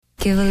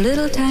Give a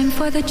little time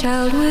for the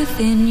child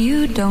within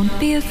you. Don't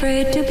be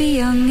afraid to be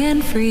young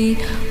and free.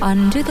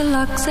 Undo the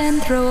locks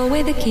and throw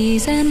away the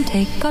keys and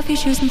take off your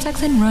shoes and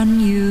socks and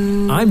run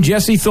you. I'm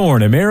Jesse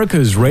Thorne,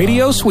 America's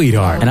radio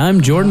sweetheart. And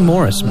I'm Jordan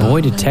Morris,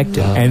 boy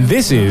detective. And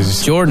this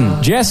is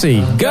Jordan. Jesse,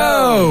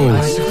 go!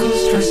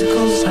 Bicycles,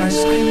 tricycles,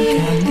 ice cream,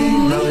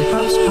 candy,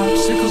 lollipops,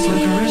 popsicles,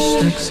 licorice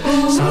sticks,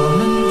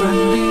 Solomon,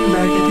 Grundy,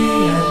 Raggedy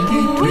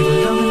Andy,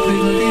 Tweedledum and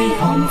Tweedledee,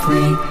 home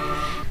free.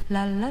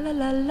 La la la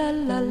la la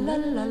la la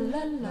la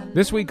la.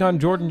 This week on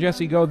Jordan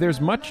Jesse Go, there's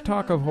much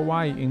talk of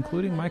Hawaii,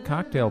 including my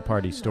cocktail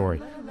party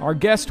story. Our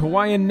guest,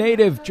 Hawaiian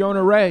native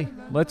Jonah Ray.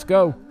 Let's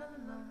go.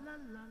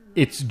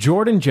 It's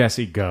Jordan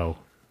Jesse Go.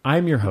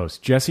 I'm your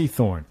host, Jesse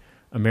Thorne,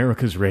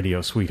 America's radio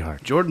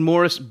sweetheart. Jordan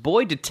Morris,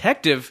 boy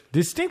detective.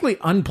 Distinctly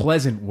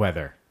unpleasant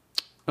weather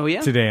Oh,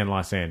 yeah? today in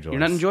Los Angeles. You're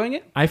not enjoying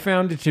it? I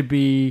found it to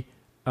be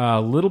a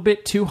little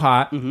bit too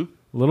hot, a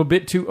little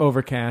bit too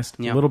overcast,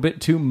 Yep. a little bit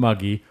too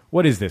muggy.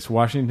 What is this,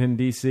 Washington,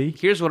 D.C.?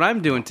 Here's what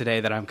I'm doing today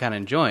that I'm kind of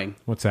enjoying.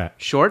 What's that?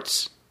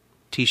 Shorts,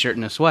 t-shirt,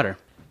 and a sweater.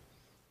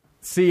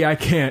 See, I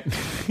can't.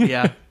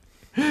 Yeah.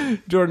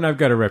 Jordan, I've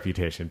got a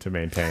reputation to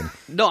maintain.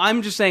 No,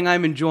 I'm just saying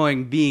I'm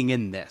enjoying being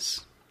in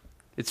this.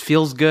 It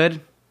feels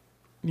good.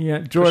 Yeah,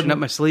 Pushing Jordan. up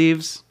my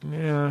sleeves.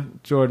 Yeah,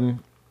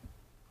 Jordan.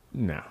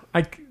 No.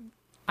 I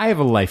have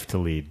a life to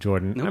lead,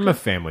 Jordan. Okay. I'm a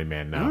family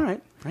man now. All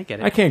right. I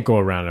get it. I can't go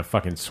around in a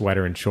fucking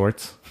sweater and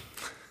shorts.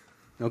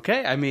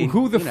 Okay, I mean...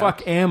 Who the you know.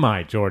 fuck am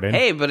I, Jordan?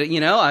 Hey, but,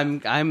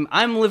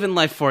 I'm living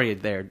life for you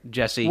there,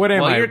 Jesse. What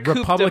am While I, you're cooped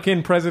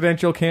Republican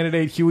presidential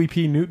candidate Huey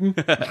P. Newton?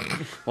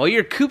 While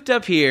you're cooped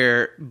up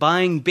here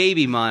buying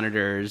baby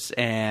monitors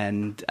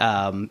and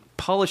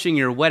polishing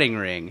your wedding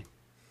ring,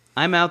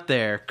 I'm out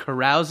there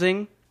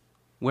carousing,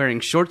 wearing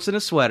shorts and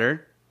a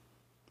sweater.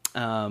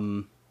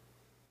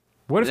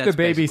 What if the That's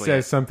baby basically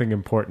says it. something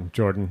important,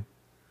 Jordan?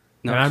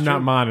 No, And it's I'm not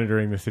true.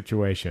 monitoring the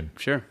situation.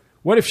 Sure.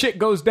 What if shit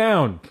goes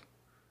down?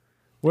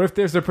 What if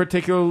there's a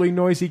particularly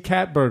noisy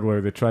cat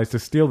burglar that tries to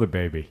steal the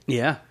baby?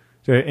 Yeah.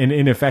 An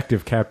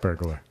ineffective cat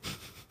burglar.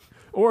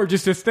 Or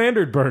just a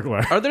standard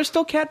burglar. Are there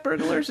still cat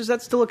burglars? Is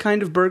that still a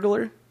kind of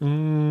burglar?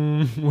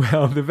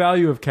 Well, the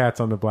value of cats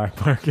on the black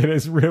market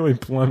has really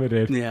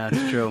plummeted. Yeah,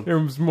 it's true.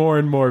 There's more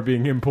and more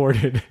being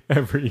imported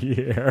every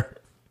year.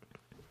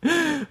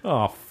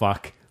 Oh,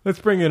 fuck. Let's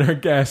bring in our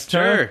guest.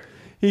 Sure. Huh?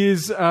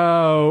 He's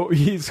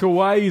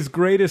Hawaii's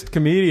greatest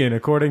comedian,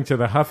 according to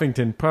the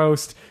Huffington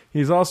Post.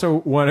 He's also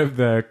one of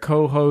the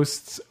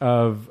co-hosts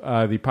of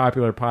the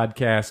popular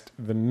podcast,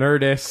 The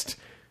Nerdist.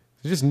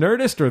 Is it just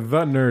Nerdist or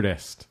The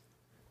Nerdist?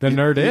 The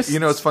Nerdist? You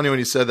know, it's funny when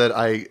you said that.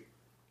 I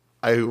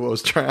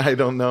was trying. I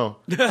don't know.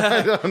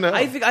 I don't know.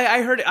 I think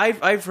I heard it.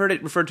 I've heard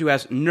it referred to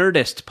as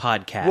Nerdist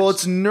podcast. Well,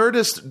 it's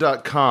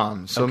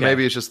nerdist.com, so Okay.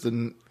 maybe it's just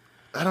the.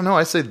 I don't know.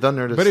 I say the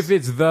Nerdist. But if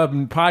it's the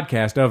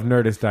podcast of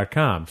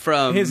Nerdist.com.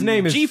 from his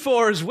name is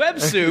G4's Web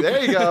Soup,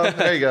 there you go.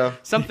 There you go.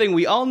 something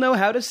we all know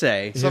how to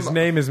say. His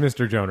name is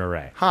Mr. Jonah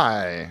Ray.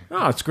 Hi.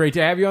 Oh, it's great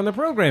to have you on the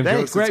program.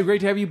 Thanks. Great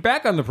to have you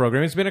back on the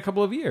program. It's been a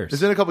couple of years.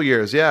 It's been a couple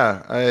years.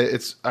 Yeah.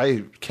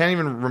 I can't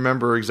even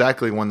remember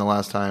exactly when the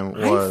last time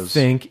was. I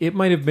think it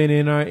might have been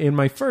in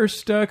my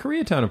first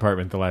Koreatown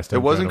apartment the last time.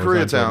 It was in Jonah on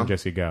Koreatown. Jordan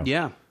Jesse Go.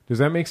 Yeah. Does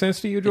that make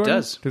sense to you, Jordan? It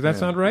does. Does that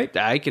sound right?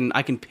 I can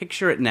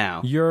picture it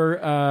now. Your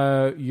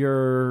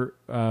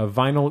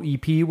vinyl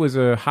EP was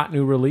a hot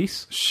new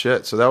release.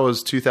 Shit. So that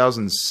was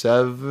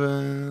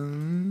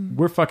 2007.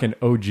 We're fucking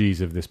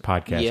OGs of this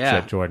podcast, Yeah,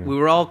 shit, Jordan. we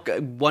were all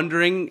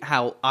wondering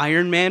how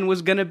Iron Man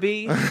was going to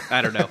be.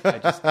 I don't know. I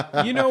just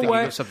You know thinking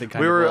what? of something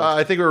kind We were. of old.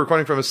 I think we were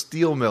recording from a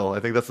steel mill. I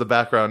think that's the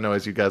background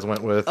noise you guys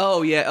went with.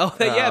 Oh yeah,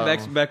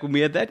 back when we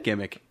had that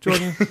gimmick,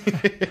 Jordan,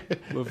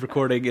 of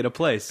recording in a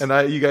place.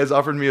 And you guys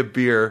offered me a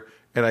beer,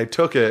 and I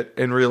took it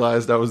and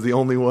realized I was the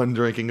only one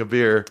drinking a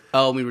beer.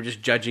 Oh, we were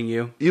just judging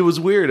you. It was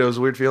weird. It was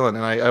a weird feeling,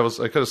 and I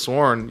could have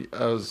sworn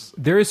I was.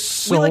 There is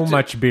so like to-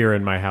 much beer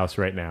in my house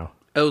right now.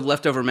 Oh,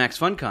 leftover Max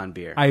FunCon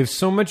beer. I have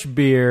so much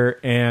beer,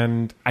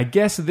 and I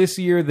guess this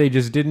year they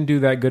just didn't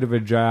do that good of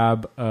a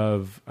job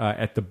of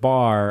at the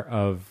bar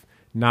of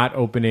not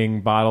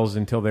opening bottles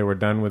until they were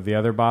done with the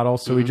other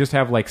bottles. So we just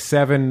have like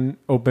 7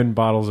 open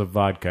bottles of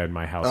vodka in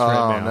my house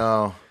right now.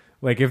 No!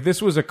 Like if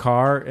this was a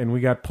car and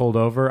we got pulled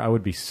over, I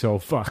would be so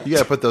fucked. You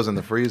gotta put those in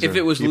the freezer. If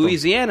it was Keep 'em.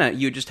 Louisiana,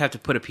 you just have to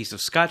put a piece of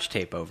Scotch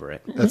tape over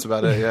it. That's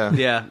about it. Yeah.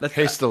 Yeah, that's,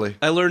 Hastily.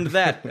 I learned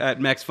that at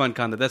Max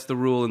FunCon. That's the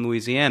rule in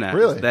Louisiana.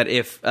 Really? That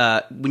if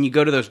when you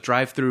go to those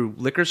drive-through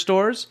liquor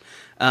stores,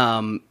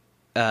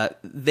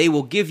 they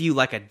will give you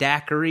like a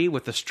daiquiri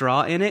with a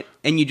straw in it,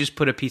 and you just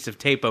put a piece of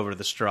tape over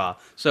the straw.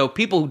 So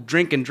people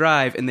drink and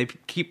drive, and they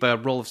keep a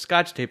roll of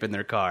Scotch tape in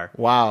their car.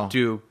 Wow.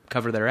 To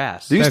cover their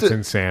ass. There used That's to-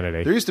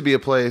 insanity. There used to be a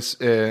place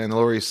in the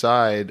Lower East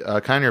Side,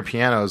 kind of near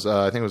Pianos.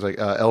 I think it was like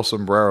El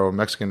Sombrero, a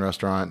Mexican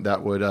restaurant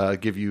that would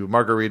give you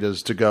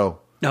margaritas to go.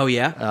 Oh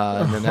yeah.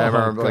 And then I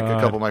remember like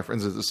a couple of my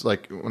friends. It's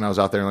like when I was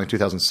out there in like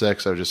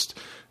 2006, I would just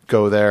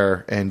go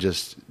there and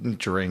just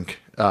drink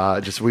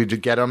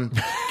We'd get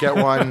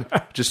one,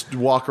 just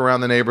walk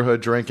around the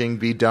neighborhood drinking,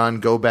 be done,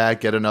 go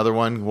back, get another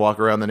one, walk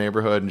around the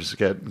neighborhood, and just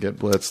get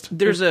blitzed.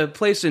 There's a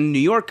place in New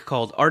York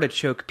called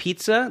Artichoke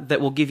Pizza that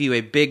will give you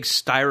a big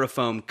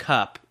styrofoam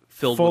cup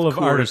full of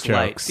Coors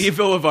artichokes. Light.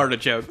 Full of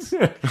artichokes.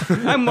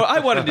 I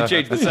wanted to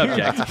change the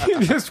subject.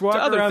 You just walk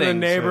other around the things.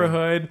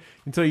 neighborhood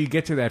until you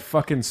get to that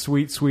fucking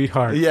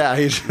sweetheart. Yeah,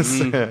 he's just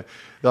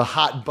the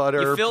hot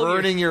butter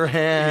burning your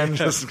hand,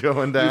 just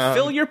going down.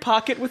 You fill your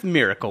pocket with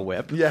Miracle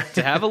Whip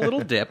to have a little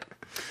dip.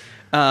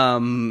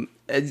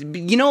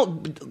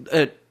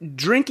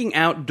 Drinking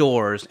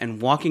outdoors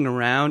and walking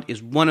around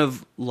is one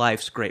of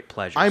life's great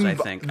pleasures. I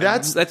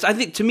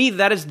think to me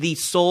that is the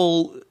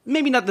sole,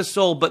 maybe not the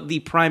sole, but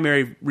the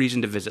primary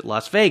reason to visit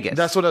Las Vegas.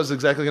 That's what I was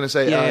exactly going to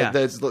say.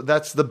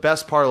 That's the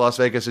best part of Las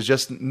Vegas is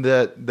just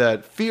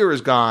that fear is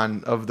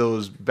gone of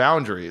those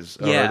boundaries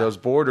or those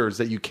borders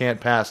that you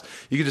can't pass.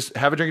 You can just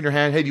have a drink in your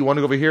hand. Hey, do you want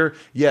to go over here?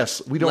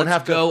 Yes, we don't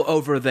have to go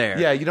over there.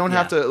 Yeah, you don't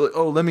have to.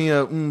 Oh, let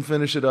me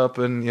finish it up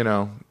and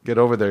get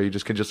over there. You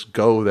just can just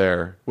go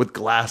there with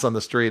glass on the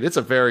street. It's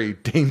a very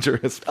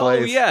dangerous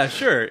place. Oh yeah,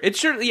 sure. It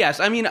sure yes.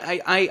 I mean,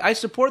 I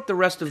support the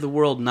rest of the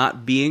world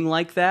not being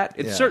like that.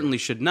 It certainly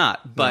should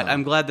not. But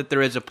I'm glad that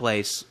there is a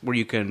place where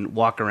you can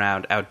walk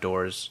around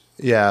outdoors.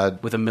 Yeah,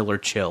 with a Miller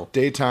Chill.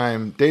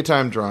 Daytime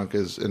drunk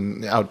is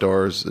in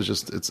outdoors is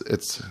just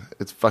it's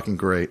fucking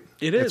great.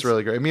 It is. It's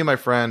really great. Me and my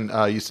friend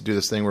used to do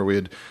this thing where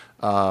we'd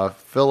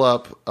fill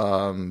up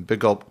big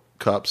gulp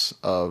cups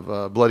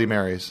of Bloody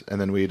Marys, and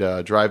then we'd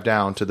drive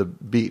down to the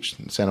beach,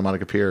 Santa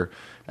Monica Pier,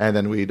 and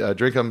then we'd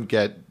drink them,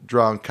 get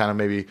drunk, kind of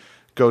maybe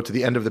go to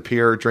the end of the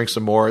pier, drink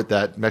some more at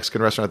that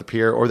Mexican restaurant at the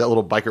pier, or that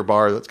little biker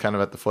bar that's kind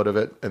of at the foot of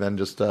it, and then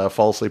just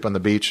fall asleep on the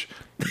beach.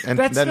 And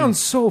that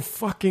sounds so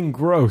fucking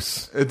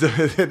gross. It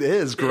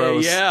is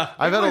gross. Yeah.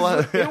 I've had a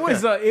lot.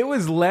 It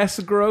was less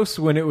gross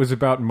when it was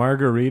about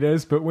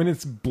margaritas, but when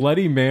it's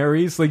Bloody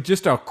Marys, like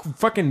just a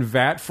fucking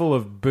vat full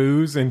of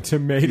booze and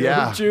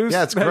tomato juice,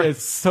 it's that great.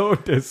 is so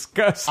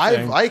disgusting.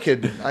 I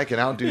can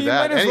outdo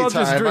that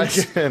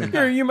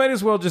anytime. You might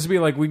as well just be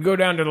like, we go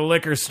down to the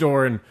liquor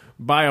store and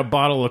buy a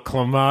bottle of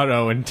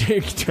Clamato and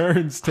take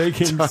turns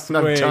taking swigs.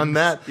 I've done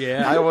that.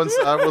 Yeah. I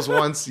was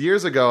once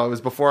years ago. It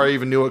was before I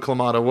even knew what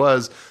Clamato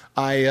was.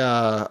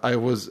 I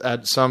was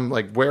at some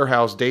like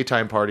warehouse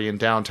daytime party in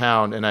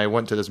downtown, and I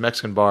went to this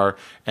Mexican bar,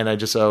 and I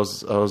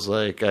was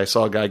like, I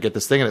saw a guy get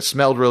this thing, and it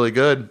smelled really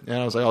good, and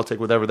I was like, I'll take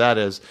whatever that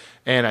is,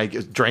 and I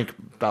drank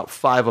about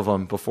 5 of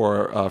them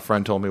before a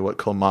friend told me what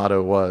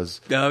Clamato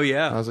was. Oh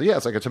yeah, I was like, yeah,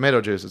 it's like a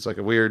tomato juice. It's like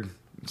a weird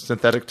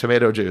synthetic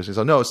tomato juice. He's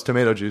like, no, it's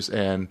tomato juice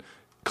and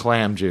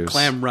clam juice.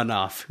 Clam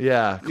runoff.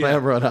 Yeah,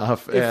 clam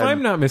runoff. If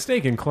I'm not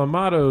mistaken,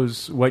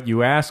 Clamato's what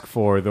you ask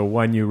for, the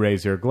one you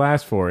raise your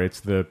glass for.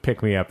 It's the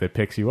pick-me-up that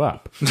picks you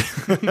up.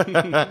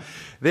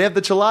 They have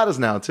the chiladas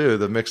now, too.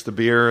 The mixed the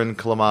beer and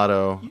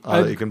Clamato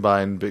that you can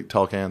buy in big,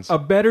 tall cans. A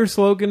better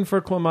slogan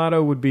for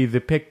Clamato would be the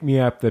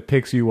pick-me-up that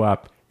picks you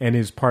up and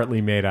is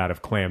partly made out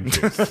of clam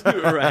juice.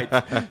 Right.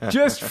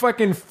 Just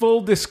fucking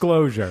full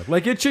disclosure.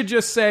 Like, it should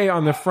just say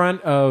on the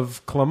front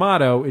of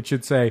Clamato, it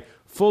should say,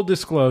 full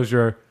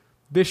disclosure,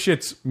 this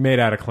shit's made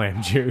out of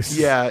clam juice.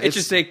 Yeah. It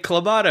should say,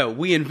 Clamato,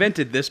 we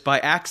invented this by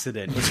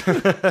accident.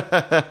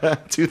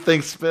 2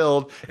 things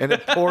spilled, and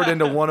it poured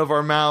into one of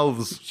our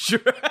mouths.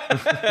 Sure.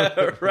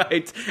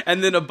 Right.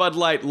 And then a Bud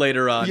Light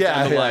later on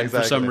down the line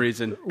for some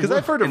reason. Because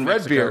I've heard of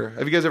red beer.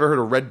 Have you guys ever heard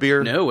of red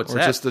beer? No, what's or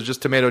that?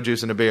 Just tomato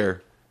juice in a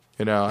beer.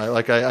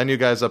 I knew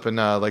guys up in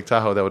Lake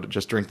Tahoe that would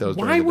just drink those.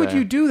 Why would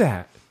you do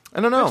that?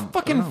 I don't know. It's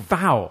fucking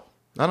foul.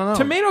 I don't know.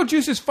 Tomato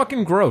juice is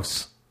fucking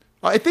gross.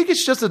 I think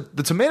it's just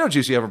the tomato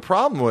juice you have a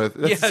problem with.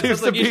 That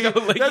seems to be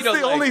that's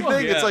the only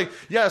thing. Yeah. It's like,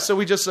 so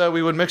we just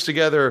we would mix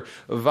together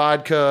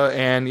vodka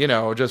and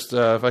just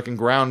fucking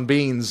ground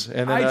beans,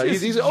 and then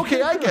he's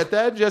okay. I get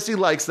that. Jesse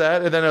likes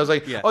that, and then I was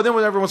like, then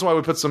every once in a while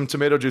we put some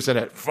tomato juice in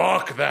it.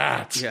 Fuck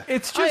that. Yeah.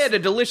 It's just, I had a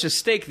delicious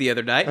steak the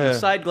other night and a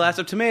side glass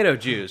of tomato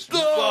juice.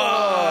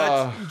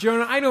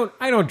 Jonah, I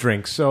don't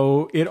drink,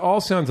 so it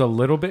all sounds a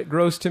little bit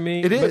gross to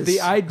me. It is. But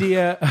the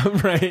idea,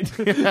 right?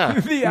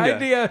 The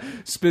idea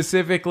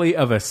specifically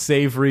of a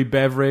savory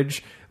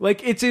beverage,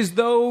 like it's as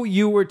though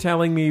you were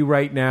telling me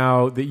right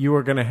now that you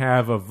were going to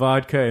have a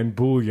vodka and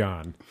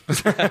bouillon.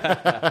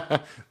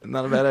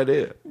 Not a bad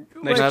idea.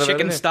 Nice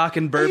chicken stock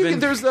and bourbon.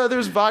 There's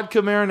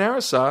vodka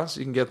marinara sauce.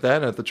 You can get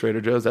that at the Trader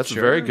Joe's. That's a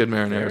very good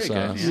marinara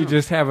sauce. Good, You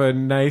just have a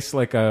nice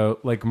like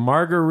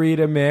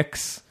margarita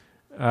mix,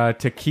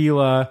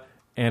 tequila,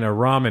 and a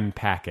ramen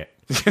packet.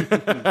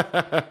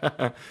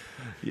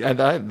 Yeah,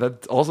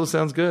 that also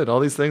sounds good. All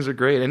these things are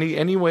great.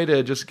 Any way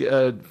to just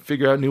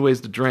figure out new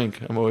ways to drink,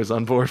 I'm always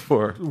on board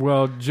for.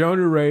 Well,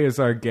 Jonah Ray is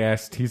our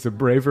guest. He's a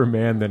braver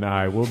man than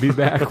I. We'll be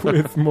back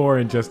with more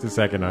in just a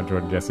second on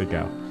Jordan Jesse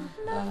Go.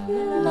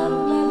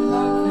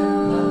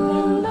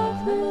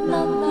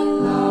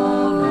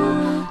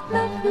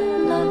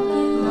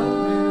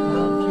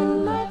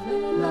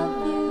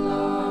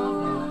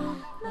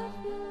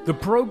 The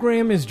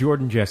program is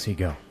Jordan Jesse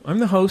Go. I'm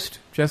the host,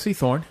 Jesse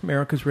Thorne,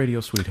 America's radio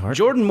sweetheart.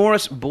 Jordan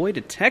Morris, boy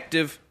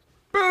detective.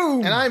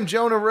 Boom! And I'm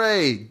Jonah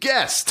Ray,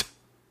 guest.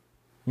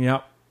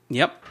 Yep.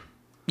 Yep.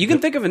 You can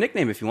think of a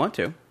nickname if you want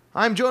to.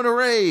 I'm Jonah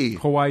Ray,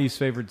 Hawaii's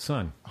favorite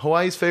son.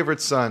 Hawaii's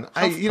favorite son.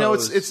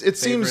 HuffPo's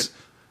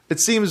It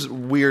seems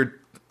weird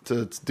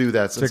to do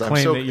that since I'm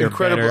claim so that you're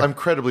incredibly better. I'm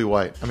incredibly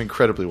white. I'm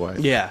incredibly white.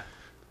 Yeah.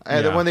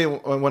 And Yeah.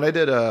 when I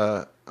did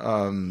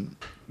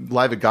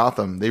Live at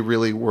Gotham, they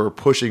really were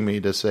pushing me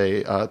to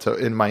say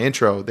in my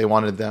intro they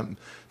wanted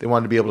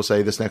to be able to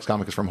say this next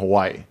comic is from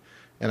Hawaii,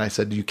 and I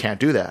said you can't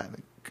do that.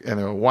 And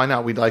they were, why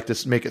not? We'd like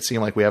to make it seem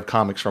like we have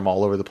comics from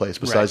all over the place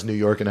besides New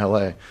York and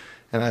L.A.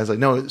 And I was like,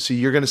 no, see,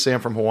 you're going to say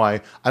I'm from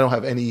Hawaii. I don't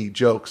have any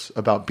jokes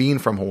about being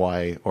from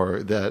Hawaii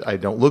or that I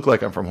don't look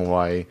like I'm from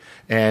Hawaii.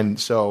 And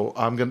so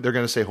they're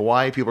going to say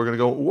Hawaii. People are going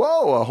to go,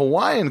 whoa, a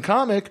Hawaiian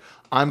comic.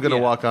 I'm going to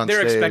walk on They're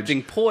stage.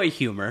 expecting poi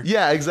humor.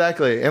 Yeah,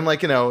 exactly. And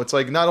it's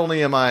like not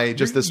only am I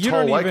just this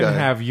tall white guy. You don't even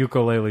have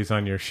ukuleles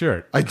on your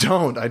shirt. I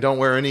don't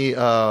wear any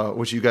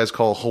what you guys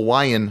call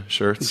Hawaiian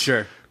shirts.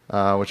 Sure.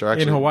 Which are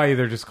actually In Hawaii,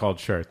 they're just called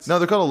shirts. No,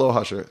 they're called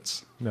aloha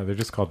shirts. No, they're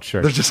just called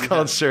shirts. They're just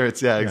called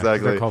shirts. Yeah, 'cause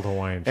exactly. they're called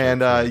Hawaiian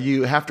shirts. And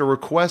you have to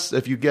request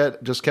if you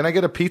get can I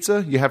get a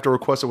pizza? You have to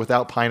request it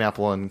without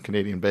pineapple and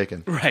Canadian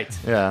bacon. Right.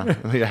 Yeah,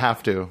 you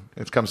have to.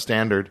 It comes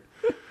standard.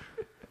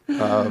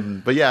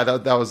 But yeah,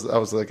 that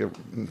was like a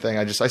thing.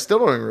 I still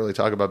don't even really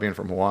talk about being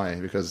from Hawaii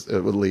because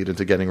it would lead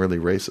into getting really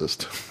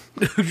racist.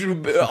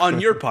 On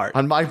your part.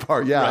 On my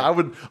part, yeah,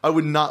 Right. I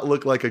would not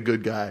look like a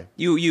good guy.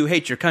 You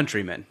hate your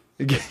countrymen.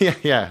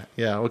 Yeah,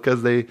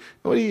 because they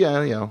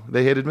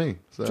hated me.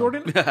 So.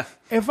 Jordan,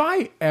 if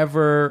I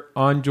ever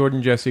on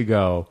Jordan Jesse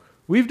Go,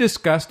 we've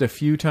discussed a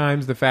few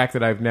times the fact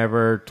that I've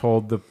never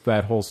told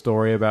that whole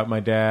story about my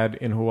dad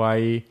in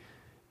Hawaii.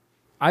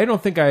 I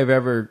don't think I've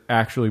ever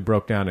actually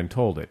broke down and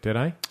told it. Did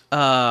I?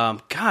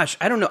 Gosh,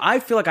 I don't know. I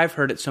feel like I've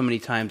heard it so many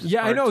times. It's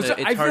Yeah, I hard know. to- So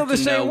it's I feel hard the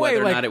to same know way.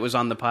 Whether or Like, not it was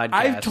on the podcast.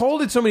 I've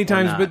told it so many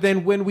times, not. but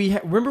then when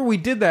remember we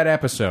did that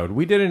episode.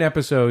 We did an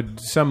episode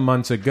some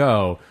months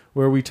ago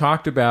where we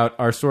talked about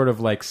our sort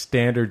of like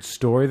standard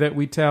story that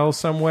we tell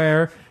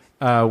somewhere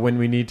when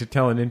we need to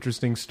tell an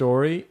interesting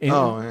story.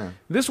 And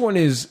This one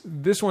is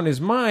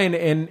mine,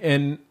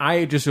 and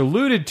I just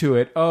alluded to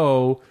it.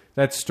 Oh,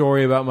 that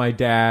story about my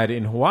dad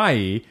in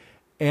Hawaii.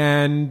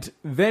 And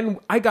then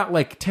I got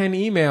like 10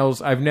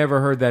 emails. I've never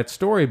heard that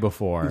story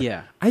before.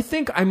 Yeah. I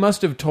think I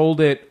must have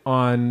told it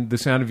on The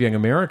Sound of Young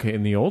America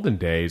in the olden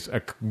days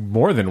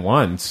more than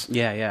once.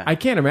 Yeah. I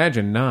can't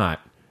imagine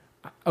not.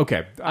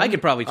 Okay. I could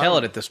probably tell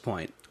it at this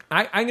point.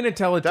 I'm going to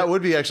tell it. That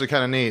would be actually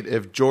kind of neat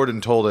if Jordan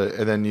told it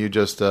and then you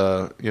just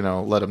let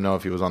him know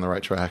if he was on the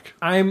right track.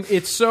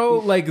 It's so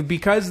like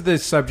because the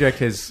subject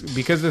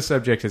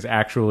has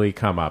actually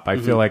come up. I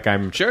feel like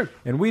I'm Sure.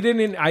 And we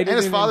didn't. I didn't.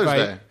 And it's Father's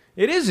invite, Day.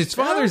 It is. It's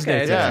Father's okay. Day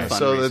today. Yeah, Fun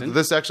so reason.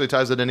 this actually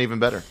ties it in even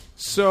better.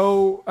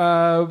 So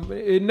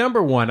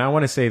number one, I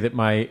want to say that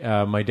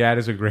my dad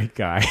is a great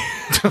guy.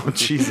 Oh,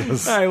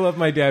 Jesus. I love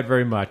my dad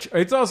very much.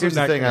 It's also Here's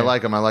the not thing, I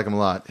like him a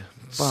lot.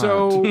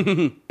 So,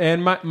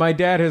 and my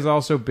dad has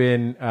also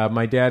been,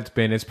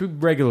 as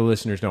regular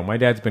listeners know, my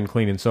dad's been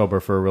clean and sober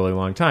for a really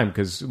long time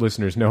because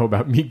listeners know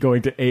about me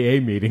going to AA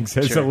meetings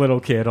as a little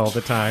kid all the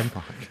time.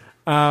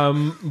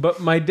 But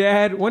my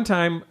dad, one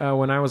time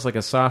when I was like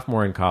a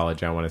sophomore in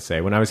college, I want to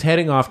say, when I was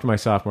heading off to my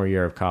sophomore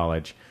year of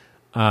college,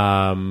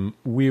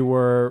 we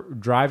were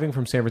driving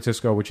from San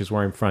Francisco, which is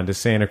where I'm from, to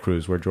Santa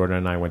Cruz, where Jordan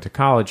and I went to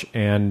college,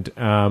 and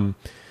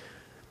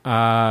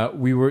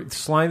we were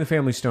Sly and the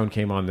Family Stone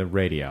came on the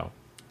radio.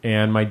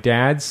 And my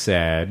dad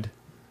said,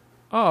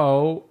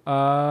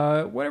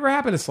 whatever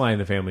happened to Sly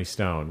and the Family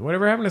Stone?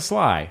 Whatever happened to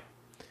Sly?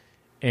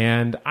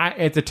 And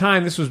at the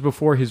time, this was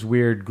before his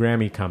weird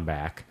Grammy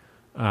comeback,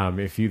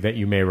 that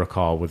you may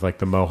recall, with like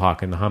the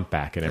mohawk and the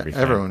humpback and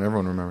everything. Everyone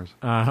remembers.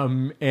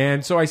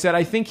 And so I said,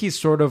 I think he's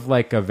sort of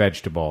like a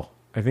vegetable.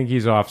 I think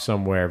he's off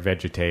somewhere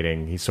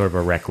vegetating. He's sort of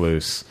a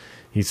recluse.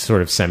 He's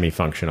sort of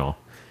semi-functional.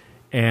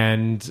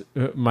 And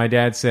my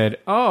dad said,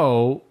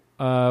 how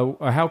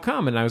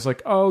come? And I was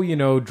like,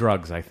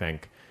 drugs, I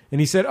think.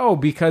 And he said,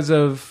 because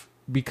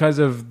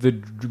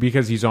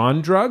he's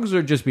on drugs,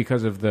 or just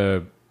because of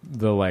the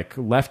like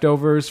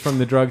leftovers from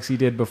the drugs he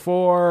did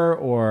before,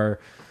 or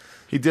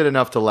He did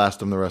enough to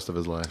last him the rest of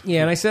his life.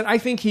 yeah. And I said, I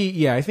think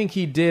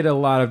he did a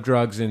lot of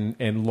drugs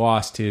and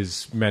lost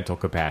his mental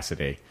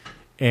capacity.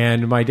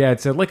 And my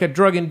dad said, like a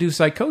drug-induced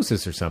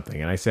psychosis or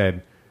something. And I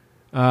said,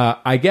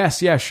 I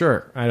guess, yeah,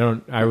 sure.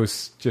 I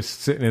was just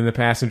sitting in the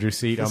passenger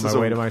seat on my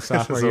way to my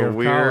sophomore year of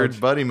This is a weird college.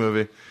 buddy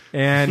movie.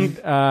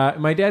 And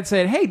my dad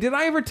said, hey, did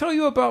I ever tell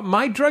you about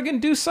my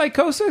drug-induced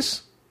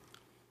psychosis?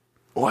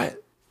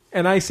 What?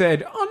 And I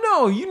said, oh,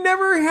 no, you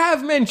never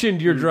have mentioned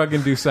your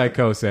drug-induced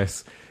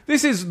psychosis.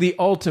 This is the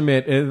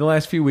ultimate. In the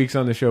last few weeks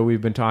on the show,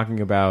 we've been talking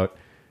about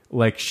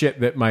like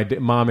shit that my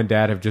mom and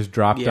dad have just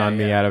dropped on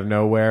me out of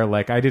nowhere.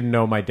 Like, I didn't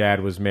know my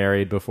dad was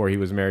married before he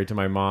was married to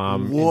my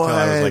mom until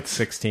I was like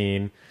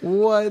 16.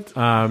 What?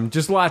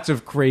 Just lots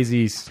of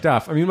crazy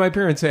stuff. I mean, my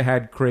parents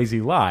had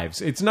crazy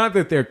lives. It's not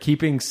that they're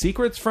keeping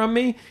secrets from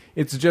me.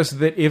 It's just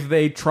that if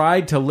they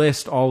tried to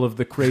list all of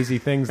the crazy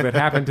things that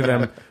happened to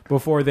them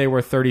before they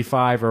were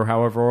 35 or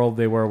however old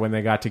they were when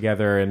they got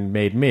together and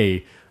made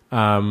me,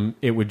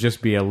 it would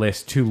just be a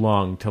list too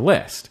long to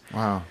list.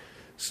 Wow.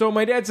 So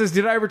my dad says,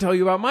 did I ever tell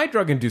you about my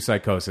drug-induced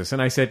psychosis?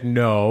 And I said,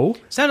 no.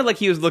 Sounded like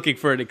he was looking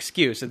for an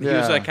excuse. And he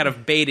was like kind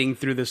of baiting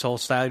through this whole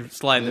slide the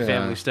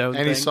family stone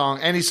any thing.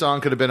 Any song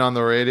could have been on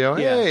the radio.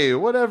 Yeah. Hey,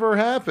 whatever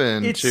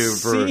happened It to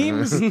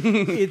seems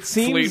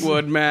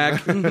Fleetwood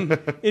Mac.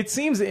 it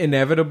seems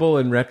inevitable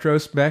in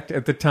retrospect.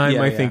 At the time,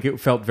 Yeah, I yeah. think it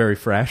felt very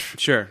fresh.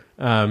 Sure.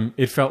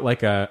 It felt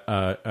like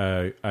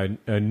a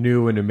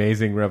new and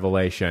amazing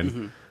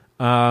revelation.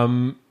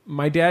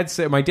 My dad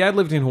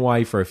lived in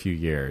Hawaii for a few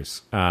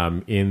years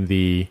in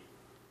the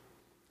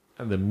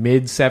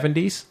mid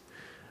 70s,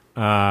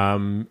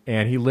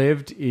 and he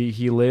lived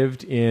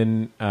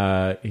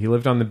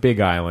on the Big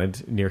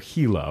Island near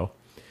Hilo,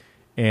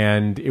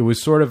 and it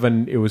was sort of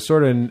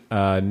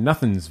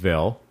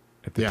Nothingsville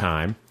at the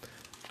time.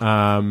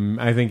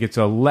 I think it's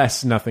a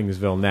less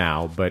Nothingsville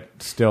now, but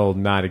still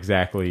not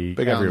exactly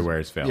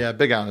everywheresville. Yeah,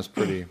 Big Island is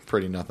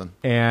pretty nothing.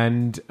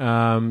 And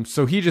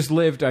so he just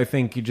lived, I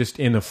think, just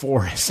in a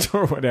forest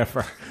or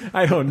whatever.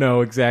 I don't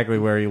know exactly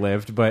where he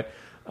lived, but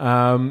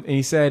and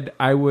he said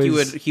I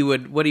was. He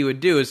would. What he would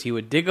do is he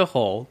would dig a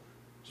hole.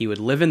 He would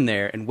live in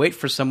there and wait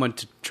for someone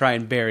to try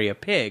and bury a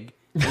pig.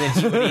 And then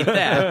he would eat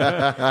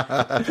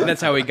that. And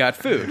that's how he got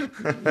food.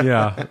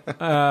 Yeah.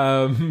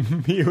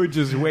 He would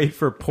just wait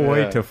for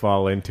poi to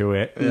fall into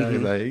it.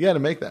 Yeah, you got to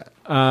make that.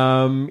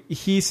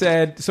 He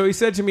said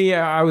to me,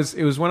 it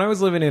was when I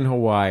was living in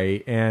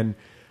Hawaii, and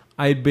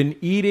I'd been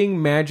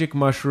eating magic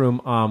mushroom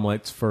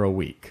omelets for a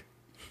week.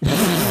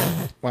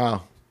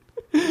 Wow.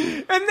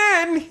 And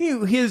then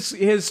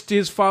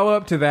his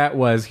follow-up to that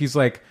was, he's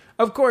like,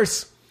 of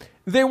course,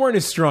 they weren't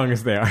as strong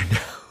as they are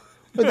now.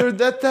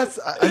 But that's.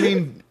 I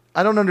mean,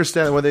 I don't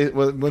understand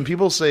when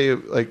people say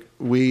like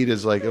weed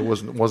is like it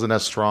wasn't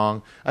as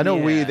strong. I know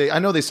weed. I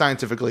know they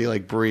scientifically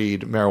like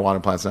breed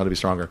marijuana plants now to be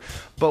stronger.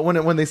 But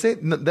when they say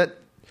that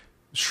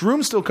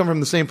shrooms still come from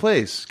the same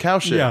place, cow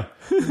shit. Yeah,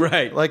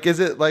 right. Like, is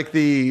it like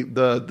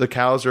the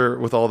cows are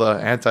with all the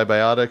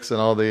antibiotics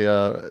and all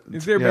the?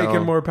 They're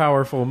making more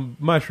powerful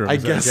mushrooms. I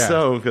guess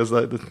so because.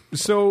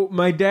 So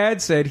my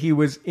dad said he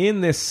was in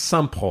this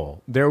sump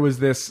hole. There was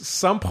this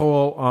sump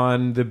hole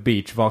on the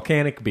beach,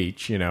 volcanic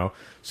beach, you know.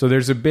 So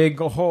there's a big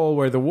hole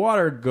where the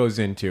water goes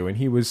into, and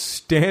he was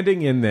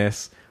standing in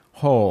this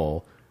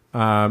hole,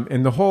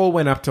 and the hole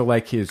went up to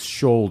like his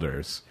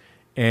shoulders,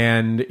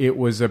 and it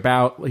was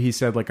about, he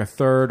said, like a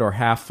third or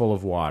half full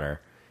of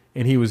water,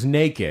 and he was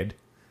naked,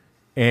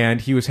 and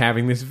he was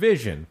having this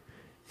vision.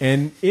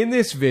 And in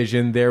this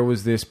vision, there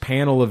was this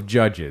panel of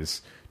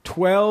judges,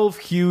 12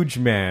 huge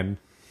men,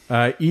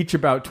 each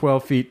about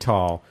 12 feet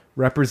tall,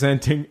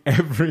 representing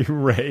every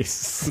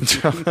race.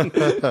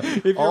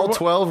 All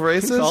 12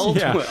 races? All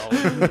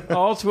 12.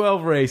 All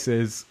 12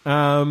 races.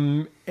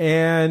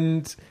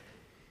 And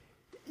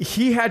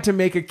he had to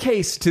make a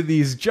case to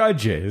these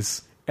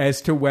judges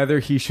as to whether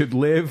he should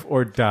live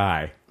or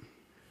die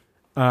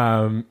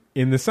in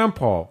the sump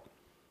hole.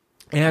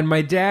 And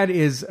my dad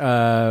is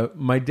a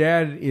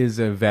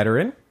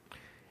veteran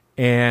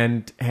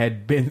and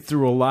had been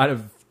through a lot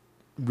of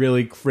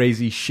really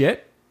crazy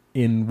shit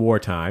in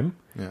wartime.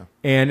 Yeah.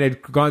 And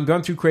had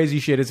gone through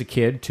crazy shit as a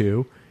kid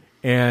too.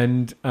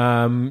 And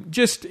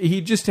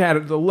he just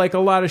had, like, a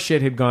lot of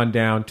shit had gone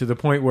down to the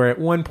point where at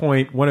one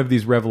point, one of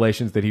these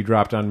revelations that he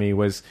dropped on me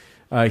was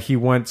he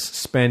once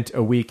spent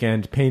a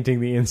weekend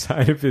painting the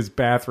inside of his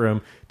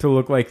bathroom to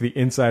look like the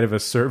inside of a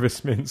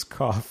serviceman's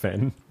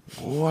coffin.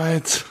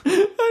 What?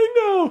 I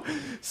know.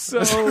 So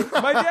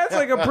my dad's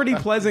like a pretty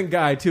pleasant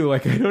guy too.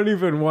 Like, I don't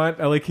even want,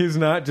 like, he's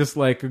not just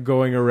like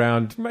going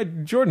around.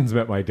 Jordan's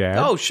met my dad.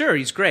 Oh, sure,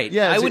 he's great.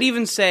 Yeah, I would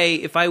even say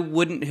if I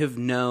wouldn't have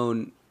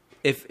known,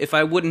 if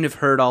I wouldn't have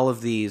heard all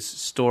of these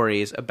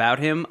stories about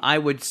him, I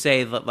would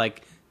say that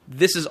like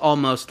this is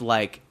almost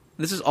like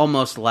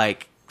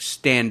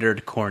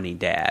standard corny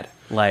dad.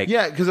 Like,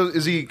 Yeah, because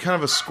is he kind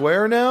of a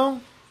square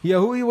now? Yeah,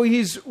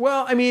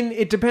 well, I mean,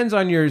 it depends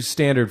on your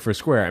standard for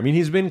square. I mean,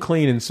 he's been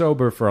clean and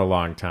sober for a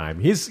long time.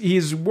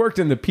 He's worked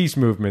in the peace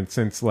movement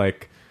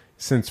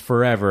since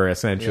forever,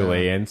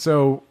 essentially. Yeah. And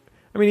so,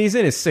 I mean, he's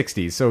in his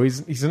 60s, so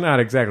he's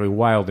not exactly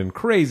wild and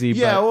crazy.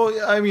 Yeah, but,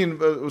 well, I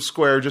mean,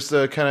 square, just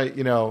a kind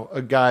of,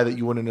 a guy that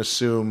you wouldn't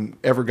assume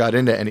ever got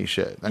into any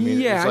shit. I mean,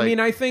 yeah, it's like, I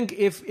mean, I think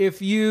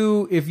if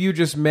you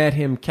just met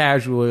him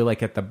casually,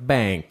 like at the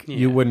bank,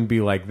 you wouldn't be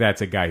like, that's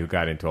a guy who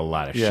got into a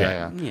lot of shit.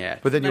 yeah.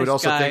 But then you Nice would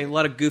also guy, think a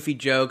lot of goofy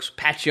jokes,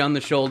 pat you on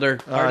the shoulder,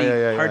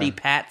 hearty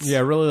pats. Yeah,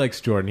 really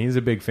likes Jordan. He's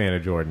a big fan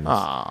of Jordan's.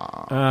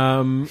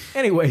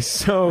 Anyway,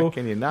 so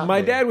can you not my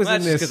be? dad was Well,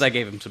 that's in this because I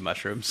gave him some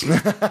mushrooms.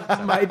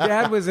 my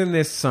dad was in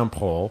this sump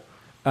hole,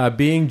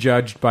 being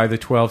judged by the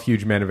 12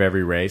 huge men of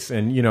every race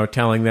and,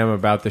 telling them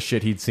about the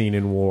shit he'd seen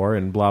in war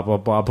and blah, blah,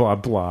 blah, blah,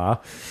 blah.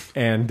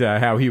 And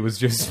how he was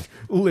just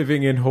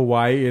living in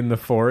Hawaii in the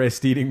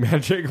forest eating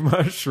magic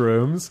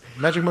mushrooms.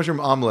 Magic mushroom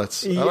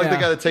omelets. I like the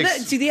guy that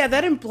takes...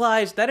 That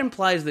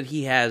implies that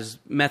he has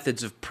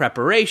methods of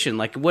preparation.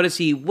 Like, what is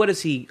he...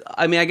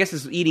 I mean, I guess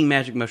his eating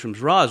magic mushrooms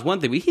raw is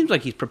one thing, but he seems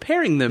like he's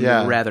preparing them in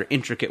a rather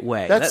intricate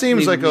way. That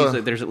seems like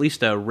that there's at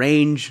least a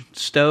range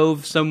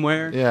stove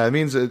somewhere. Yeah, it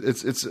means it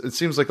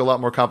seems like a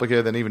lot more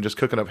complicated than even just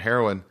cooking up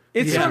heroin.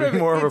 It's sort of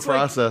more of a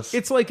process.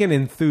 It's like an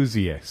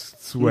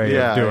enthusiast's way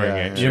of doing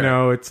it.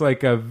 Sure. It's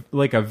like a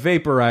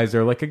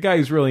vaporizer. Like a guy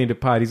who's really into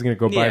pot, he's going to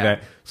go buy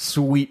that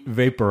sweet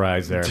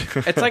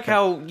vaporizer. It's like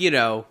how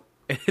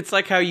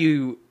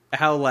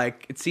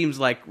it seems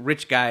like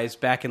rich guys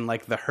back in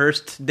like the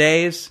Hearst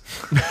days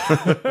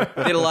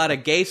did a lot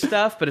of gay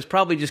stuff, but it's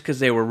probably just because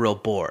they were real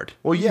bored.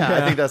 Well,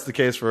 I think that's the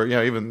case for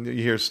even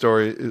you hear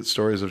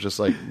stories of just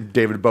like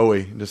David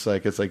Bowie, just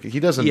like it's like he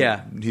doesn't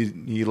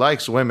he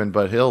likes women,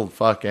 but he'll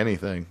fuck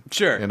anything.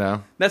 Sure,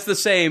 that's the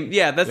same.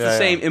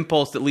 Same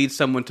impulse that leads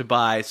someone to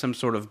buy some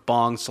sort of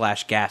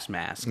bong/gas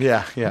mask.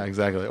 Yeah,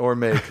 exactly, or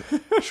make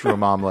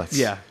shroom omelets.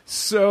 Yeah.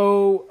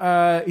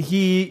 So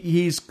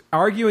he's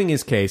arguing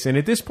his case, and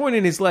at this point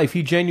in his life,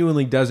 he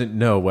genuinely doesn't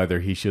know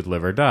whether he should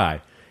live or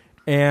die.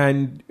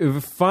 And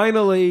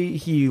finally,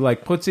 he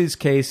puts his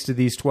case to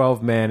these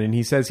 12 men, and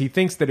he says he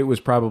thinks that it was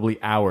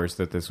probably hours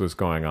that this was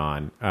going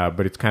on,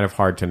 but it's kind of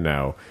hard to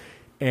know.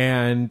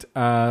 And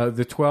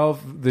the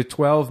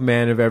 12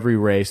 men of every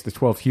race, the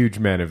 12 huge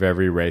men of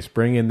every race,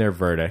 bring in their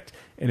verdict,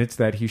 and it's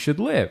that he should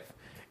live.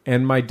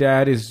 And my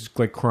dad is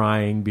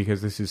crying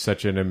because this is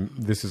such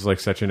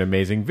an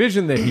amazing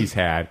vision that he's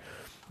had,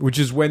 which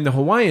is when the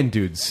Hawaiian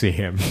dudes see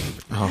him.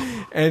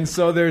 Oh. And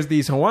so there's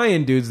these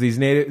Hawaiian dudes, these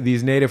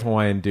native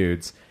Hawaiian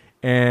dudes,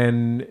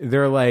 and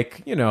they're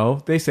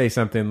they say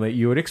something that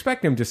you would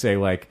expect them to say,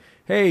 like,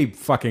 "Hey,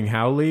 fucking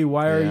Howley,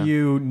 why are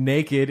you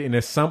naked in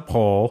a sump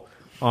hole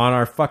on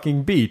our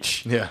fucking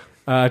beach?"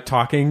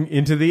 Talking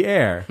into the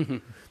air.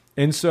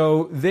 And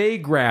so they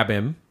grab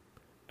him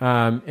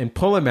and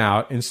pull him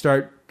out and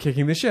start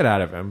kicking the shit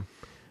out of him.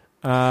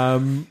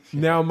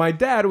 Now, my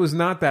dad was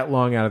not that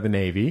long out of the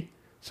Navy,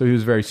 so he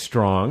was a very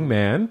strong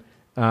man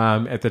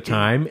at the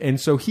time, and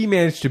so he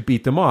managed to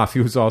beat them off. He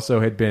was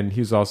also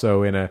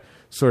in a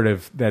sort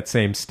of that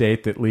same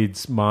state that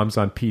leads moms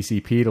on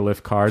PCP to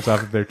lift cars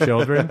off of their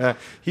children.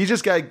 he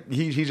just got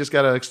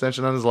an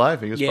extension on his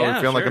life. He was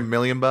probably feeling like $1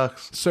 million.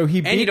 So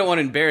and you don't want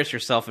to embarrass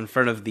yourself in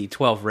front of the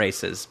 12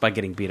 races by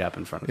getting beat up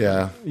in front of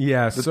them.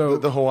 Yeah. So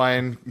the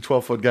Hawaiian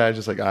 12-foot guy is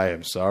just like, I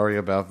am sorry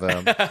about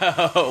them.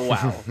 Oh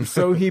wow.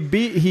 So he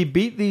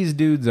beat these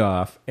dudes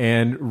off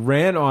and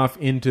ran off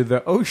into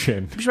the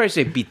ocean. I'm sure I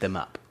say beat them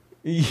up.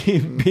 He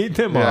beat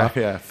them off.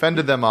 Yeah,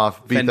 fended them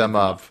off, beat them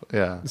up.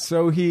 Yeah.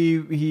 So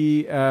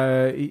he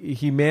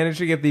managed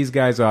to get these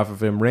guys off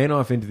of him, ran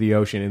off into the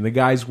ocean, and the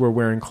guys were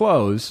wearing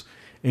clothes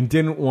and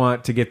didn't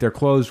want to get their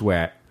clothes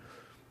wet.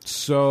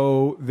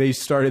 So they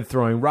started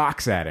throwing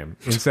rocks at him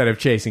instead of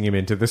chasing him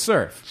into the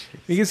surf.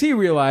 Because he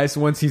realized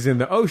once he's in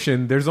the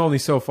ocean, there's only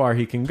so far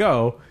he can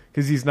go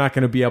because he's not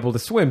going to be able to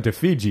swim to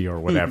Fiji or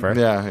whatever.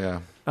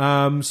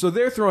 So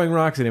they're throwing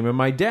rocks at him, and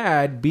my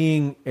dad,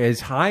 being as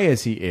high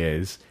as he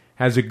is,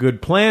 has a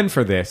good plan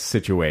for this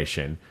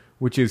situation,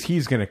 which is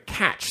he's going to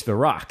catch the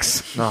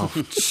rocks.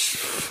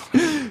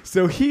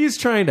 So he's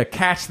trying to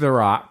catch the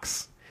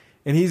rocks,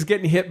 and he's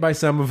getting hit by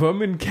some of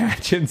them and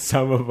catching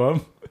some of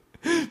them,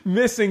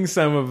 missing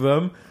some of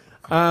them.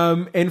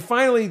 And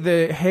finally,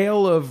 the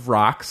hail of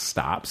rocks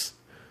stops,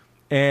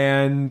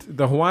 and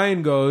the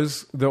Hawaiian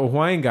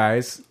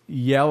guys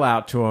yell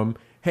out to him,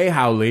 "Hey,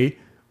 Howley,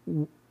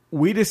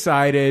 we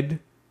decided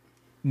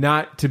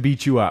not to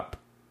beat you up.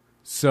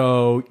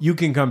 So you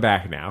can come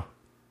back now."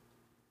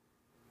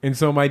 And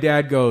so my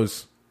dad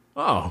goes,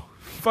 "Oh,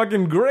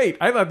 fucking great.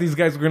 I thought these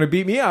guys were going to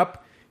beat me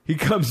up." He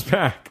comes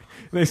back.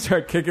 And they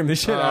start kicking the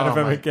shit out of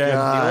him again.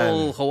 God. The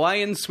old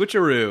Hawaiian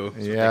switcheroo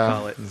is what they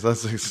call it.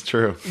 That's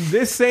true.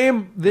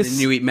 Then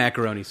you eat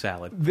macaroni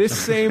salad. This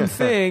same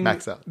thing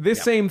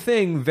same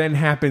thing then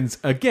happens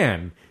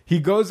again. He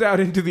goes out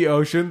into the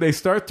ocean. They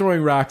start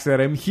throwing rocks at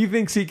him. He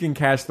thinks he can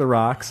catch the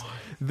rocks.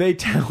 They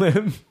tell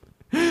him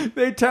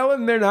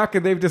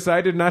they've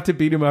decided not to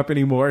beat him up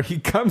anymore. He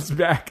comes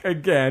back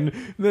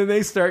again. Then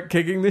they start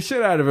kicking the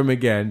shit out of him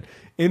again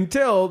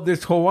until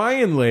this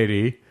Hawaiian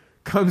lady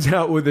comes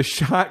out with a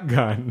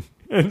shotgun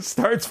and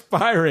starts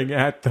firing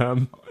at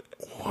them.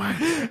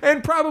 What?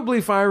 And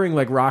probably firing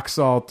like rock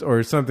salt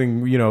or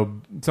something,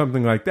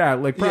 something like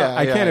that.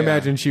 I can't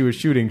imagine she was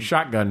shooting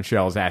shotgun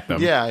shells at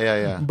them.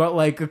 Yeah.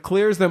 But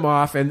clears them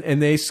off,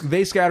 and they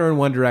scatter in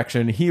one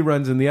direction. He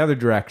runs in the other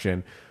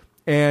direction.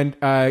 And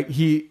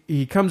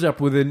he comes up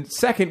with a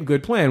second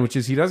good plan, which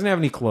is he doesn't have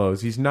any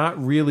clothes. He's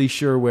not really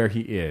sure where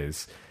he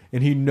is.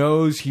 And he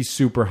knows he's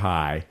super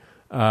high.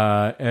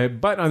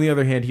 But on the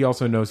other hand, he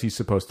also knows he's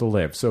supposed to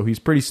live. So he's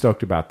pretty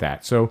stoked about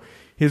that. So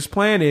his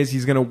plan is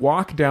he's going to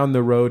walk down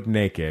the road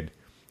naked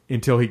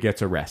until he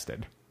gets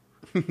arrested.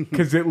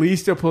 because at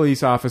least a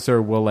police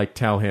officer will like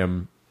tell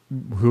him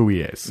who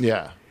he is.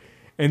 Yeah.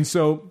 And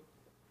so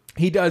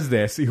he does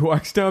this. He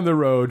walks down the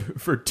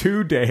road for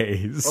 2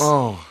 days.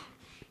 Oh.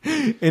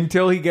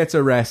 Until he gets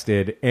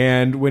arrested.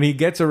 And when he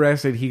gets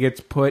arrested, he gets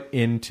put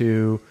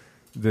into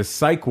the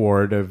psych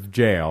ward of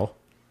jail,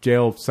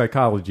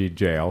 psychology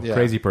jail, Yeah.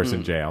 crazy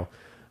person jail.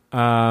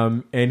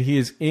 And he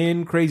is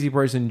in crazy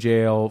person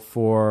jail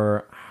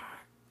for,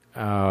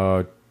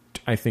 I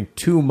think,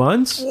 2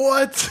 months.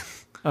 What?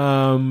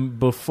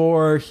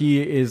 Before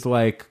he is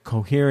like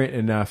coherent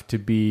enough to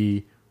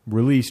be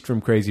released from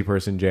crazy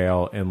person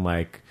jail and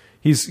like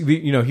he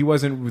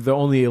wasn't the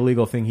only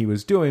illegal thing he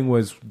was doing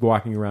was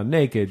walking around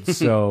naked,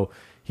 so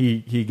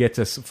he gets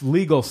a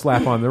legal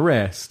slap on the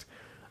wrist.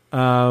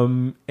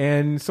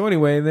 And so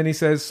anyway, and then he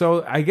says,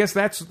 so I guess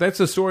that's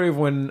the story of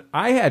when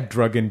I had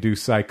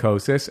drug-induced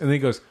psychosis. And then he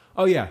goes,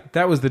 oh yeah,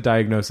 that was the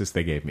diagnosis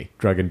they gave me,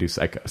 drug-induced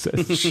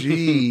psychosis.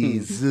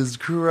 Jesus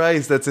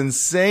Christ, that's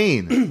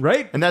insane.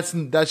 Right? And that's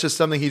just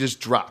something he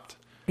just dropped.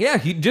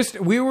 Yeah,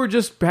 we were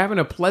just having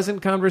a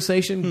pleasant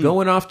conversation,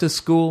 going off to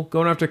school,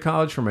 going off to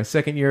college for my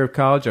second year of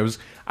college.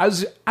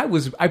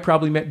 I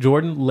probably met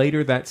Jordan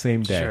later that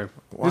same day. Sure.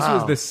 This was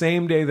Wow. the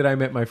same day that I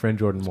met my friend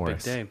Jordan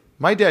Morris. Big day.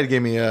 My dad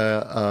gave me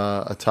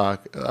a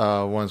talk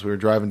once. We were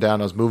driving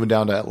down. I was moving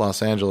down to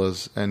Los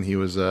Angeles, and he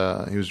was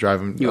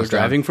driving. You were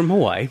driving from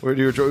Hawaii.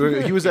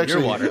 He was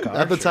actually water car,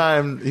 at the sure.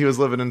 time he was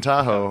living in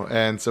Tahoe,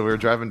 and so we were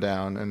driving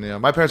down.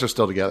 And my parents are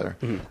still together.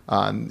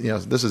 And,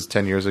 this is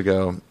 10 years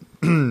ago.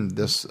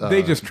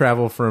 They just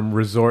travel from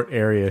resort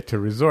area to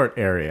resort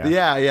area.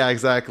 Yeah,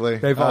 exactly.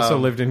 They've also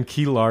lived in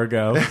Key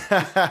Largo.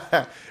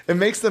 It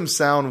makes them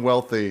sound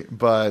wealthy,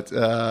 but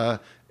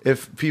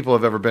if people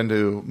have ever been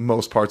to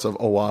most parts of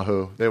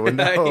Oahu, they would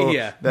know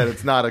Yeah. that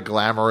it's not a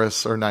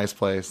glamorous or nice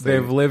place.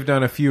 They've lived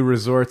on a few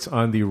resorts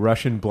on the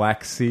Russian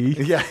Black Sea.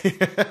 Yeah.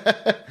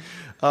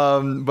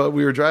 But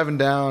we were driving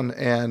down,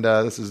 and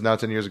this is now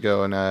 10 years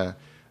ago, and I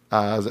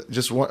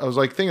was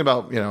like thinking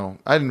about,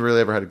 I didn't really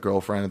ever had a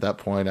girlfriend at that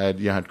point. I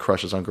had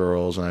crushes on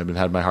girls, and I'd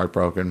had my heart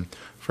broken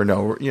for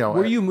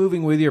Were you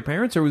moving with your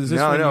parents, or was this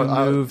when you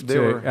moved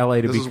to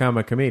L.A. to become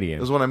a comedian?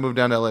 This is when I moved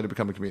down to L.A. to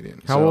become a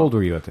comedian. How old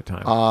were you at the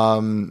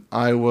time?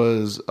 I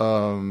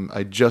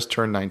just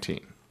turned 19.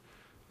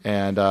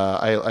 And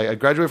I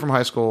graduated from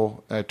high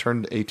school. I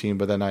turned 18,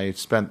 but then I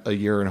spent a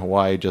year in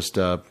Hawaii just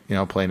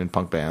playing in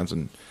punk bands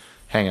and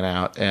hanging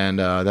out, and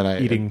then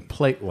I eating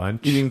plate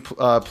lunch.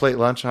 Plate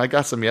lunch. I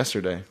got some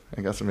yesterday.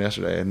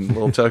 in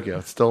Little Tokyo.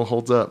 It still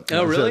holds up.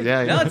 Oh, really?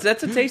 Yeah. No,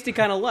 that's a tasty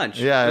kind of lunch.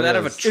 Yeah, Is that it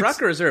of a is.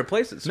 truck, or is there a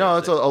place that's No,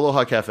 it's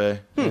Aloha Cafe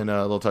in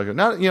Little Tokyo.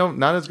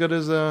 Not as good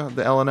as the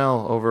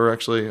L&L over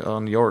actually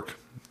on York.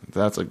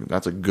 That's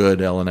a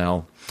good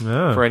L&L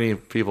for any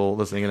people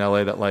listening in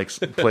LA that likes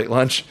plate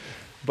lunch.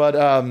 But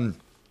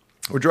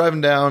we're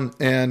driving down,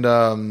 and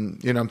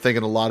I'm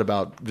thinking a lot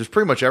about just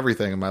pretty much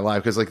everything in my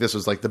life, because this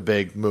was the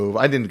big move.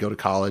 I didn't go to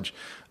college.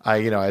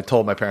 I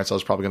told my parents I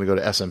was probably going to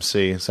go to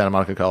SMC, Santa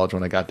Monica College,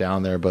 when I got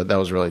down there, but that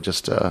was really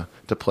just to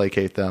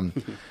placate them.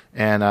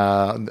 And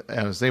I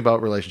was thinking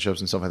about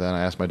relationships and stuff like that. And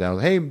I asked my dad,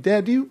 "Hey,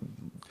 Dad, do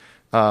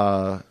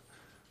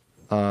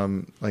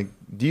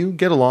you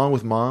get along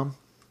with Mom?"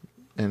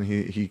 And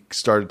he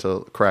started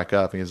to crack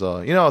up, and he's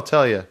all, "I'll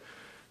tell you."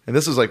 And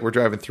this is we're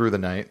driving through the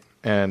night.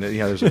 And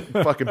there's a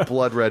fucking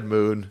blood red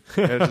moon,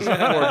 and it's just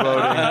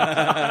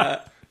foreboding.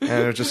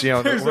 And it's just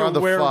There's we're a on the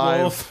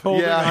werewolf 5.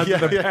 holding onto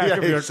the back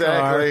of your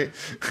exactly.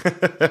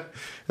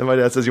 And my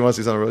dad says you want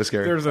to see something really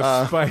scary. There's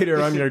a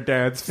spider on your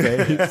dad's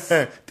face.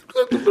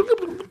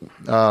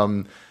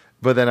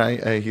 But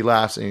then he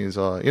laughs, and he's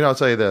all, I'll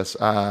tell you this.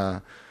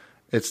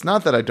 It's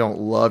not that I don't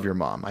love your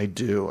mom. I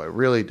do. I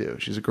really do.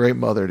 She's a great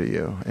mother to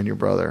you and your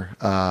brother.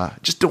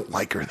 Just don't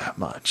like her that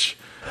much.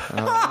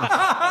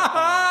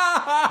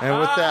 And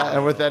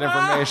with that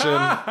information,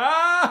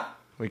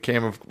 we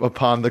came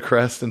upon the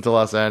crest into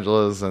Los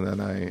Angeles, and then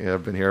I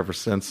have been here ever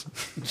since.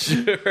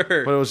 Sure.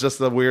 But it was just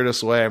the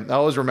weirdest way. I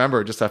always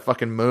remember just that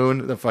fucking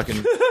moon, the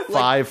fucking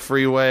 5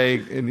 freeway,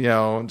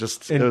 and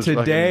just. And it was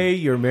today,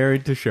 you're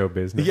married to show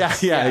business.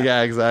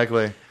 Yeah,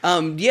 exactly.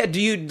 Do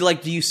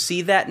you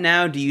see that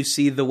now? Do you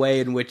see the way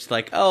in which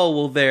they're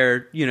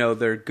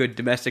good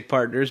domestic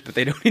partners, but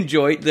they don't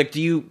enjoy it?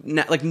 Do you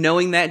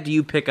knowing that? Do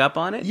you pick up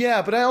on it?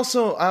 Yeah, but I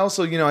also I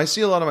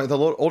see a lot of the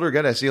older I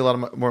get, I see a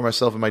lot more of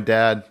myself in my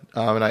dad,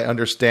 and I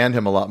understand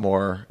him a lot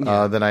more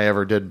than I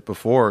ever did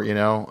before.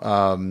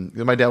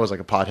 My dad was a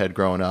pothead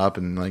growing up,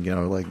 and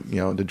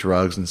did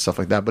drugs and stuff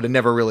like that, but it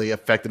never really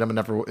affected him.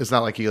 It's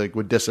not like he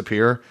would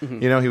disappear.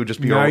 He would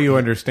just be. Now you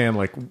understand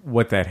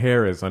what that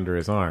hair is under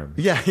his arm.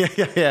 Yeah,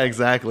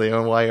 exactly,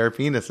 and why our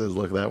penises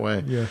look that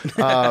way. Yeah.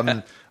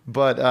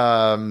 But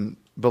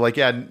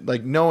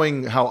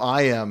knowing how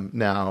I am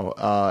now,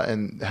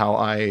 and how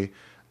I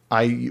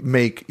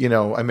make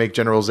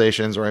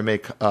generalizations, or I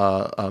make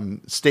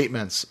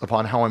statements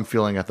upon how I'm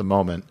feeling at the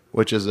moment,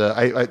 which is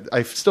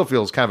I still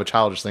feel it's kind of a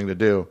childish thing to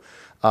do.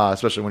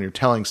 especially when you're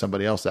telling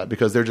somebody else that,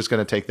 because they're just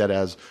going to take that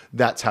as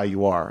that's how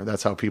you are.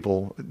 That's how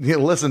people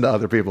listen to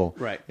other people.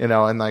 Right.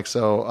 And like,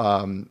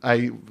 so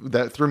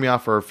that threw me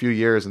off for a few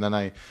years. And then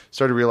I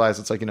started to realize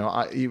it's like,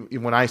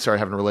 when I started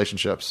having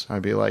relationships,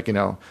 I'd be like,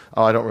 oh,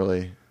 I don't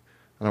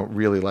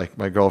really like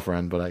my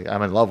girlfriend, but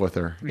I'm in love with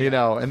her,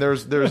 and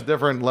there's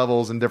different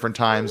levels and different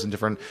times and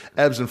different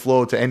ebbs and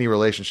flow to any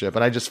relationship.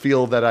 And I just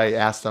feel that I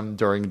asked them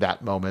during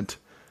that moment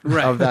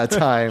of that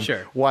time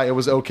Sure. why it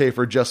was okay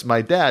for just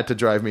my dad to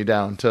drive me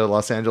down to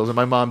Los Angeles and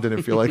my mom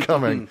didn't feel like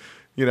coming.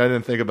 I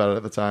didn't think about it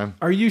at the time.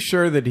 Are you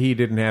sure that he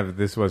didn't have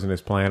this wasn't his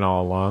plan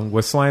all along?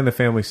 Was Sly and the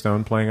Family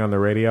Stone playing on the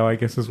radio, I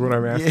guess is what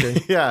I'm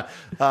asking? Yeah.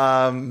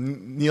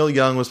 Neil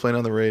Young was playing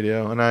on the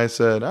radio, and I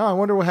said, I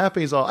wonder what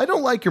happened. He's all, I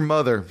don't like your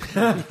mother.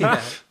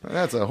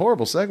 That's a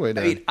horrible segue,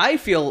 Dad. I mean,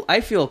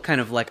 I feel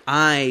kind of like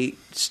I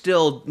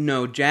still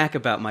know jack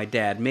about my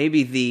dad.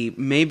 Maybe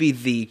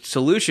the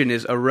solution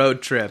is a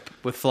road trip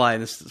with Sly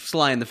and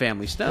the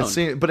Family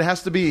Stone. But it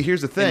has to be.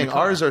 Here's the thing: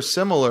 ours are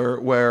similar,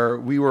 where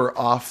we were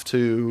off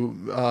to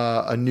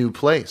a new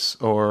place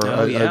or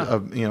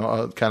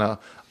a kind of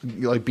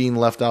like being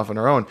left off on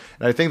our own.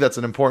 And I think that's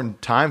an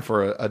important time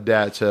for a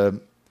dad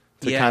to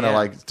kind of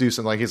like do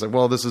something. Like he's like,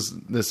 well, this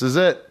is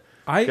it.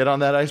 Get on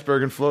that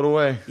iceberg and float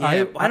away.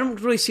 Yeah, I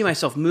don't really see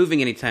myself moving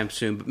anytime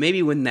soon, but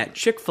maybe when that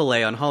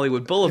Chick-fil-A on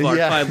Hollywood Boulevard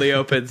finally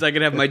opens, I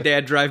can have my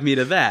dad drive me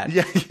to that.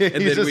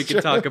 And then we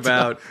can talk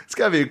about... It's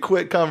got to be a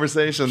quick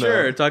conversation, though.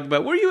 Sure, talk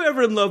about, were you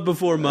ever in love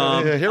before,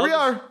 Mom? Here we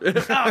are. Oh,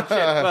 shit,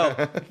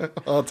 well...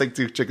 I'll take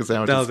 2 chicken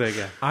sandwiches. I'll take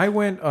it. I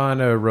went on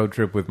a road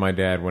trip with my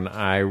dad when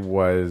I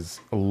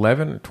was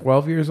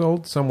 12 years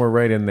old, somewhere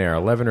right in there,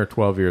 11 or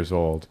 12 years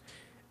old.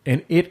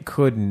 And it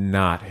could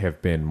not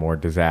have been more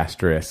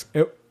disastrous.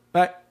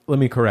 Let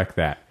me correct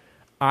that.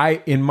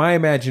 In my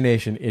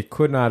imagination, it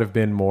could not have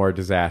been more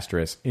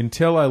disastrous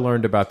until I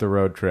learned about the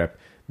road trip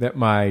that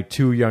my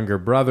 2 younger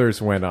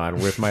brothers went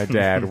on with my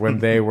dad when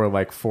they were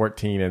like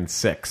 14 and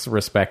 6,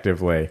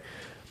 respectively.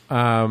 We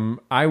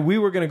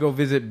were going to go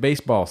visit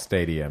baseball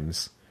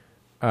stadiums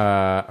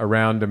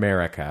around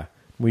America.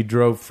 We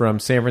drove from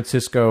San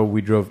Francisco,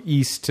 we drove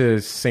east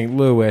to St.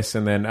 Louis,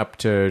 and then up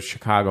to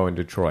Chicago and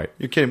Detroit.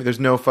 You're kidding me. There's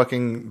no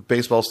fucking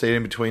baseball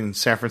stadium between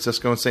San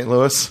Francisco and St.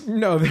 Louis?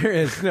 No, there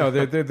is. No,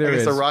 there I guess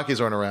is. the Rockies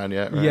aren't around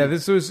yet, right? Yeah,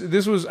 this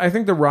was. I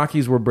think the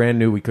Rockies were brand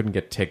new. We couldn't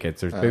get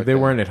tickets. They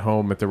weren't at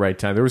home at the right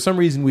time. There was some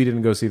reason we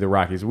didn't go see the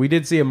Rockies. We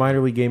did see a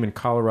minor league game in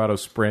Colorado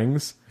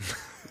Springs.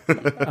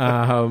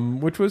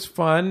 Which was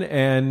fun,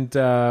 and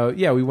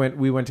we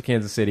went to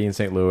Kansas City and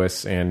St.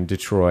 Louis and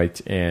Detroit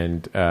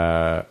and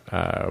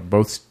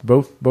both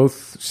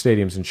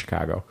stadiums in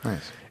Chicago.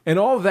 Nice. And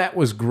all of that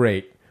was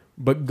great.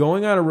 But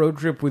going on a road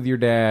trip with your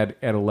dad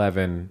at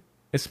 11,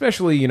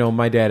 especially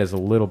my dad is a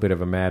little bit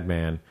of a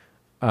madman.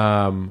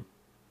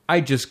 I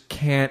just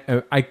can't.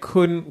 I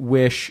couldn't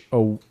wish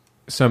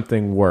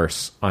something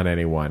worse on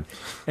anyone,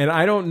 and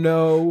I don't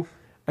know.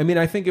 I mean,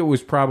 I think it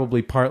was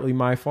probably partly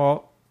my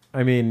fault.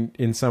 I mean,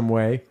 in some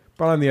way.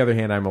 But on the other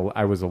hand,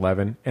 I was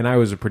 11, and I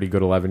was a pretty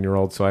good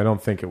 11-year-old, so I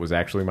don't think it was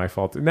actually my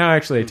fault. No,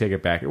 actually, I take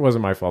it back. It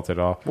wasn't my fault at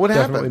all. What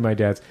Definitely happened? My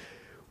dad's.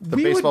 The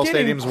baseball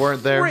stadiums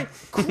weren't there?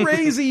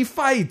 Crazy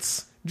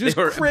fights. Just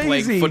They were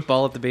crazy. playing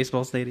football at the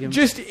baseball stadium?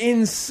 Just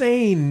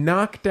insane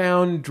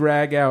knockdown,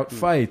 drag-out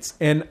fights.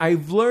 And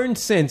I've learned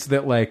since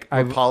that,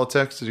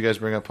 Politics? Did you guys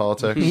bring up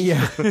politics?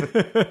 Yeah.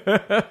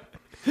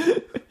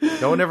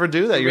 Don't ever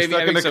do that. You're Maybe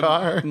stuck in having a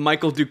car. some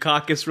Michael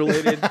Dukakis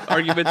related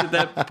arguments at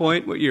that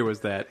point. What year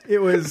was that? It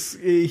was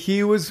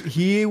he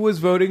was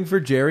voting for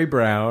Jerry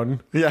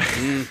Brown. Yeah.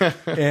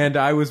 And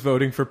I was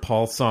voting for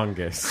Paul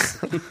Tsongas.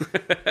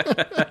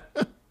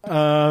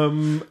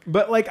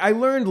 But I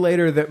learned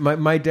later that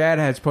my dad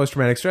has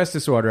post-traumatic stress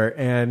disorder,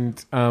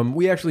 and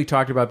we actually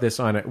talked about this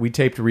on it. We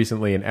taped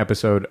recently an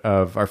episode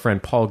of our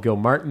friend Paul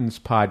Gilmartin's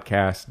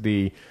podcast,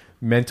 the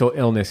Mental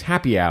Illness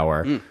Happy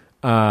Hour.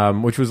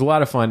 Which was a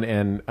lot of fun,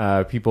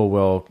 and people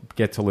will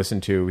get to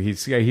listen to.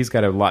 He's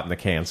got a lot in the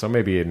can, so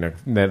maybe in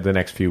the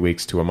next few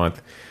weeks to a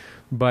month.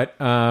 But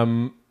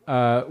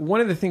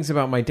one of the things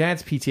about my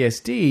dad's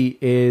PTSD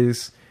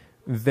is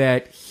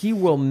that he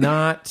will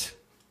not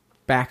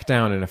back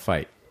down in a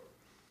fight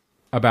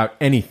about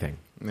anything,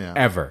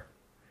 ever.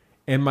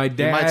 And my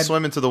dad... He might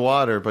swim into the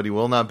water, but he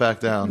will not back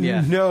down.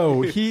 Yeah.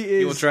 No, he is...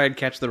 He will try and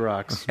catch the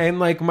rocks. And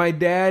my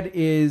dad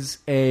is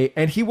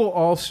and he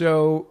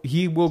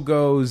will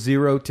go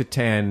 0 to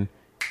 10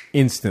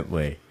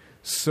 instantly.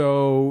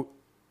 So,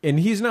 and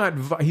he's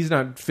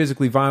not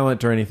physically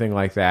violent or anything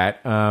like that.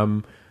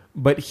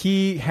 But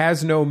he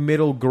has no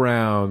middle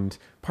ground.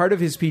 Part of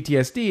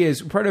PTSD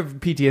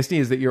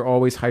is that you're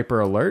always hyper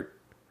alert.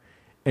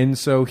 And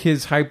so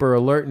his hyper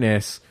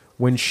alertness,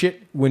 when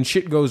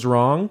shit goes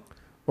wrong,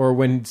 or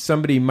when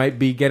somebody might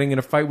be getting in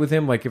a fight with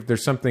him, like if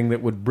there's something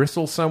that would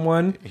bristle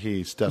someone,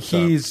 he's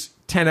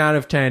 10 out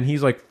of 10.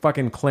 He's like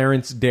fucking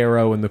Clarence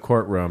Darrow in the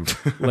courtroom.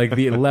 Like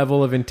the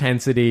level of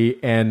intensity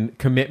and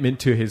commitment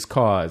to his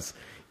cause,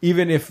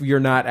 even if you're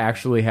not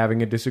actually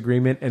having a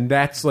disagreement. And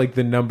that's like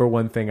the number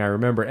one thing I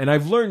remember. And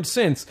I've learned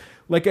since,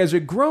 as a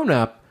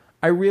grown-up,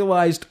 I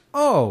realized,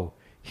 oh,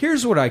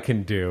 here's what I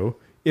can do.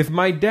 If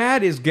my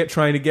dad is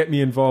trying to get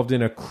me involved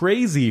in a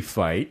crazy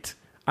fight,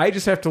 I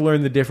just have to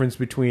learn the difference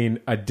between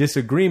a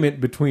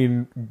disagreement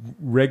between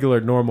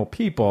regular, normal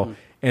people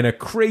and a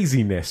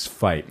craziness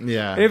fight.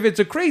 Yeah. If it's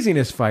a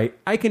craziness fight,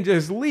 I can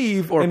just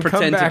leave Or and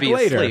pretend come back to be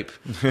later. asleep.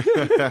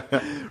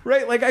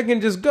 Right? Like, I can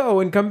just go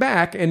and come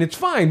back, and it's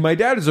fine. My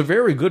dad is a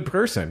very good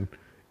person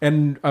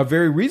and a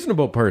very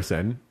reasonable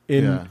person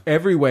in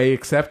every way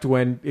except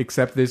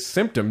this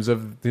symptoms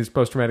of his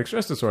post-traumatic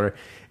stress disorder.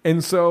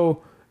 And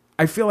so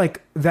I feel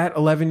like that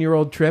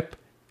 11-year-old trip,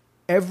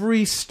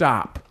 every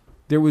stop,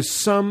 there was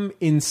some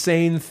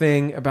insane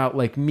thing about,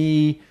 like,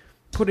 me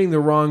putting the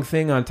wrong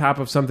thing on top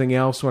of something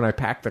else when I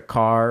packed the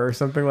car or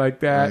something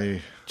like that.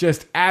 Aye.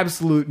 Just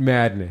absolute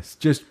madness.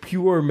 Just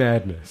pure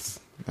madness.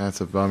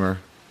 That's a bummer.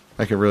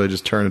 I could really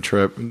just turn a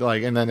trip,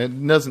 like, and then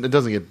it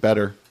doesn't get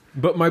better.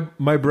 But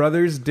my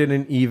brothers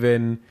didn't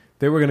even.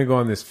 They were going to go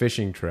on this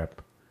fishing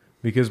trip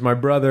because my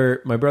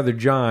brother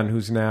John,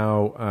 who's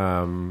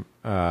now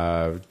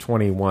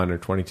 21 or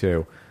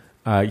 22,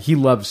 he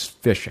loves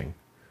fishing,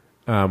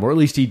 or at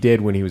least he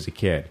did when he was a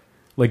kid.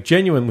 Like,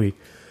 genuinely.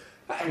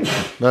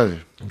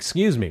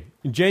 Excuse me.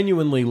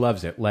 Genuinely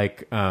loves it.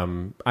 Like,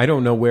 I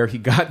don't know where he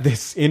got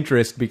this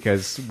interest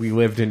because we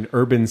lived in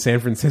urban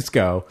San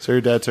Francisco. So your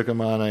dad took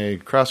him on a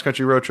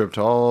cross-country road trip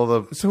to all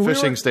the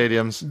fishing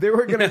stadiums. They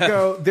were going to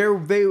go.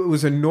 It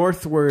was a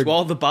northward. To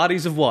all the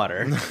bodies of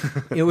water.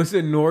 It was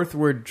a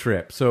northward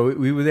trip. So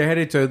they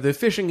headed to. The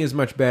fishing is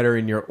much better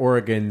in your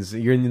Oregons.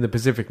 You're in the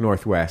Pacific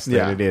Northwest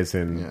than it is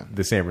in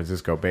the San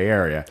Francisco Bay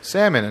Area.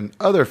 Salmon and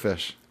other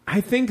fish. I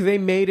think they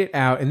made it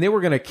out, and they were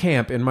going to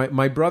camp. And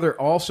my brother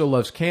also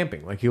loves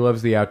camping. Like, he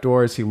loves the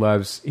outdoors.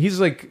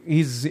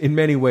 He's in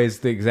many ways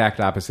the exact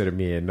opposite of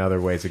me. In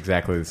other ways,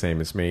 exactly the same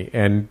as me.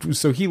 And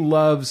so he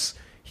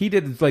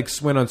did, like,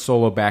 went on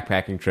solo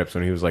backpacking trips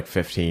when he was like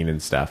 15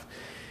 and stuff.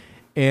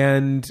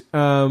 And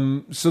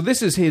so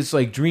this is his,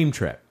 like, dream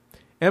trip.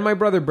 And my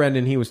brother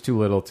Brendan, he was too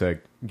little to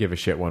give a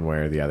shit one way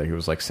or the other. He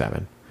was like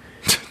 7.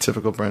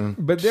 Typical Brendan.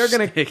 But they're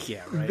gonna,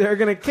 right. They're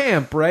gonna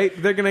camp, right?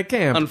 They're gonna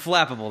camp.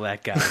 Unflappable,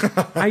 that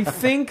guy. I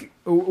think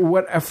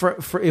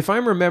if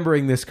I'm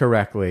remembering this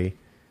correctly,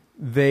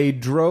 they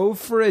drove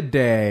for a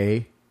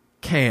day,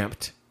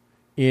 camped.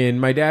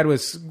 My dad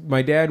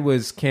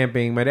was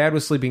camping. My dad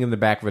was sleeping in the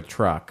back of a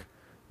truck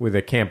with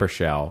a camper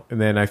shell,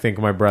 and then I think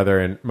my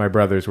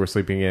brothers were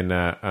sleeping in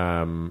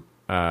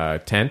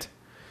a tent.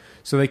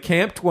 So they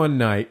camped one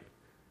night.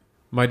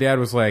 My dad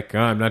was like,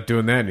 I'm not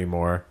doing that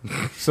anymore.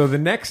 So the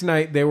next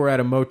night they were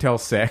at a Motel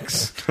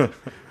 6,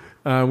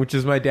 which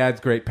is my dad's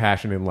great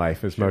passion in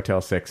life, is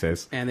Motel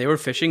 6s. And they were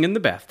fishing in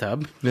the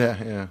bathtub.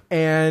 Yeah.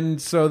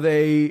 And so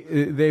they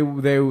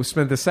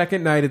spent the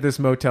second night at this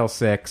Motel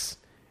 6,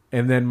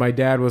 and then my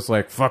dad was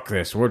like, fuck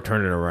this, we're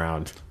turning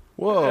around.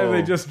 Whoa. And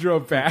they just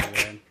drove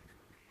back.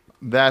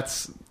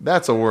 That's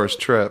a worse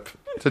trip.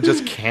 To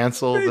just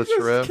cancel the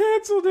trip.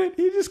 Canceled it.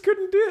 He just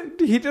couldn't do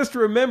it. He just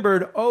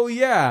remembered, oh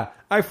yeah,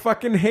 I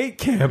fucking hate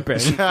camping.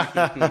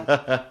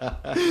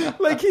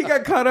 Like, he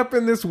got caught up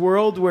in this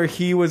world where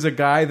he was a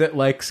guy that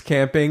likes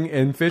camping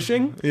and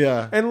fishing.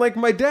 Yeah. And, like,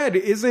 my dad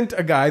isn't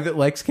a guy that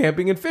likes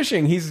camping and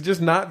fishing. He's just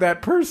not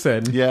that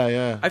person.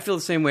 Yeah. I feel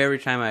the same way every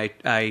time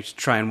I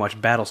try and watch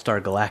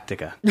Battlestar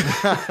Galactica.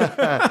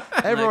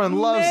 Everyone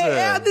loves it.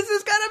 Yeah, this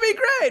is gonna be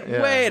great.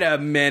 Yeah. Wait a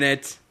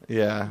minute.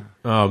 Yeah.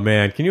 Oh,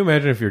 man. Can you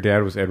imagine if your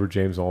dad was Edward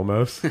James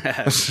Olmos?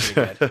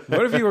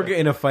 What if you were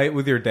in a fight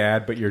with your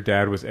dad, but your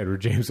dad was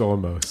Edward James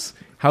Olmos?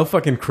 How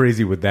fucking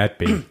crazy would that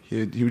be?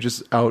 He would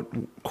just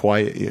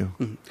out-quiet you.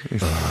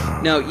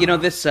 No,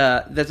 this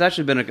that's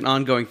actually been an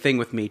ongoing thing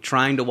with me,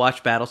 trying to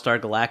watch Battlestar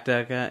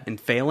Galactica and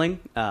failing.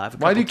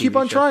 Why do you keep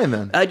on trying,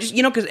 then? Just,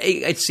 because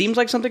it seems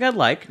like something I'd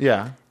like.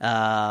 Yeah.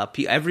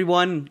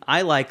 Everyone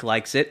I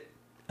likes it.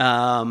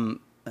 And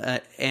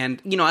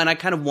I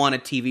kind of want a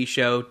TV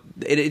show.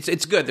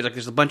 It's good.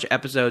 There's a bunch of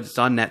episodes. It's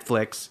on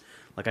Netflix.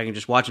 Like, I can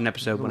just watch an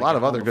episode. There's a lot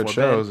of other good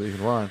shows that you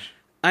can watch.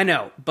 I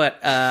know,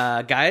 but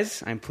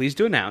guys, I'm pleased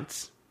to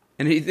announce,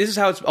 and this is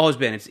how it's always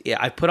been.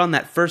 I put on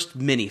that first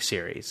mini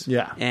series,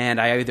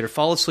 and I either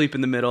fall asleep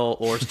in the middle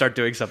or start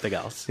doing something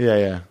else.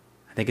 Yeah.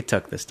 I think it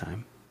took this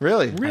time.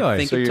 Really? I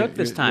think it took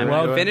this time.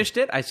 I finished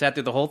it. I sat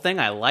through the whole thing.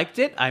 I liked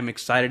it. I'm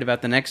excited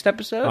about the next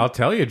episode. I'll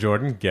tell you,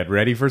 Jordan. Get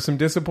ready for some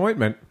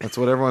disappointment. That's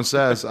what everyone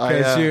says.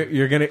 Because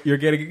you're gonna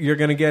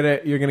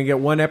get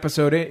one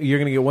episode in. You're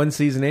gonna get one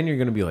season in. You're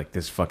gonna be like,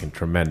 this is fucking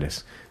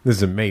tremendous. This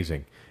is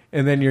amazing.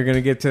 And then you're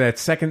gonna get to that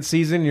second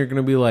season. You're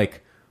gonna be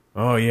like,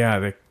 oh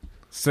yeah,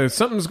 so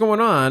something's going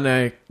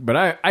on.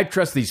 But I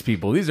trust these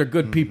people. These are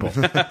good people.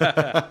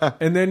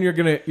 And then you're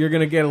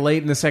gonna get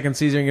late in the second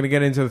season. You're gonna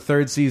get into the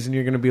third season.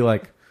 You're gonna be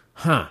like,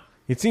 huh,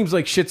 it seems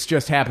like shit's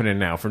just happening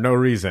now for no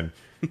reason.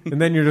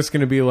 And then you're just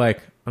going to be like,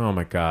 oh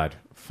my God,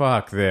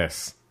 fuck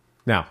this.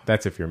 Now,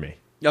 that's if you're me.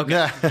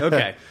 Okay.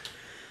 Okay.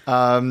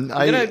 I'm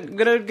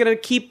gonna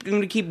keep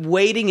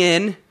wading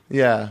in.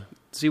 Yeah.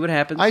 see what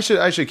happens. I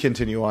should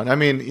continue on. I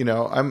mean, you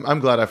know, I'm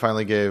glad I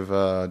finally gave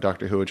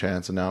Doctor Who a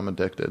chance, and now I'm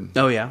addicted.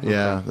 Oh yeah,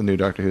 Yeah, the new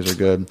Doctor Who's are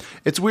good.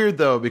 It's weird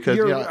though because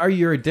Are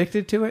you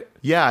addicted to it?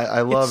 Yeah,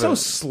 I love it's it. so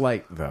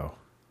slight though.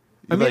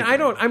 I You mean,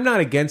 like- I'm not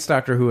against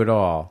Doctor Who at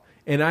all.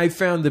 And I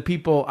found the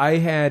people I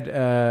had,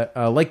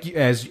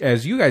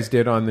 as you guys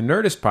did on the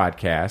Nerdist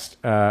podcast,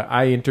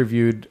 I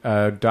interviewed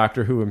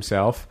Doctor Who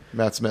himself,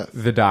 Matt Smith.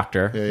 the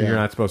Doctor. Yeah. You're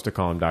not supposed to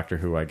call him Doctor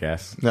Who, I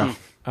guess. No.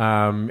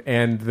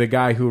 And the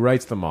guy who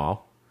writes them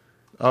all,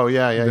 Oh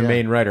yeah. the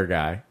main writer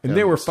guy, and Yeah,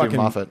 they were Steve fucking.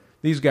 Moffat.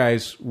 These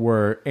guys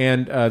were,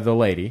 and the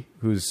lady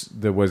was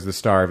the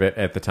star of it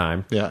at the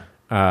time. Yeah.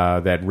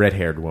 That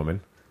red-haired woman,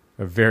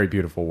 a very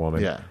beautiful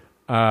woman. Yeah.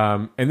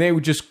 And they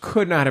just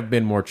could not have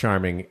been more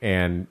charming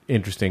and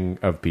interesting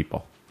of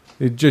people.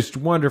 They're just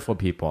wonderful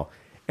people.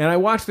 And I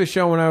watched the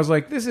show and I was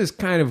like, this is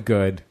kind of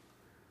good.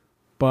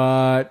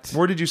 But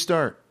Where did you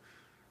start?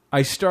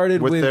 I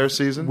started With their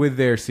season? With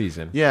their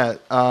season. Yeah.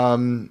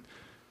 And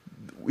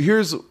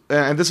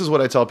this is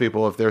what I tell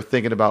people if they're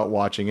thinking about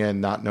watching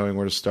in, not knowing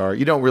where to start.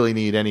 You don't really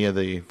need any of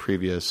the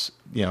previous,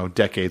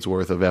 decades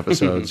worth of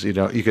episodes.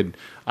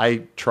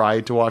 I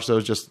tried to watch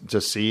those just to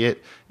see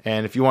it.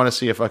 And if you want to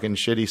see a fucking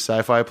shitty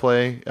sci-fi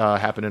play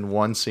happen in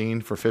one scene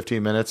for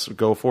 15 minutes,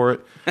 go for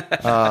it.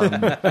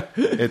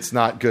 It's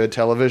not good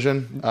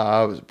television.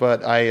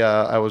 But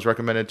I was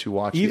recommended to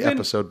watch the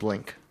episode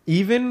Blink.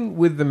 Even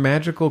with the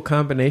magical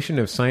combination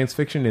of science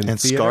fiction and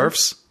theater?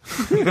 Scarves.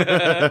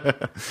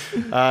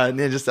 I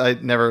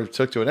never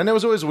took to it, and it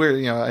was always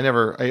weird.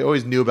 I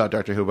always knew about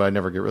Doctor Who, but I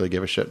never really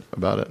gave a shit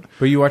about it.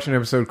 But you watched an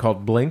episode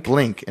called Blink?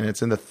 Blink, and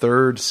it's in the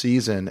 3rd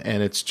season,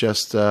 and it's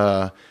just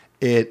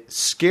it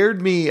scared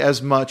me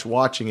as much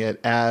watching it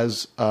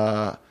as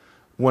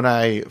when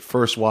I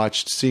first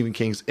watched Stephen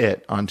King's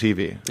It on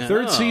TV.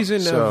 Third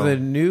season of the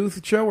new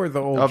show or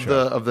the old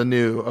show? Of the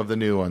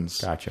new ones.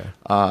 Gotcha.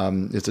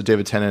 It's a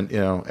David Tennant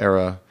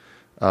era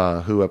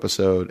Who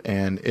episode,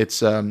 and it's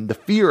the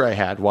fear I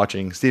had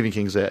watching Stephen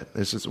King's It.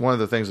 This is one of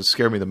the things that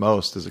scared me the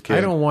most as a kid.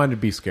 I don't want to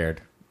be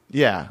scared.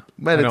 Yeah,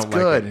 but I it's don't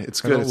like good. it.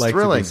 It's I good. don't It's like to be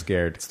thrilling.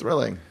 scared. It's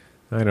thrilling.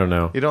 I don't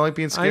know. You don't like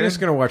being scared? I'm just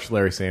going to watch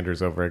Larry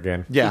Sanders over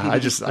again. Yeah, I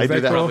do that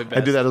that. cool?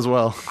 I do that as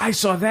well. I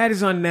saw that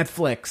is on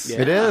Netflix.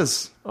 It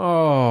is.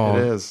 Oh.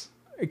 It is.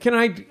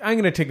 I'm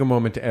going to take a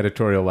moment to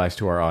editorialize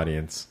to our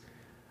audience.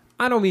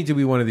 I don't mean to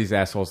be one of these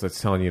assholes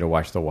that's telling you to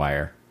watch The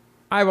Wire.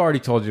 I've already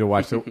told you to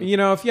watch if you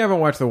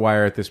haven't watched The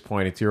Wire at this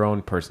point, it's your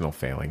own personal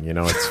failing.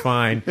 It's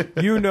fine.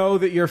 You know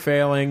that you're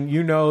failing.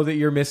 You know that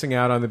you're missing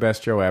out on the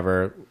best show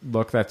ever.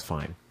 Look, that's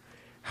fine.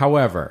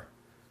 However,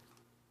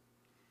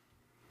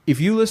 if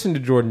you listen to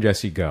Jordan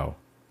Jesse Go,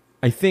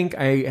 I think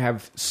I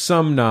have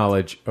some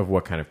knowledge of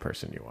what kind of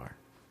person you are.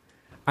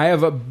 I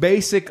have a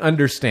basic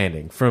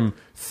understanding from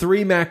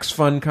 3 Max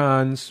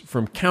FunCons,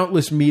 from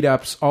countless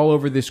meetups all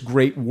over this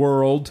great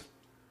world.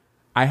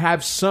 I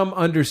have some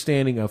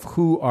understanding of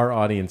who our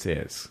audience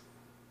is.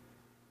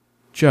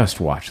 Just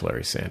watch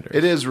Larry Sanders.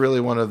 It is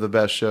really one of the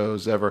best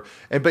shows ever.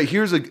 But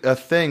here's a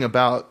thing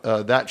about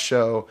that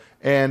show,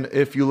 and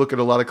if you look at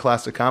a lot of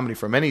classic comedy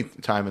from any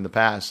time in the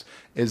past,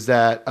 is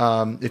that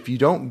if you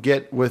don't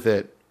get with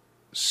it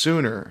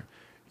sooner,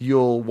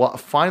 you'll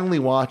finally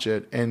watch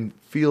it and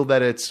feel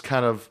that it's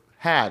kind of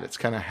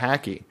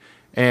hacky.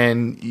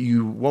 And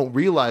you won't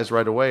realize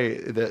right away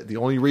that the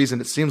only reason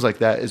it seems like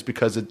that is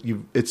because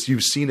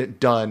you've seen it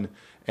done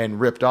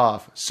and ripped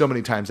off so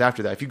many times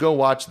after that. If you go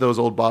watch those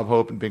old Bob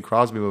Hope and Bing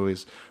Crosby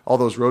movies, all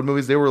those road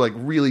movies, they were like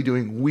really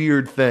doing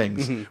weird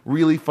things,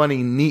 really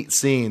funny, neat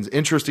scenes,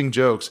 interesting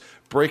jokes,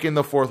 breaking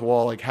the fourth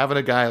wall, like having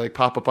a guy like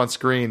pop up on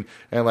screen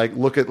and like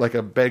look at like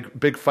a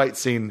big fight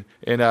scene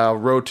in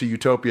Road to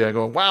Utopia and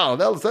going, wow,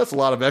 that's a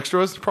lot of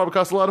extras. Probably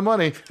cost a lot of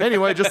money.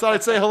 Anyway, just thought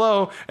I'd say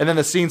hello. And then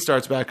the scene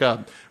starts back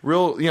up.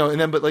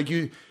 But like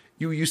you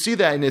see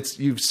that and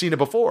you've seen it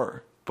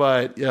before,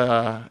 but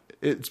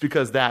it's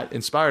because that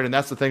inspired. And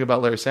that's the thing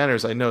about Larry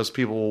Sanders. I notice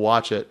people will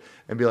watch it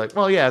and be like,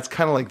 well, yeah, it's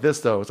kind of like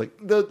this though. It's like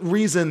the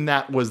reason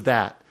that was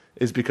that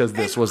is because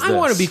this was this. I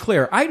want to be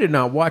clear. I did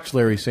not watch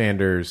Larry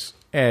Sanders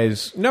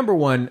as, number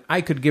one,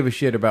 I could give a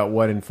shit about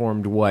what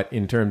informed what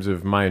in terms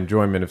of my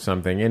enjoyment of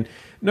something. And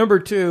number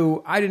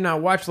two, I did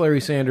not watch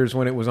Larry Sanders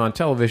when it was on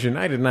television.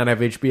 I did not have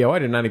HBO. I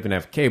did not even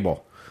have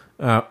cable.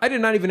 I did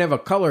not even have a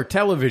color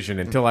television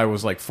until I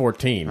was like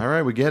 14. All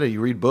right, we get it.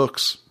 You read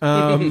books.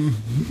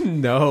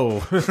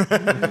 No.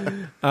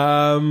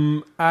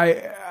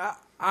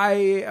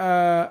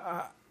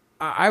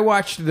 I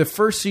watched the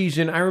first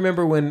season. I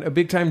remember when a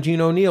big-time Gene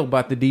O'Neill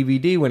bought the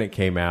DVD when it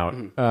came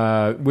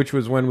out, which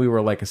was when we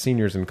were like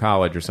seniors in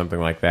college or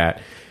something like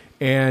that.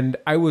 And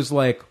I was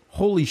like,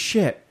 holy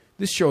shit,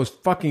 this show is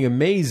fucking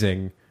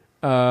amazing.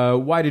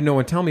 Why did no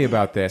one tell me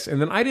about this?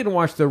 And then I didn't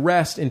watch the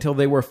rest until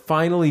they were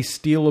finally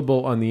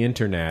stealable on the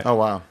internet. Oh,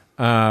 wow.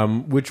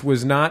 Which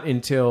was not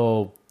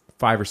until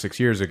 5 or 6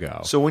 years ago.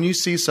 So when you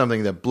see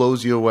something that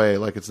blows you away,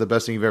 like it's the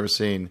best thing you've ever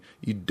seen,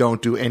 you don't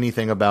do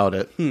anything about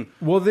it.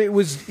 Well,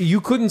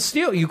 you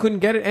couldn't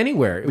get it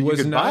anywhere. It you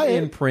was could not buy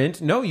it. in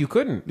print. No, you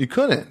couldn't. You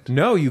couldn't.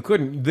 No, you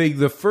couldn't.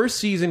 The first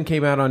season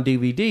came out on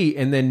DVD,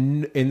 and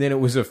then it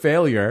was a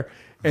failure.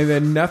 And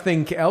then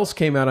nothing else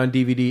came out on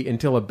DVD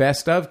until a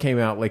best of came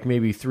out like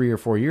maybe 3 or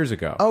 4 years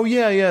ago. Oh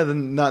yeah,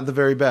 not the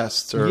very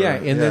best.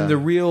 Then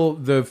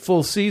the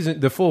full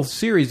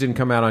series didn't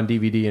come out on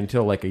DVD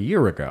until like a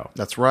year ago.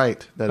 That's right.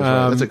 That is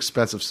right. That's an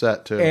expensive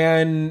set too.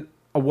 And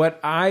what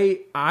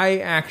I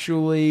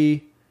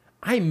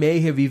may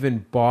have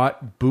even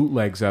bought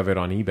bootlegs of it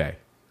on eBay.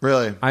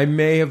 Really? I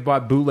may have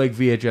bought bootleg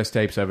VHS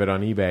tapes of it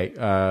on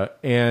eBay.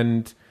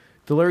 And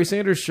the Larry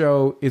Sanders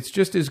Show, it's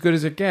just as good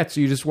as it gets.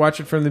 You just watch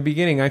it from the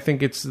beginning. I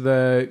think it's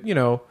I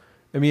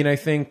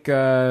think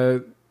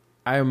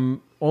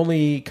I'm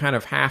only kind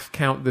of half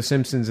count The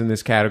Simpsons in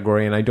this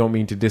category, and I don't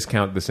mean to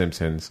discount The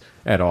Simpsons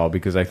at all,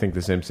 because I think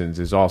The Simpsons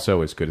is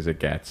also as good as it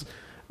gets.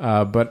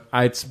 But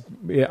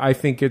I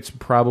think it's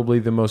probably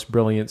the most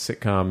brilliant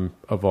sitcom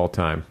of all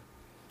time.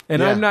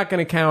 And I'm not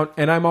going to count,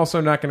 and I'm also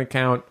not going to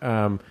count,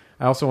 I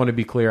also want to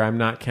be clear, I'm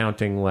not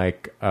counting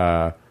like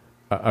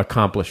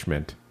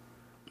accomplishment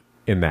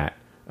in that.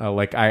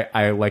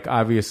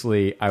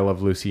 Obviously I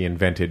Love Lucy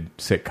invented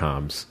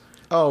sitcoms.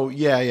 Oh,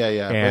 yeah.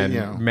 And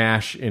but,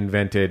 MASH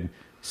invented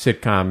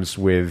sitcoms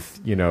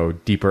with,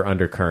 deeper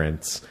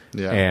undercurrents.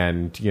 Yeah.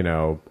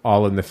 And,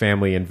 All in the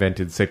Family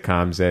invented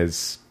sitcoms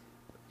as,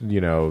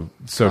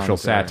 social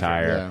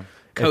satire. Yeah.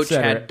 Coach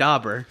had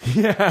Dauber.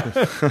 Yeah.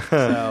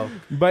 So.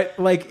 But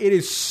it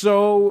is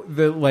so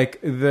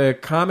the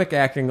comic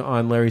acting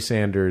on Larry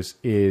Sanders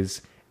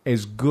is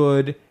as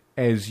good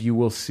as you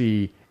will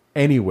see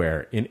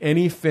anywhere in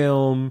any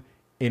film,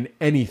 in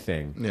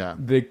anything. Yeah.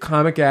 The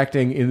comic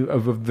acting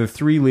of the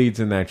three leads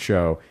in that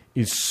show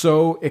is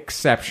so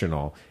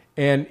exceptional.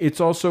 And it's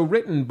also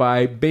written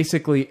by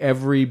basically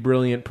every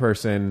brilliant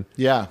person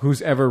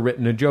who's ever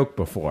written a joke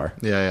before.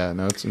 Yeah.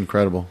 No, it's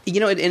incredible.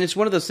 And it's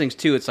one of those things,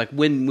 too. It's like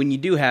when you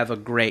do have a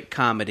great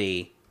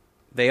comedy,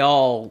 they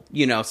all,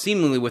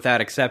 seemingly without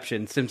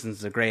exception, Simpsons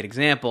is a great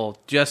example,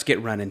 just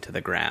get run into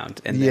the ground.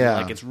 And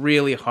then, it's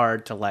really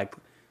hard to,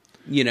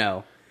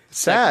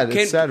 Sad.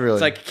 It's sad, really.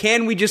 It's like,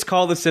 can we just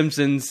call The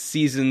Simpsons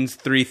seasons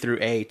 3 through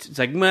 8? It's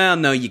like, well,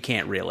 no, you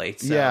can't really.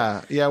 So,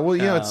 yeah. Well,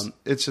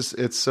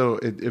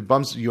 it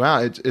bums you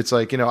out. It's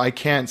like, I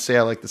can't say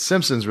I like The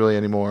Simpsons really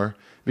anymore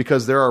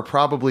because there are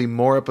probably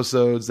more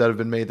episodes that have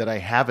been made that I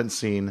haven't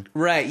seen.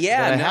 Right.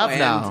 Yeah. That I have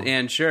now.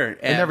 And sure.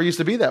 It never used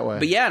to be that way.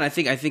 But yeah, and I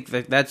think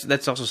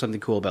that's also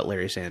something cool about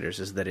Larry Sanders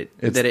is that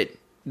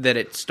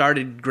it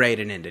started great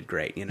and ended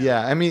great.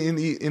 Yeah, I mean,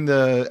 in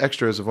the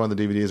extras of one of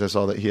the DVDs, I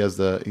saw that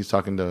he's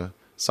talking to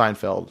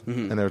Seinfeld,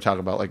 and they were talking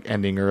about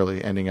ending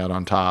early, ending out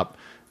on top,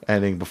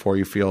 ending before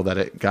you feel that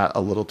it got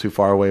a little too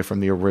far away from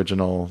the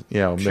original,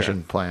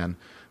 mission plan,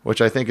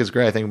 which I think is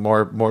great. I think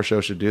more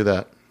shows should do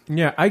that.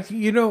 Yeah,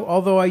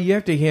 although you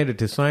have to hand it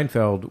to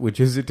Seinfeld, which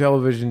is a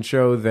television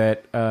show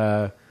that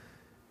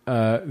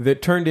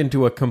turned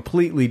into a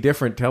completely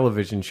different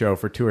television show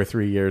for 2 or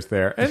 3 years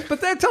there.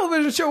 But that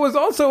television show was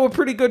also a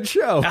pretty good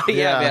show.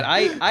 Yeah,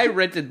 man. I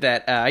rented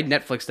that. I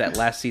Netflixed that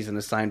last season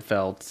of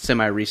Seinfeld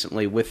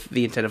semi-recently with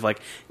the intent of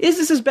is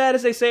this as bad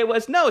as they say it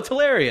was? No, it's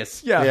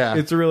hilarious. Yeah.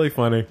 It's really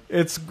funny.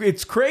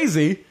 It's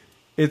crazy.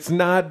 It's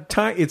not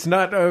tiny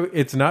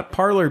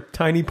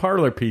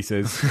parlor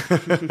pieces.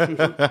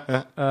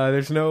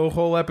 There's no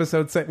whole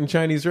episode set in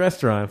Chinese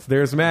restaurants.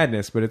 There's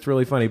madness, but it's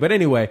really funny. But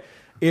anyway,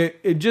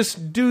 it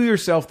just do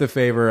yourself the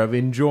favor of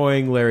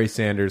enjoying Larry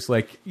Sanders.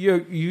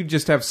 You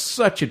just have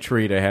such a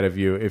treat ahead of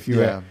you if you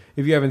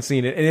haven't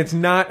seen it, and it's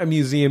not a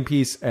museum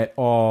piece at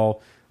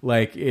all.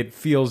 It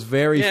feels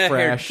very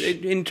fresh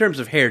in terms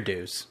of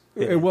hairdos.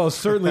 Well,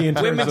 certainly in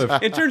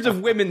terms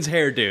of women's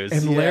hairdos.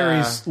 And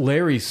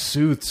Larry's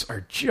suits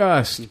are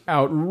just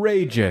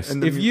outrageous.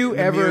 And the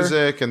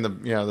music and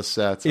the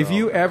sets. If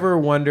you ever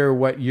wonder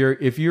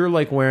if you're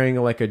wearing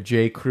a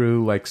J.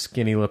 Crew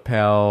skinny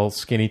lapel,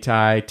 skinny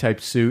tie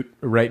type suit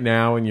right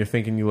now, and you're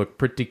thinking you look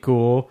pretty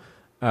cool,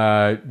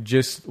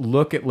 just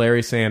look at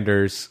Larry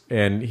Sanders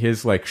and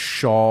his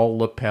shawl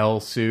lapel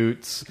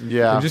suits.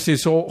 Yeah. And just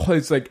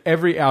it's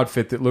every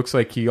outfit that looks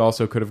like he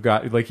also could have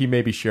got, he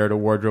maybe shared a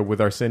wardrobe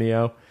with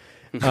Arsenio.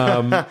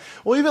 Well,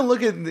 even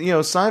look at,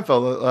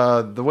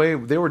 Seinfeld, the way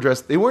they were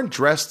dressed. They weren't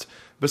dressed,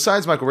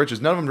 besides Michael Richards,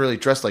 none of them really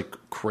dressed like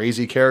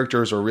crazy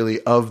characters or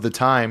really of the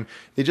time.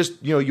 They just,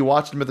 you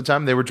watched them at the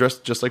time, they were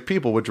dressed just like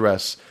people would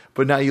dress.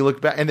 But now you look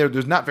back, and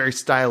there's not very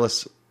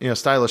stylish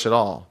at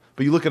all.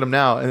 But you look at them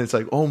now, and it's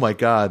like, oh my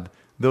God,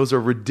 those are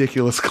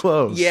ridiculous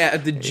clothes. Yeah,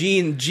 the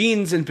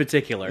jeans in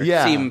particular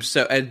seem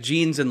so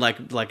jeans and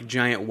like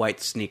giant white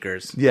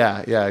sneakers.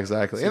 Yeah,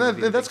 exactly. And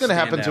that's going to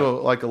happen to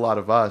a lot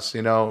of us,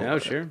 Oh,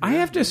 sure. I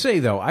have to say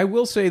though, I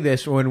will say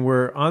this when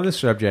we're on the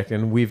subject,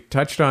 and we've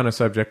touched on a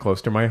subject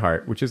close to my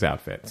heart, which is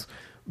outfits.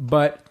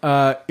 But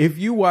if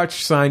you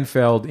watch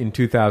Seinfeld in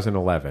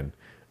 2011,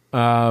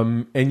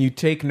 and you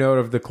take note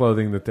of the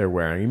clothing that they're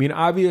wearing, I mean,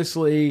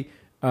 obviously.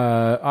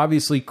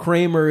 obviously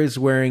Kramer is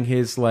wearing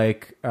his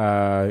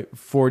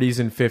 40s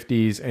and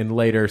 50s and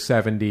later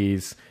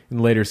 70s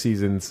and later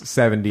seasons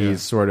 70s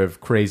sort of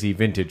crazy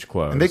vintage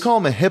clothes. And they call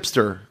him a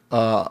hipster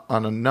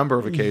on a number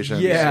of occasions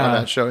on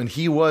that show, and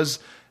he was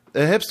a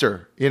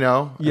hipster,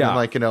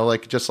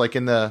 and just like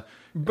in the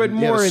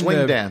more in swing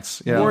the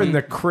dance, more in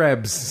the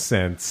Krebs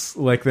sense,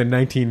 like the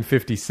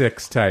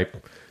 1956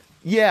 type.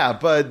 Yeah,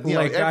 but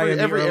every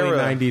every early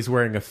era, 90s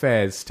wearing a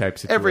fez type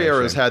situation. every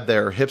era's had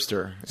their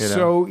hipster.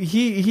 So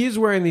he's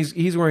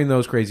wearing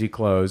those crazy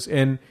clothes,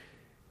 and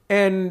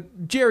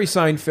Jerry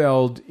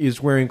Seinfeld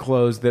is wearing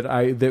clothes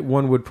that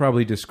one would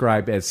probably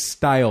describe as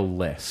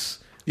styleless.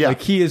 Yeah,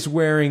 like he is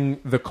wearing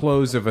the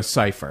clothes of a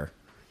cipher.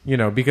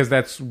 Because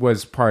that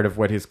was part of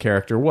what his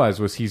character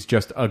was he's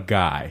just a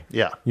guy.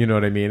 Yeah. You know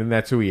what I mean? And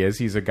that's who he is.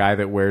 He's a guy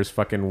that wears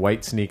fucking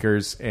white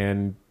sneakers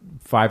and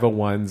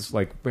 501s,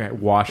 like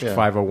washed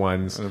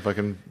 501s. And a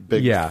fucking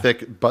big,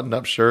 thick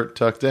button-up shirt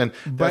tucked in.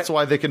 That's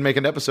why they can make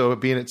an episode of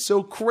being it's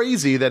so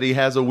crazy that he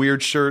has a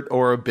weird shirt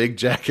or a big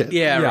jacket.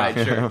 Yeah, right,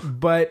 sure.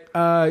 But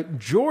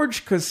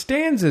George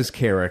Costanza's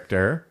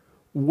character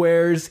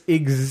wears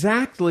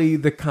exactly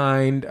the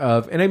kind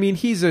of, and I mean,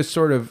 he's a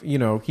sort of,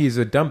 he's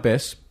a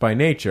dumpus by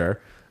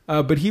nature,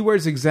 but he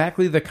wears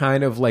exactly the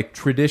kind of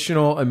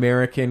traditional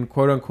American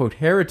quote unquote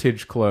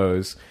heritage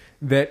clothes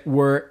that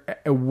were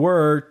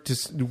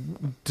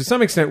to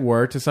some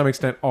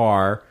extent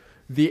are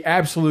the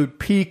absolute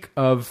peak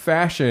of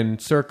fashion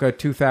circa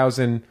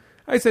 2000.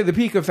 I'd say the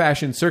peak of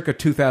fashion circa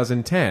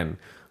 2010,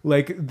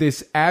 like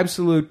this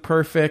absolute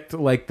perfect,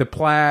 like the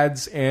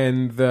plaids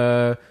and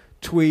the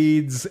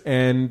tweeds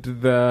and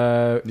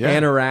the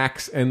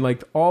anoraks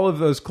and all of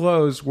those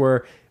clothes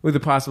were, with the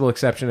possible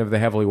exception of the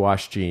heavily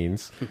washed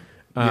jeans.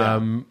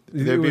 They'd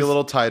be a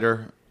little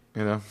tighter,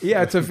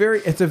 Yeah, it's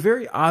a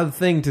very odd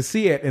thing to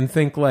see it and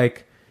think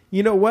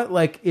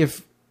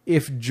if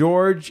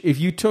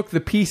you took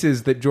the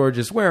pieces that George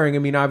is wearing, I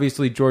mean,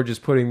 obviously George is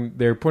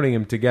they're putting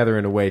him together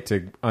in a way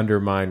to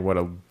undermine what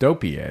a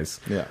dope he is.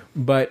 Yeah,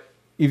 but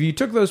if you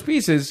took those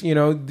pieces,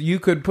 you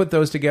could put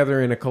those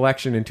together in a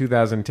collection in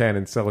 2010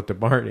 and sell it to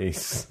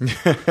Barney's.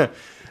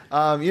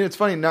 It's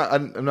funny.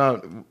 I'm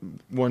not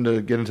one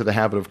to get into the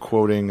habit of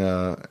quoting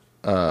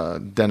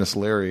Dennis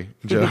Leary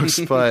jokes,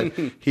 but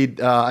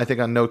I think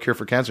on No Cure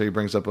for Cancer, he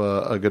brings up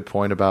a good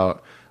point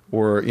about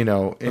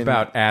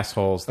about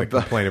assholes that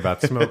complain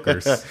about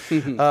smokers.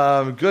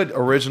 Good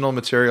original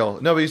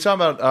material. No, but he's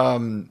talking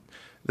about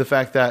the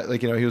fact that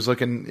he was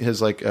looking, his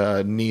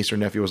niece or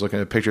nephew was looking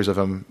at pictures of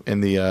him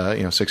in the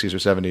 60s or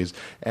 70s,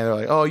 and they're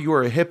like, "Oh, you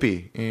were a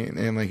hippie,"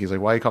 and he's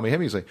like, "Why you call me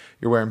hippie?" He's like,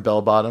 "You're wearing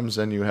bell bottoms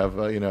and you have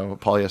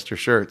polyester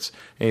shirts,"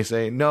 and he's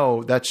saying,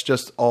 "No, that's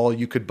just all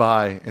you could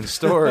buy in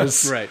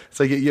stores." Right.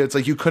 It's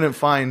like you couldn't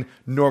find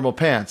normal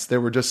pants. They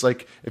were just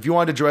like, if you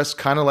wanted to dress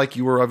kind of like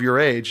you were of your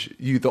age,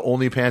 the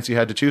only pants you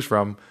had to choose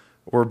from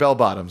were bell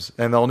bottoms,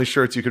 and the only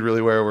shirts you could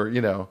really wear were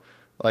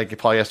like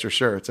polyester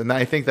shirts. And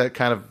I think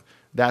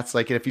that's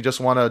if you just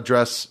want to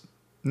dress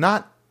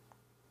not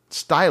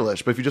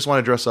stylish, but if you just want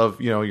to dress of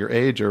your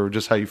age or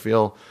just how you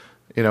feel,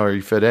 or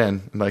you fit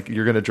in,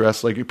 you're going to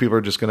dress like people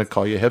are just going to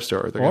call you a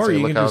hipster, or they're going to say,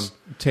 you can just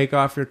take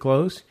off your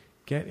clothes,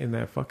 get in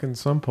that fucking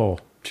sump hole.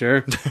 Sure,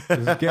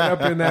 just get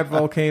up in that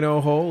volcano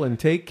hole and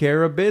take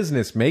care of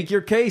business. Make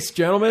your case,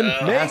 gentlemen.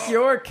 Make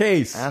your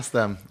case. Ask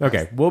them.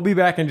 Okay, we'll be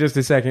back in just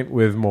a second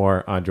with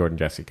more on Jordan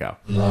Jesse Go.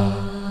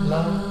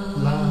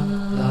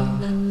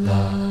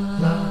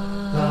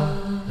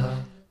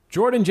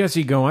 Jordan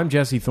Jesse Go. I'm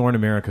Jesse Thorne,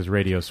 America's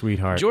radio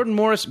sweetheart. Jordan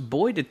Morris,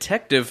 boy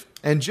detective.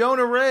 And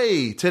Jonah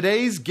Ray,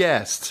 today's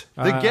guest.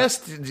 The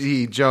guest,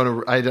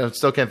 Jonah, I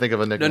still can't think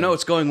of a nickname. No,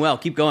 it's going well.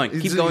 Keep going.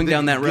 Keep going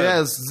down that road.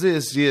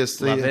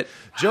 Yes. Love it.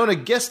 Jonah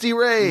Guesty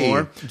Ray.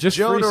 More. Just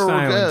Jonah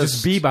freestyling,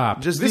 just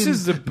bebop.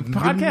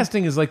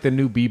 Podcasting is like the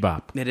new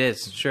bebop. It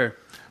is, sure.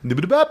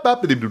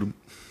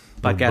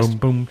 Podcast. Boom,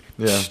 boom.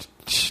 Yeah.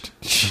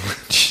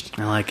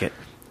 I like it.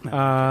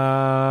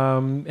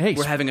 Hey,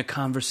 we're having a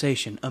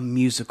conversation, a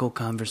musical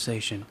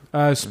conversation.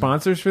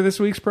 Sponsors for this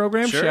week's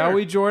program, sure. Shall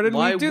we, Jordan?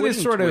 Why we do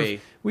this wouldn't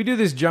we do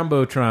this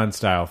Jumbotron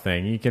style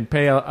thing. You can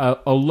pay a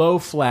low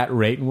flat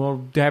rate, and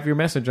we'll have your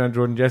message on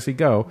Jordan Jesse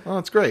Go. Oh,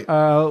 that's great.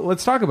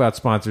 Let's talk about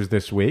sponsors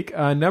this week.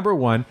 Number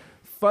one,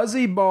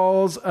 Fuzzy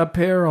Balls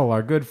Apparel,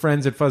 our good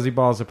friends at Fuzzy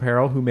Balls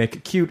Apparel, who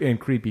make cute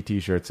and creepy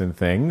t-shirts and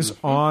things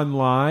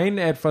online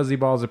at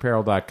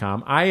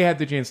fuzzyballsapparel.com. I had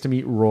the chance to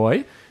meet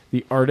Roy,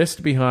 the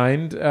artist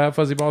behind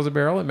Fuzzy Balls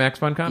Apparel at Max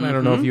FunCon. I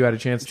don't know if you had a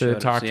chance to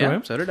talk to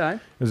him. So did I.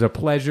 It was a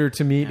pleasure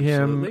to meet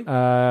him,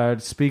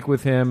 speak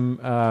with him.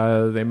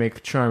 They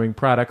make charming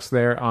products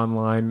there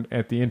online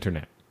at the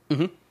internet.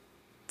 Mm-hmm.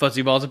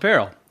 Fuzzy Balls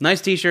Apparel.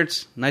 Nice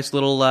t-shirts, nice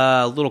little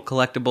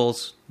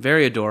collectibles.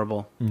 Very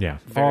adorable. Yeah.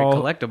 Very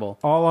collectible.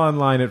 All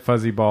online at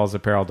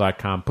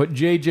fuzzyballsapparel.com. Put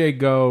JJ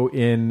Go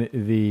in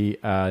the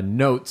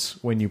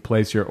notes when you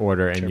place your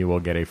order, and you will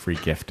get a free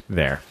gift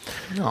there.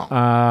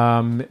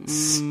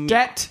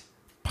 Stet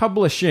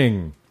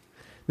Publishing.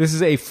 This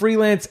is a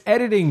freelance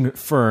editing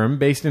firm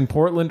based in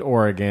Portland,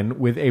 Oregon,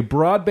 with a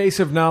broad base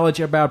of knowledge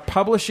about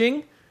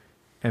publishing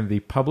and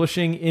the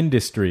publishing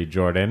industry,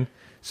 Jordan.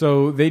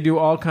 So they do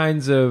all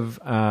kinds of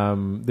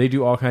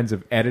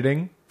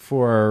editing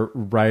for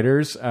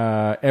writers,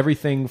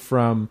 everything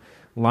from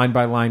line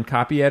by line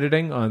copy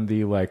editing on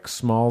the like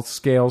small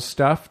scale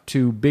stuff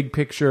to big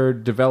picture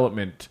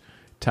development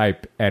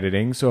type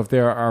editing. So if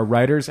there are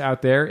writers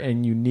out there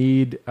and you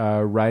need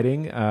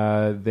writing,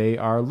 they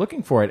are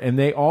looking for it. And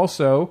they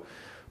also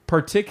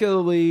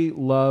particularly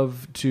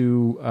love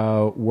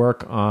to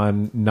work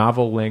on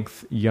novel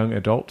length young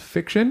adult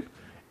fiction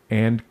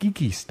and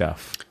geeky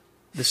stuff.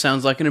 This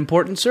sounds like an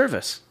important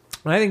service.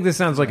 I think this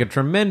sounds like a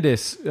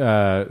tremendous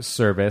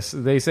service.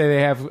 They say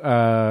they have,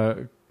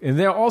 and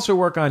they'll also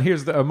work on,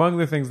 among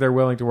the things they're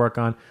willing to work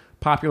on,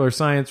 popular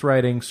science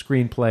writing,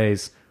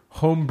 screenplays,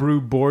 homebrew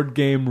board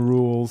game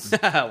rules.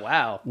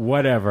 Wow.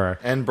 Whatever.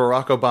 And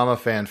Barack Obama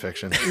fan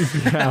fiction.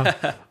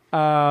 Yeah.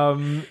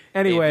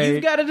 Anyway.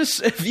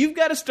 If you've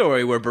got a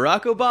story where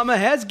Barack Obama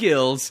has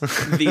gills,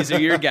 these are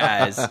your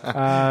guys.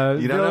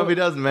 You don't know if he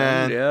does,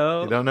 man.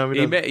 No. You don't know if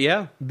he does.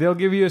 Yeah. They'll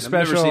give you a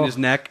special... I've never seen his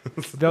neck.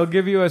 They'll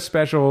give you a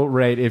special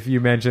rate if you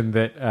mention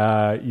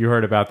that you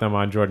heard about them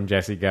on Jordan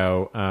Jesse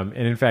Go. And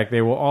in fact,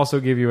 they will also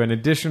give you an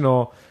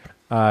additional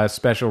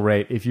special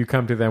rate if you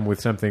come to them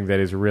with something that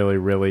is really,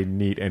 really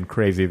neat and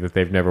crazy that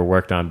they've never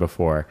worked on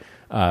before.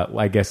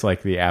 I guess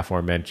like the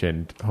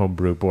aforementioned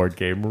homebrew board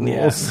game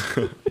rules.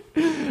 Yeah.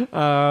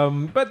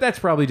 But that's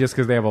probably just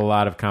because they have a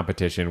lot of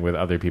competition with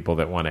other people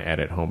that want to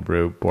edit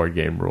homebrew board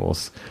game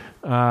rules.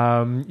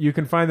 You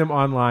can find them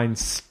online,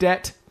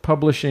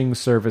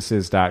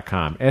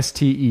 stetpublishingservices.com,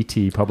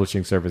 STET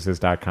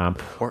publishingservices.com,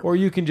 or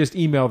you can just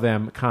email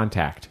them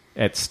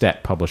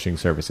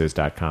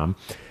contact@stetpublishingservices.com.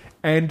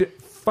 And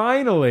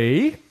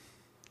finally,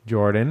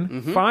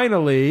 Jordan,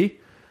 finally,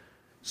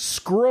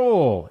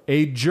 Scroll,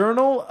 a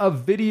journal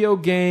of video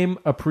game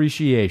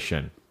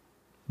appreciation.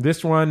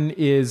 This one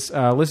is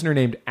a listener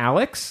named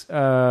Alex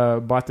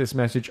bought this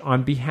message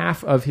on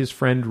behalf of his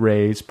friend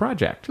Ray's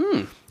project.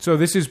 So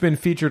this has been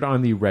featured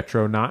on the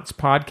Retronauts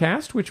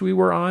podcast, which we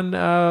were on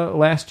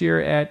last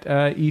year at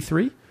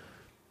E3.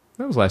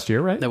 That was last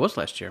year, right? That was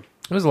last year.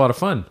 It was a lot of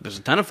fun. It was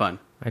a ton of fun.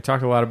 I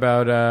talked a lot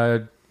about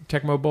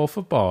Tecmo Bowl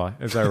football,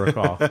 as I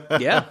recall.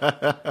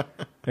 Yeah.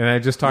 And I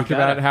just talked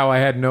about how I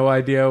had no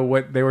idea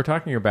what they were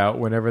talking about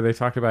whenever they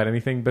talked about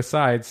anything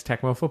besides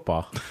Tecmo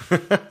football.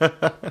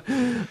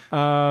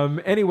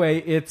 Anyway,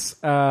 it's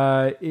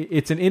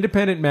an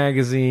independent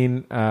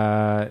magazine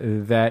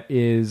that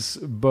is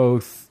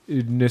both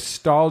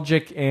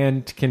nostalgic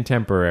and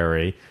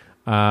contemporary.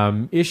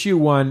 Issue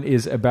 1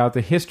 is about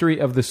the history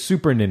of the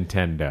Super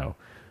Nintendo.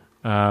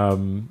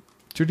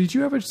 Did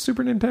you have a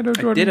Super Nintendo,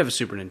 Jordan? I did have a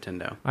Super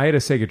Nintendo. I had a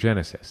Sega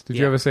Genesis. Did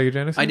you have a Sega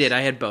Genesis? I did. I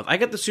had both. I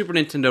got the Super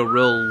Nintendo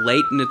real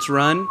late in its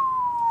run.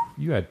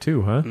 You had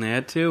two, huh? I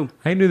had two.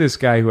 I knew this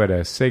guy who had a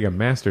Sega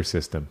Master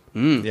System.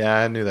 Yeah,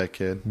 I knew that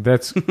kid.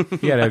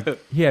 He had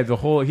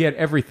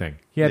everything.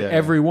 He had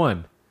every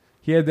one.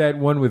 He had that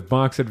one with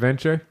Bonk's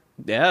Adventure.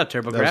 Yeah,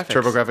 TurboGrafx.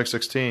 TurboGrafx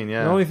 16,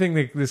 yeah. The only thing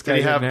that this guy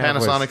did he have didn't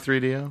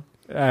Panasonic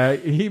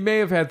 3DO? He may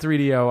have had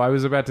 3DO. I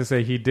was about to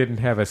say he didn't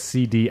have a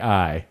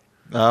CDI.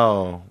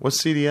 Oh,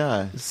 what's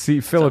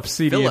CDI? Philips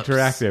CD Philips.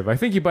 Interactive. I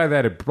think you buy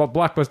that at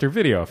Blockbuster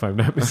Video, if I'm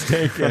not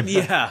mistaken.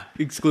 Yeah,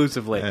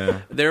 exclusively.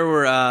 Yeah.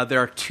 There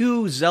are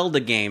two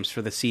Zelda games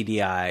for the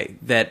CDI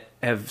that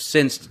have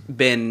since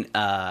been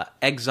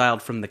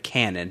exiled from the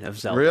canon of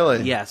Zelda.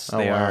 Really? Yes, Oh,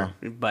 they wow.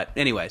 are. But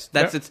anyways,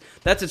 that's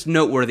its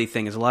noteworthy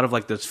thing is a lot of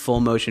like those full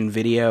motion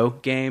video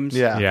games.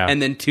 Yeah.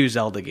 And then two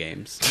Zelda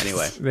games.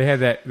 Anyway. They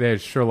had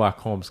Sherlock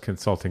Holmes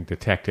Consulting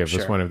Detective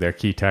was Sure. one of their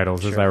key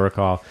titles, as I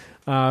recall.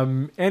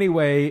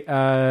 Anyway,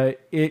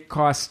 it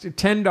cost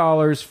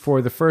 $10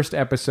 for the first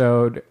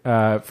episode,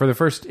 for the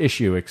first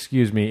issue,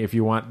 if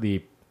you want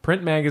the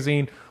print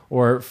magazine,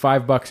 or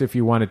 $5 if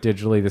you want it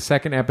digitally. The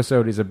second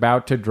episode is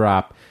about to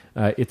drop.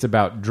 It's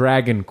about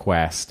Dragon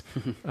Quest.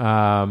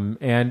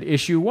 And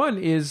issue 1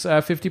 is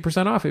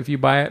 50% off if you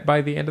buy it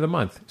by the end of the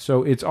month.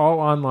 So it's all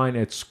online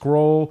at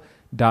scroll.vg.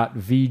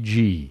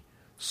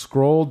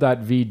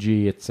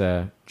 Scroll.vg. It's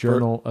a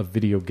journal of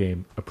video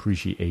game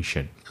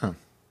appreciation. Huh.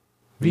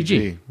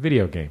 VG,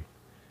 video game.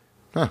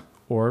 Huh.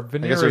 Or I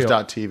guess there's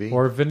venereal. .tv.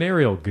 Or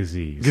venereal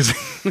disease.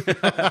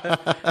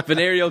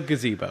 Venereal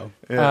Gazebo.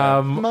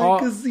 My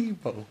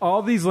gazebo.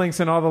 All these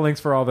links and all the links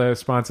for all the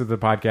sponsors of the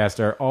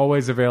podcast are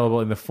always available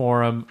in the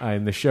forum,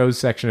 in the shows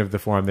section of the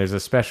forum. There's a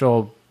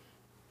special,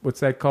 what's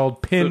that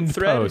called? Pinned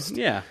Thread? post.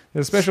 Yeah.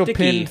 There's a special Sticky.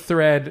 pinned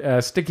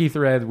thread, sticky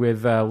thread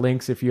with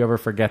links if you ever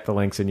forget the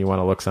links and you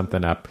want to look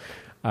something up.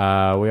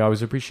 We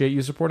always appreciate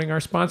you supporting our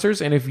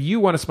sponsors. And if you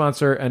want to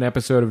sponsor an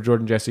episode of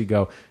Jordan Jesse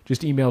Go,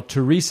 just email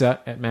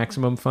Teresa at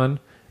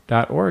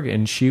MaximumFun.org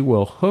and she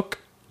will hook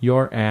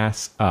your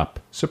ass up.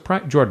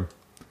 Jordan,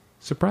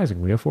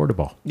 surprisingly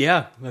affordable.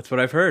 Yeah, that's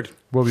what I've heard.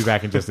 We'll be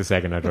back in just a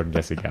second on Jordan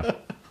Jesse Go.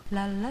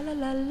 La la la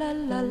la la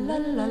la la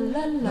la la la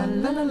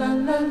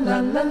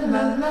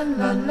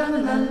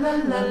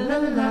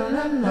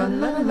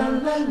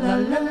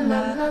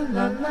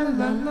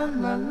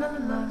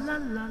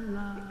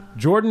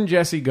Jordan,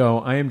 Jesse, go.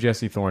 I am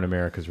Jesse Thorne,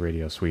 America's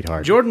radio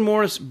sweetheart. Jordan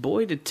Morris,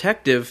 boy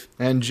detective.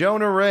 And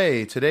Jonah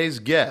Ray, today's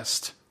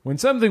guest. When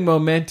something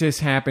momentous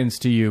happens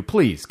to you,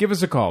 please give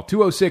us a call,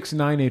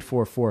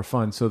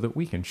 206-9844-FUN, so that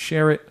we can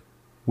share it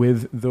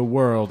with the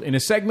world in a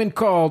segment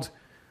called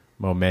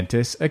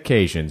Momentous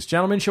Occasions.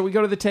 Gentlemen, shall we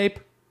go to the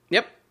tape?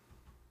 Yep.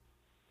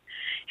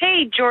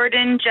 Hey,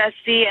 Jordan,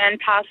 Jesse, and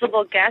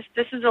possible guest.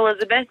 This is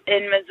Elizabeth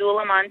in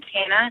Missoula,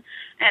 Montana,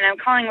 and I'm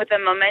calling with a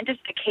momentous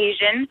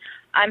occasion.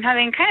 I'm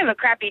having kind of a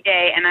crappy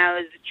day, and I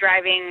was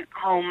driving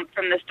home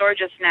from the store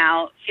just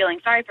now feeling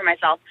sorry for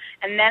myself,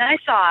 and then I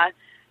saw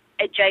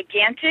a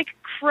gigantic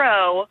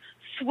crow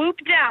swoop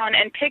down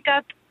and pick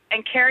up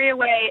and carry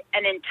away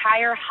an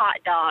entire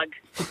hot dog.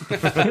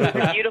 It was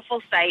a beautiful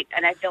sight,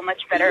 and I feel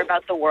much better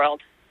about the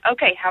world.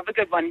 Okay, have a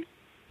good one.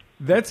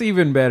 That's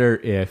even better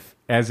if,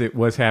 as it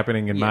was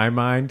happening in my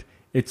mind,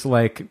 it's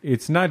like,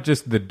 it's not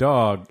just the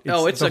dog.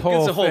 It's a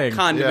whole thing.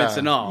 condiments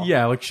and all.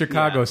 Yeah, like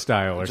Chicago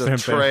style or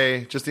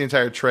something. Just the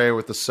entire tray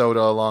with the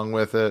soda along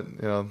with it.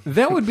 You know.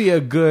 That would be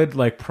a good,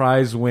 like,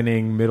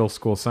 prize-winning middle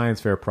school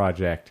science fair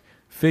project.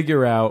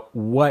 Figure out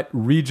what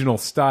regional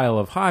style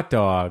of hot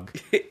dog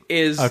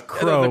is a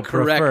crow the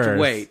correct prefers.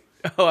 weight.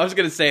 Oh, I was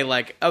going to say,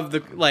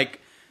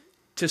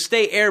 to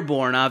stay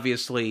airborne,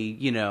 obviously,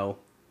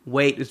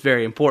 weight is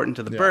very important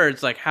to the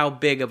birds. Like, how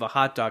big of a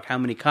hot dog, how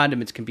many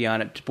condiments can be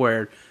on it to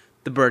where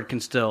the bird can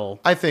still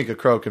I think a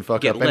crow can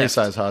fuck up any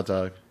size hot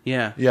dog.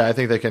 Yeah. Yeah, I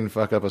think they can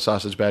fuck up a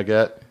sausage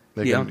baguette.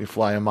 They can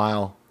fly a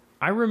mile.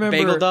 I remember...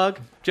 Bagel dog?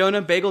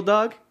 Jonah, bagel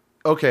dog?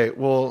 Okay,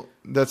 well,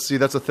 that's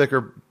a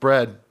thicker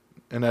bread.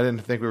 And I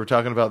didn't think we were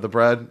talking about the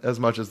bread as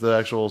much as the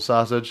actual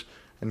sausage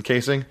and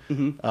casing.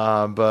 Mm-hmm.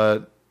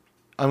 But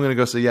I'm going to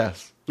go say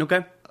yes.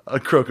 Okay. A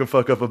crow can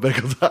fuck up a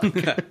bagel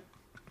dog.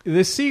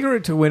 The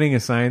secret to winning a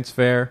science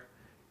fair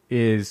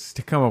is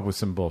to come up with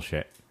some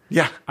bullshit.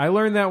 Yeah. I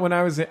learned that when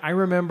I was... I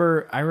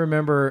remember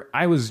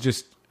I was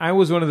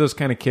one of those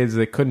kind of kids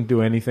that couldn't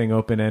do anything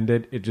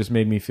open-ended. It just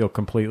made me feel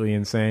completely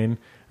insane.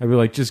 I'd be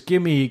like, just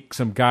give me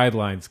some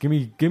guidelines.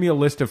 Give me a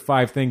list of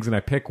 5 things and I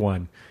pick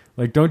one.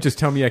 Like, don't just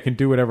tell me I can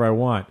do whatever I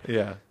want.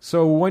 Yeah.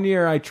 So one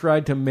year I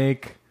tried to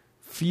make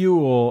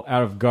fuel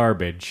out of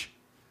garbage.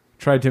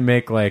 I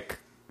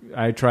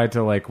tried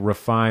to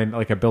refine,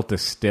 I built a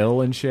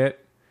still and shit.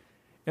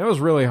 And it was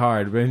really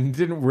hard, but it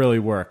didn't really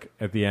work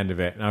at the end of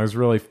it. And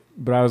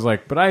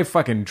I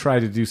fucking tried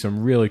to do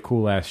some really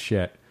cool ass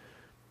shit.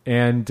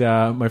 And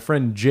my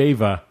friend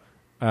Java,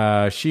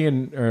 she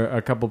and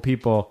a couple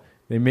people,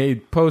 they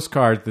made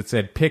postcards that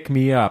said, "Pick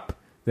me up,"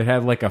 that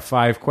had like a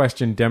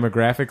 5-question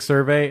demographic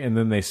survey, and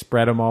then they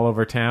spread them all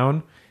over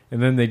town.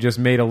 And then they just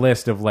made a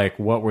list of like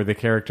what were the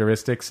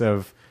characteristics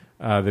of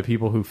the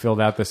people who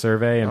filled out the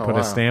survey and put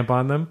a stamp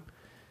on them.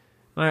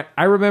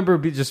 I remember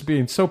just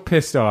being so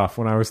pissed off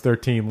when I was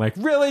 13. Like,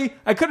 really?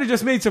 I could have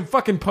just made some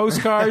fucking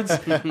postcards?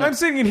 I'm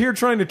sitting in here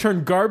trying to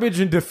turn garbage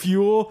into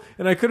fuel,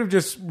 and I could have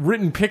just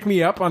written "pick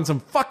me up" on some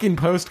fucking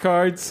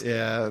postcards.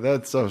 Yeah,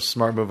 that's a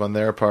smart move on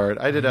their part.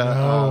 I did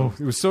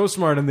it was so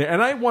smart in there.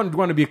 And I want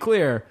to be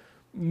clear.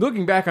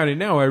 Looking back on it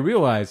now, I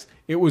realize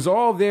it was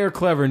all their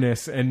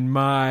cleverness and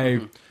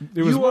my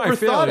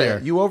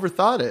failure. You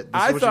overthought it.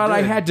 I thought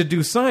I had to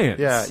do science.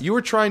 Yeah, you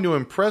were trying to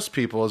impress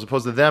people as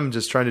opposed to them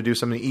just trying to do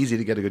something easy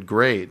to get a good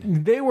grade.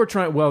 They were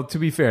trying. Well, to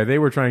be fair, they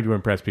were trying to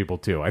impress people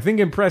too. I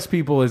think impress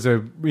people is I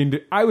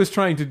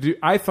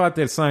thought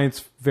that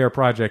science fair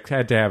project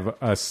had to have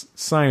a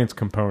science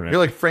component.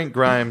 You're like Frank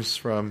Grimes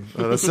from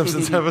the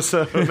Simpsons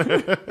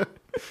episode.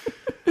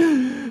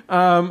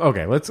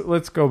 Okay,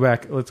 let's go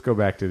back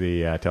to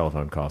the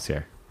telephone calls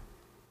here.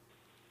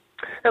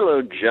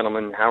 Hello,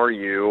 gentlemen. How are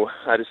you?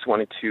 I just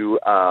wanted to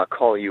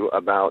call you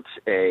about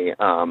a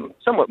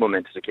somewhat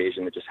momentous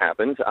occasion that just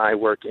happened. I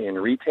work in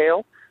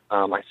retail.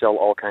 I sell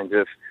all kinds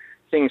of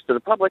things to the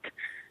public,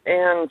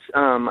 and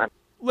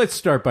let's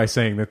start by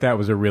saying that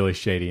was a really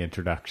shady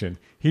introduction.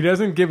 He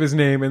doesn't give his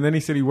name, and then he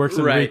said he works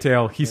in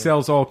retail. He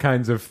sells all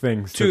kinds of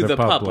things to the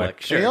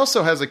public. Sure. And he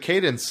also has a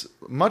cadence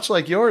much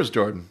like yours,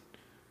 Jordan.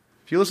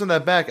 If you listen to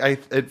that back,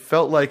 it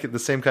felt like the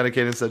same kind of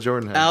cadence that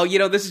Jordan had.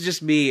 Oh, this is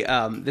just me.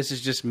 This is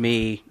just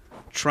me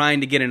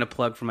trying to get in a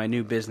plug for my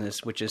new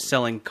business, which is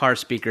selling car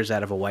speakers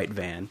out of a white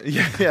van.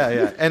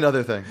 Yeah, and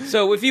other things.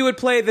 So if you would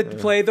play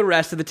the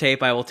rest of the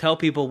tape, I will tell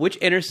people which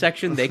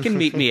intersection they can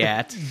meet me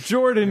at.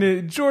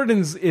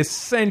 Jordan's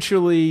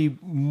essentially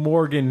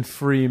Morgan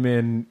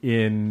Freeman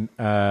in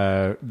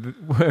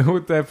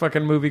what's that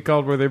fucking movie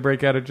called where they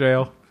break out of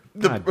jail?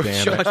 God damn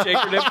it.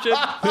 Shawshank Redemption?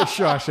 The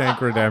Shawshank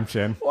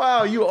Redemption.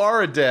 Wow, you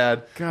are a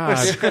dad. God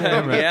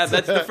damn it. Yeah,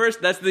 that's the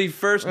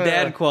first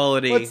dad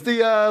quality. What's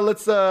the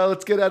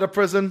let's get out of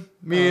prison?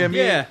 Me.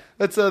 Yeah.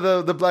 Let's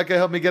the black guy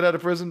help me get out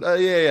of prison.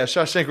 Yeah,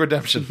 Shawshank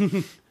Redemption.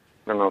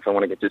 I don't know if I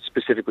want to get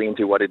specifically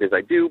into what it is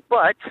I do,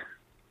 but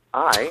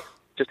I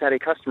just had a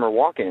customer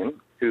walk in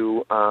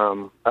who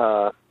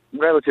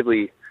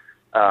relatively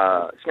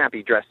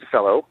snappy dressed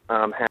fellow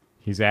had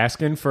He's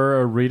asking for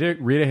a Rita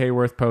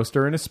Hayworth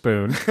poster and a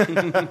spoon.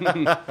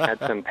 Had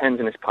some pens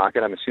in his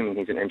pocket. I'm assuming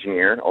he's an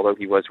engineer, although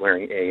he was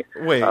wearing a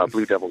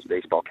Blue Devils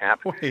baseball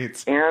cap.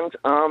 Wait. And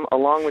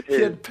along with his...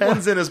 He had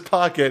pens in his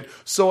pocket,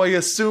 so I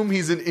assume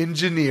he's an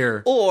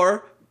engineer.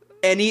 Or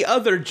any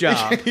other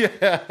job.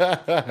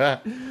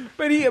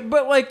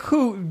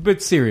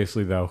 But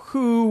seriously though,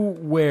 who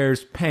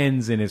wears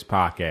pens in his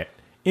pocket?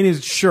 In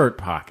his shirt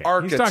pocket?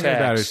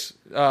 Architects,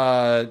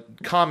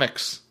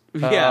 comics,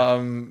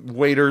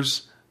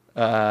 waiters,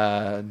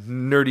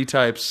 nerdy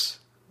types,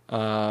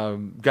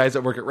 guys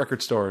that work at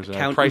record stores,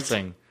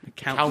 pricing,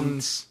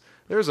 accountants.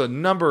 There's a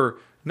number,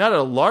 not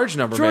a large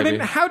number, Jordan,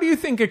 maybe. how do you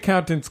think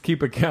accountants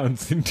keep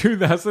accounts in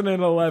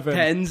 2011?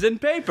 Pens and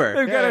paper.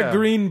 They've got a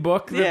green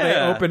book that they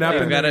open up.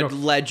 They've and got a go,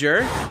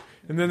 ledger.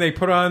 and then they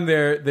put on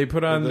their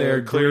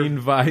green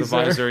visor. The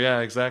visor, yeah,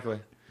 exactly.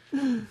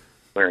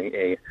 Wearing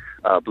a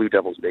Blue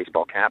Devils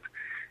baseball cap.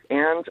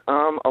 And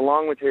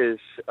along with his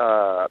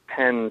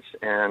pens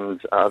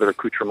and other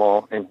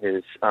accoutrements in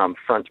his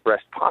front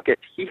breast pocket,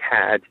 he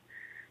had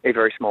a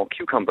very small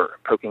cucumber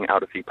poking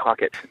out of the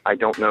pocket. I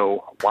don't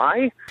know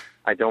why.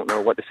 I don't know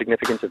what the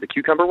significance of the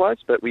cucumber was,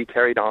 but we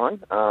carried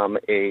on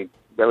a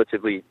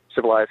relatively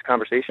civilized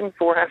conversation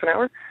for half an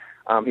hour.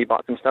 He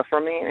bought some stuff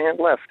from me and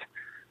left.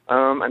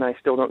 And I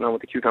still don't know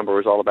what the cucumber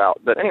was all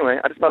about. But anyway,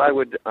 I just thought I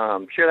would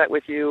share that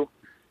with you.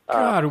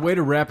 God, way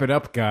to wrap it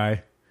up,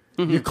 guy.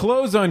 You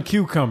close on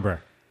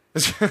cucumber.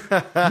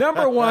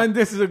 Number one,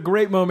 this is a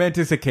great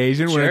momentous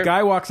occasion when a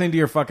guy walks into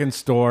your fucking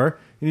store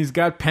and he's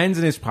got pens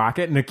in his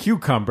pocket and a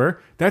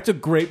cucumber. That's a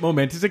great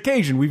momentous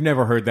occasion. We've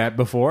never heard that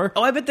before.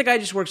 Oh, I bet the guy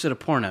just works at a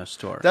porno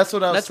store. That's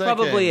what I was That's thinking.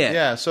 probably it.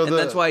 Yeah, so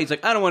that's why he's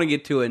like, I don't want to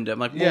get too into it. I'm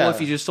like, well,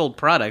 if you just sold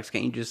products,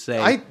 can't you just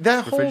say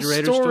that whole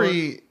refrigerator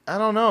story, store? I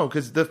don't know,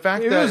 because the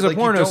fact If that it was a like,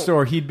 porno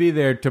store, he'd be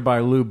there to buy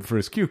lube for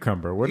his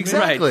cucumber, wouldn't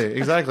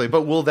Exactly.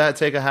 But will that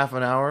take a half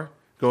an hour?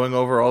 Going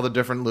over all the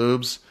different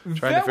lubes,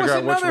 trying to figure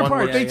out which one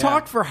part. works. They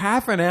talked for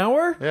half an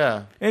hour?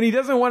 Yeah. And he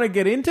doesn't want to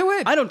get into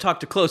it? I don't talk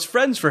to close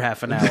friends for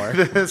half an hour.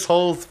 This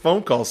whole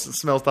phone call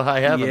smells to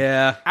high heaven.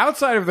 Yeah.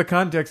 Outside of the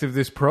context of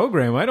this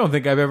program, I don't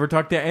think I've ever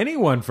talked to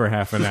anyone for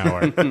half an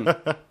hour.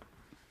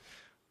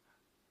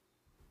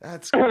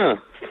 That's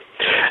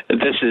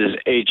This is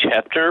H.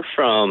 Hefner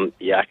from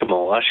Yakima,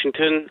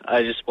 Washington.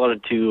 I just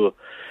wanted to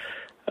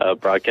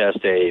broadcast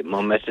a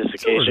momentous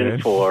occasion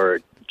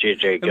for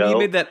JJ Go. You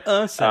made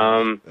that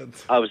sound.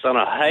 I was on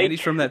a hike. And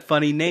he's from that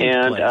funny name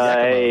and place.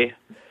 I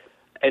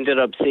ended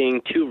up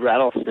seeing two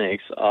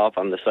rattlesnakes off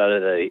on the side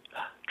of the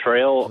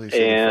trail, please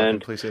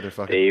say they're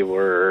fucking. They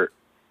were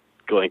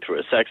going through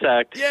a sex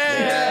act. Yay!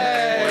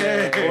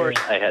 And of course,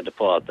 I had to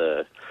pull out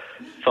the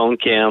phone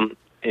cam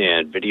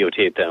and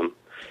videotape them.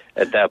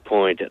 At that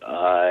point,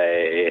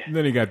 And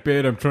then he got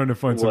bit. I'm trying to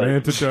find some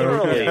antidote.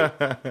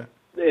 thoroughly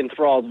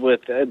enthralled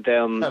with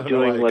them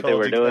doing what they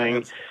were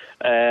doing.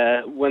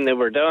 When they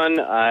were done,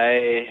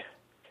 I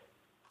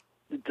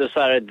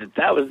decided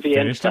that was the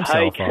end of the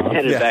hike,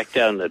 headed back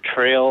down the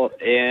trail,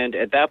 and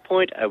at that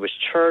point, I was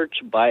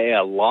charged by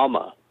a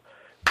llama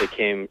that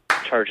came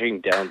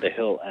charging down the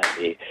hill at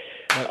me.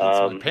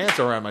 My pants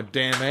are around my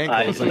damn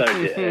ankles. I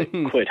started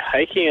to quit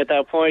hiking at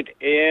that point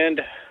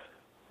and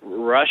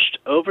rushed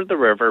over the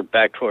river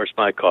back towards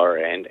my car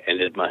and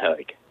ended my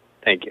hike.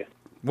 Thank you.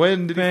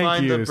 When did you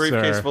find the you,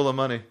 briefcase sir. full of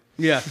money?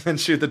 Yeah. And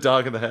shoot the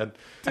dog in the head.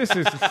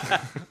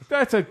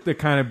 That's the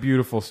kind of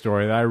beautiful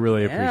story that I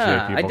really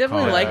appreciate people I definitely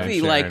calling like and the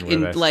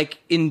sharing with us.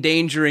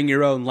 endangering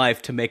your own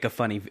life to make a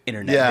funny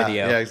internet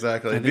video. Yeah,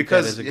 exactly. I think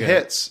Because that is a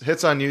good-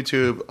 hits on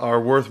YouTube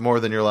are worth more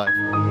than your life.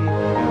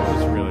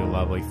 That's really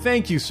lovely.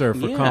 Thank you, sir,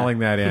 for calling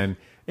that in.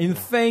 And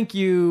thank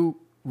you,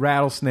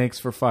 rattlesnakes,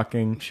 for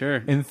fucking.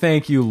 Sure. And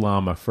thank you,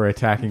 llama, for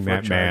attacking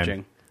that charging.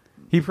 man.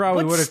 He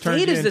probably What would have turned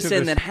state you is this into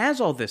in that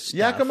has all this stuff?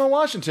 Yakima,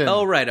 Washington.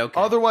 Oh, right, okay.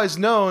 Otherwise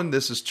known,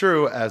 this is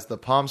true, as the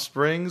Palm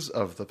Springs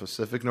of the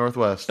Pacific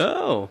Northwest.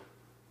 Oh.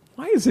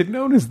 Why is it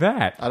known as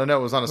that? I don't know.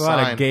 It was on a A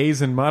lot sign. of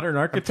gays in modern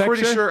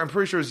architecture? I'm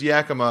pretty sure it's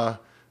Yakima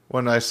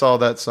when I saw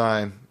that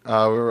sign.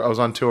 I was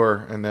on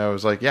tour, and I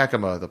was like,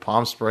 Yakima, the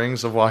Palm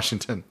Springs of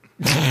Washington.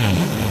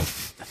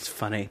 That's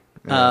funny.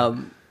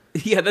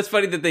 Yeah, that's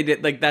funny that they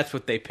did. Like, that's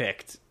what they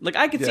picked. Like,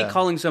 I could see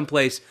calling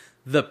someplace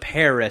the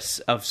Paris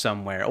of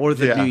somewhere or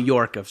the New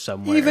York of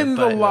somewhere. Even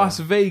the but, Las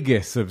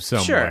Vegas of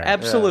somewhere. Sure,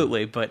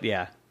 absolutely. But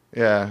yeah.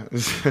 Yeah.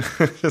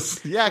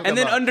 Yakima. And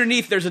then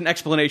underneath, there's an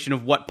explanation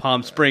of what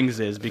Palm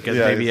Springs is because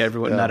maybe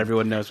not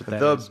everyone knows what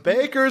that is. The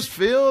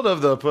Bakersfield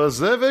of the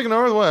Pacific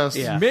Northwest.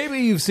 Yeah. Maybe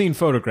you've seen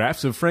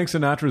photographs of Frank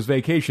Sinatra's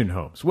vacation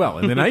homes. Well,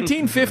 in the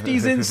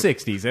 1950s and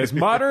 60s, as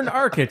modern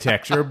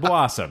architecture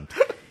blossomed,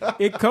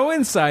 it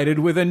coincided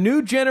with a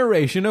new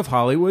generation of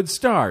Hollywood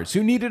stars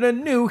who needed a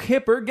new,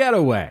 hipper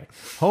getaway.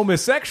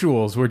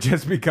 Homosexuals were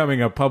just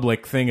becoming a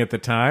public thing at the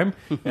time,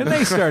 and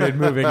they started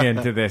moving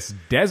into this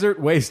desert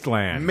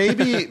wasteland.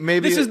 Maybe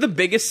This is the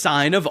biggest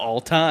sign of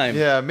all time.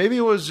 Yeah, maybe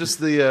it was just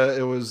the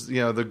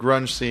the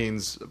grunge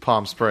scenes,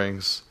 Palm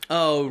Springs.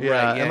 Oh, right.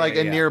 Yeah, and like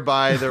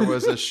nearby there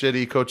was a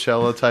shitty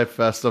Coachella type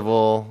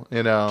festival,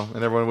 and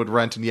everyone would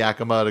rent in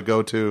Yakima to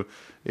go to,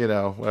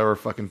 whatever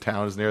fucking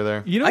town is near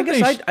there. I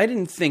guess I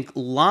didn't think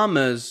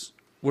llamas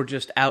were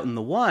just out in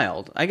the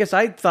wild. I guess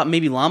I thought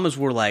maybe llamas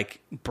were like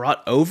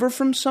brought over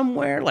from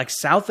somewhere, like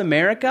South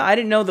America. I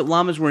didn't know that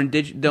llamas were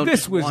indigenous.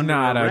 This was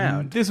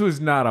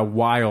not a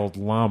wild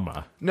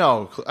llama.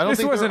 No, I don't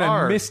think there wasn't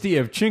are. a Misty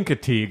of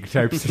Chincoteague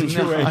type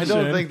situation. No, I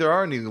don't think there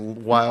are any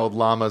wild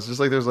llamas. Just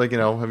like there's have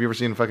you ever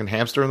seen a fucking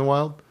hamster in the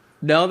wild?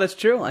 No, that's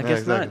true. I guess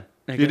exactly. not.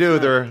 If you do,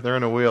 they're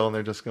in a wheel and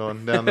they're just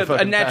going down the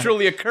fucking a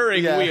naturally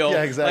occurring wheel,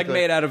 exactly. like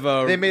made out of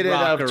a they made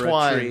rock it out of or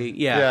twine. A tree.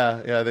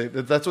 Yeah.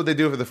 That's what they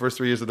do for the first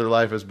 3 years of their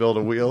life is build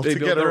a wheel They to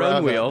build get their around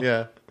own wheel. It.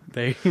 Yeah,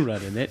 they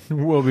run in it.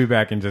 We'll be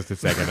back in just a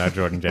second. Now,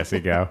 Jordan, Jesse,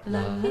 go.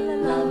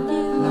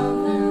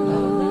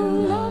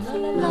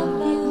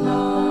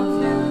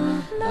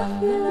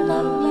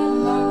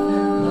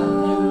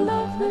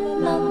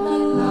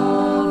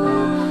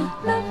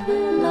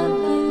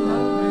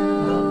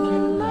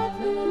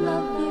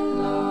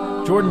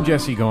 Jordan,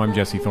 Jesse, go. I'm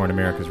Jesse Thorne,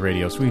 America's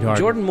radio sweetheart.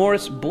 Jordan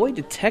Morris, boy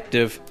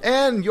detective.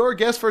 And your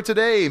guest for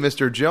today,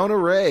 Mr. Jonah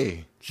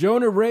Ray.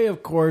 Jonah Ray,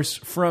 of course,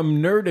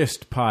 from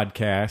Nerdist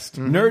Podcast.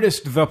 Mm-hmm.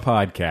 Nerdist the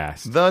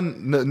Podcast. The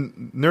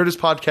Nerdist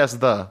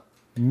Podcast, the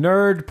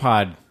Nerd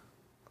Pod.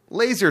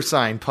 Laser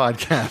Sign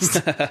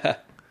Podcast.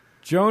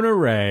 Jonah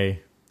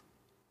Ray,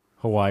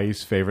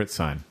 Hawaii's favorite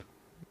son.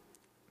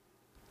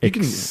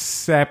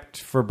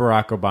 Except for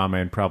Barack Obama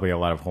and probably a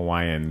lot of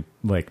Hawaiian,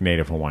 like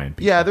native Hawaiian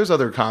people. Yeah, there's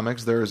other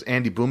comics. There's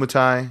Andy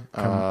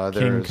Bumatai.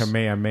 King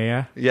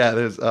Kamehameha. Yeah,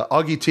 there's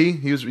Augie T.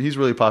 He's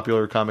really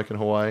popular comic in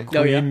Hawaii.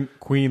 Queen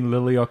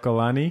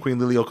Liliuokalani. Queen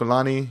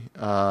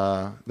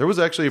Liliuokalani. There was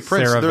actually a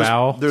prince. Sarah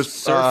Val. There's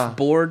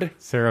Surfboard.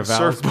 Sarah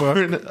Val's book.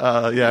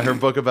 Her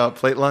book about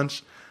plate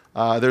lunch.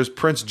 There's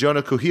Prince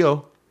Jonah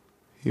Kuhio.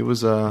 He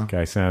was...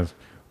 Okay, sounds...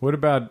 What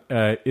about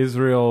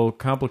Israel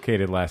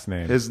complicated last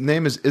name? His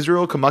name is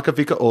Israel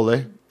Kamakavika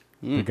Ole.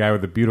 The guy with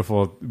the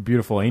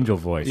beautiful angel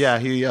voice. Yeah,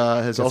 he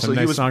has also some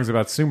nice songs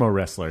about sumo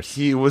wrestlers.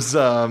 He was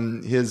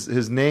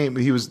his name.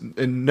 He was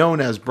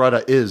known as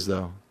Brada Is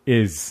though.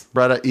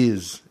 Brada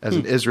Is as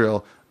in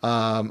Israel.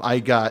 I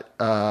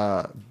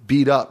got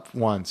beat up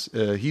once.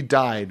 He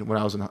died when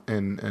I was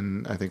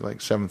in I think like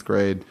 7th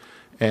grade.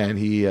 And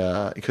he,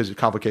 because of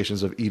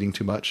complications of eating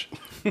too much,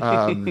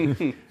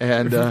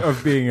 and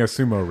of being a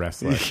sumo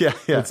wrestler. Yeah.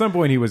 At some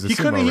point, he was a sumo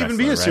wrestler. He couldn't even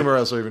be a sumo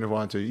wrestler even if he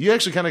wanted to. You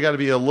actually kind of got to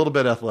be a little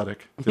bit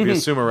athletic to be a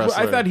sumo wrestler.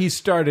 Well, I thought he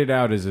started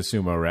out as a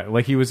sumo wrestler.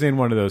 Like he was in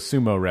one of those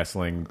sumo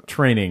wrestling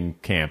training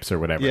camps or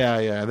whatever.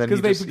 Yeah.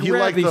 Because they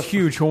grab these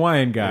huge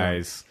Hawaiian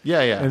guys.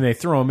 Yeah. And they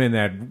throw them in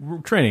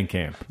that training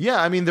camp.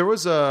 Yeah, I mean, there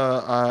was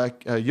a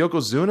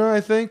Yokozuna, I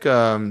think.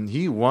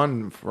 He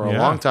won for a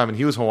long time, and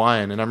he was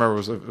Hawaiian. And I remember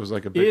it was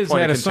like a big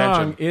point of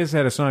contention. Iz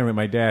had a song that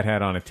my dad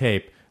had on a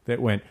tape that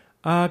went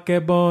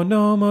Akebo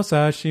no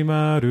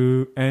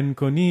Mosashimaru and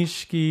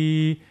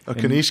Konishiki.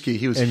 Konishiki,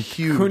 he was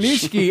huge.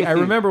 Konishiki, I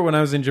remember when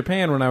I was in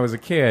Japan when I was a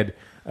kid,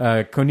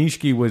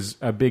 Konishiki was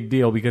a big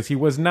deal because he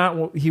was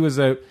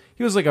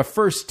like a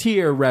first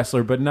tier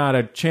wrestler, but not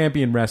a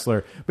champion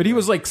wrestler. But he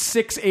was like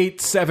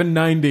 6'8",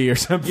 790 or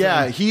something.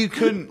 Yeah, he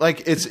couldn't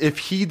if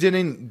he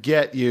didn't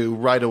get you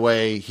right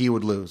away, he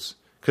would lose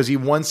because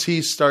once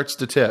he starts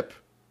to tip,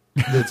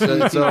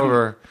 it's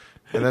over.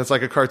 And then it's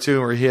like a cartoon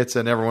where he hits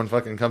and everyone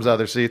fucking comes out of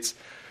their seats.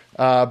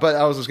 But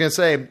I was just going to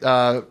say,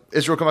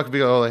 Israel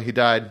Kamakabiola, he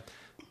died.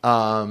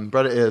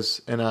 Brada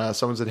Is. And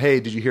someone said, hey,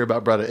 did you hear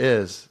about Brada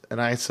Is?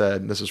 And I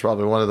said, this is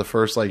probably one of the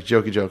first like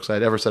jokey jokes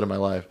I'd ever said in my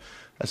life.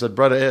 I said,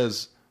 Brada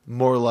Is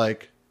more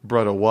like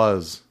Brada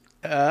was.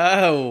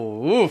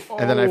 Oh, oof.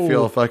 And then I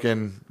feel a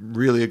fucking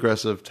really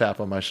aggressive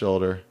tap on my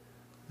shoulder.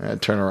 And I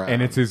turn around.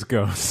 And it's his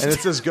ghost.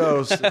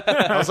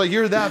 I was like,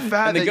 you're that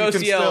fat and the that ghost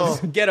you can yells,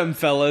 still... get him,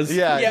 fellas.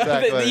 Yeah,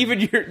 exactly.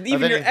 Even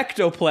your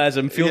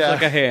ectoplasm feels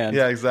like a hand.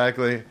 Yeah,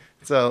 exactly.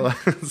 So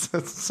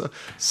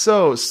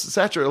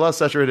saturated, a lot of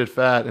saturated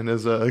fat in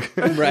his...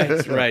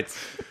 Right.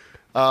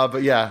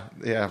 But yeah,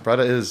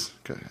 Brada is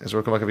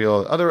Israel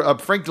Kamakabiola. Other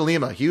Frank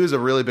DeLima, he was a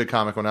really big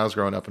comic when I was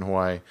growing up in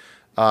Hawaii.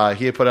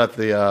 He had put out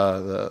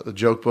the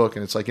joke book,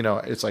 and it's like,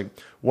 it's like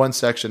one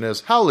section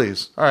is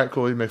Howleys. All right,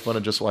 cool. You make fun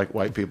of just like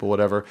white people,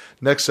 whatever.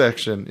 Next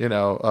section,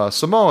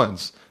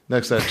 Samoans.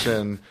 Next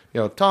section,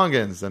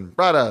 Tongans and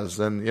Bradas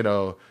and,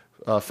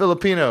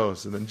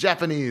 Filipinos and then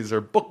Japanese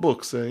or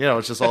books. And,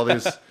 it's just all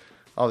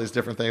these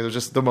different things. It was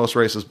just the most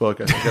racist book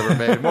I think ever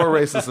made. More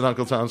racist than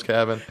Uncle Tom's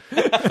Cabin.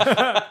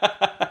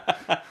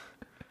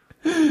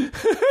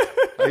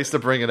 I used to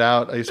bring it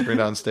out. I used to bring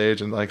it on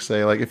stage and like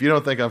say, like, if you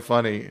don't think I'm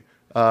funny,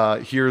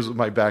 here's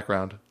my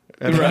background.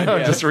 And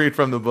just read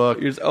from the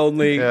book. Here's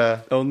only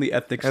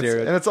ethnic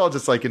stereotypes. And it's all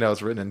just like,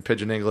 it's written in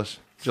pidgin English.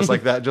 Just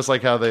like that. Just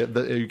like how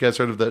you guys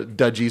heard of the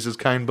Da Jesus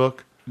Kind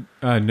book?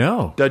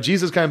 No. Da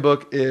Jesus Kind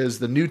book is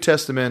the New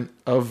Testament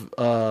of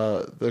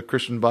the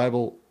Christian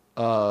Bible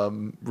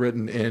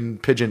written in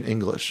pidgin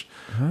English.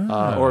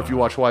 Or if you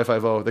watch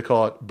Y50, they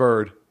call it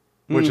Bird.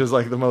 which is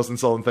like the most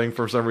insulting thing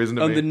for some reason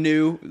to me. The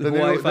new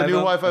Hawaii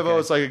 5-0.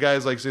 It's like a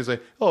guy's like, he's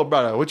like, oh,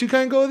 brother, what you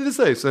can't go to this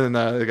place? And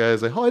the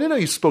guy's like, oh, I didn't know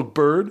you spoke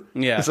bird.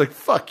 Yeah. It's like,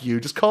 fuck you.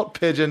 Just call it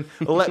pigeon.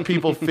 Let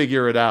people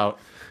figure it out.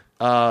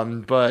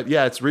 But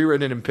yeah, it's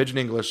rewritten in Pidgin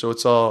English, so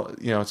it's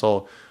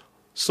all,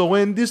 so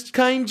when this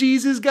kind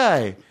Jesus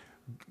guy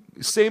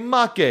say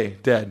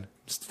make, dead,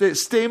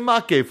 stay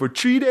make for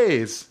 3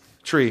 days.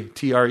 Tree,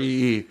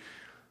 Tree.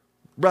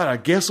 Brother,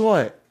 guess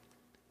what?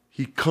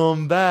 He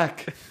come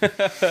back.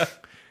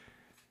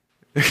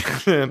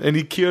 And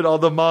he cured all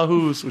the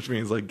mahus, which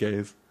means like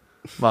gays.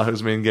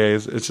 Mahus mean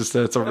gays. It's just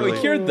it's a really he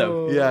cured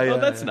them. Yeah. Oh,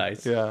 that's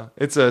nice. Yeah,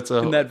 it's a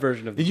in that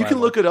version of the you Bible.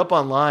 can look it up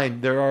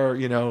online. There are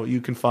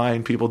you can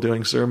find people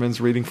doing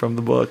sermons reading from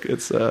the book.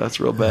 It's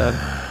real bad.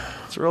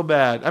 It's real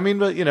bad. I mean,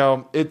 but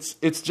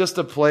it's just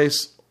a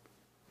place.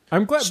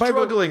 I'm glad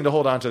struggling to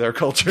hold on to their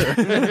culture.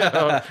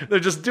 They're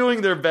just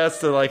doing their best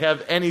to like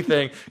have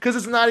anything because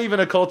it's not even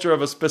a culture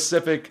of a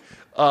specific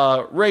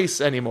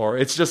race anymore.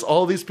 It's just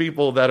all these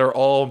people that are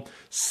all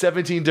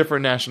 17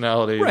 different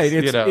nationalities. Right.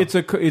 It's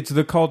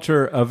the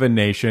culture of a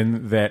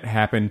nation that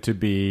happened to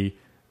be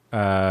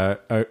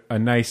a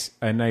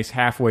nice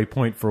halfway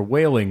point for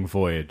whaling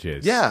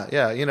voyages. Yeah.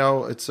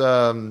 It's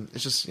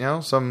just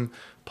some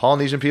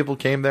Polynesian people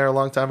came there a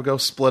long time ago,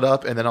 split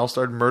up, and then all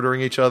started murdering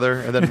each other.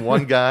 And then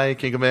one guy,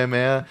 King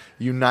Kamehameha,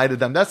 united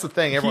them. That's the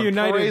thing. Everyone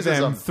united praises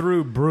them him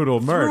through brutal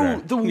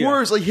murder. The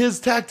worst. Like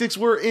his tactics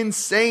were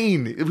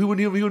insane. He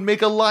would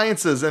make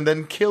alliances and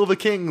then kill the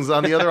kings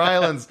on the other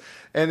islands.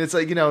 And it's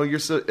like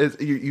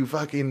you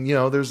fucking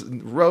there's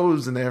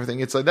rows and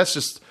everything. It's like that's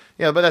just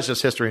but that's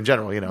just history in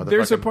general.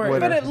 There's a part,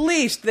 but at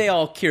least they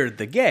all cured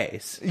the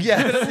gays. Yeah,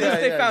 at least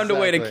they found a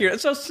way to cure.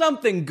 So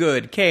something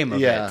good came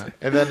of it.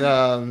 And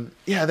then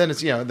then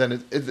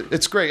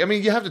it's great. I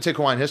mean, you have to take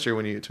Hawaiian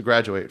history to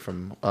graduate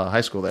from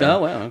high school there. Oh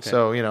wow. Okay.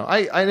 So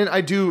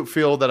I do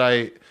feel that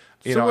I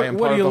am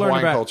part of the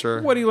Hawaiian culture.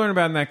 What do you learn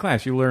about in that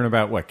class? You learn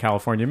about what?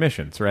 California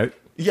missions, right?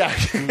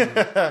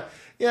 Yeah.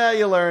 Yeah,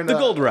 you learn the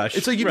gold rush.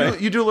 It's like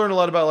you do learn a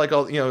lot about like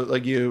all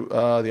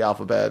the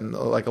alphabet and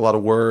like a lot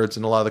of words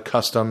and a lot of the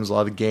customs, a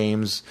lot of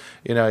games.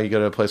 You go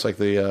to a place like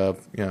the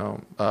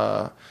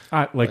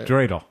like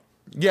dreidel.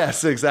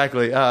 Yes,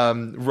 exactly.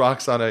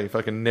 Rocks on a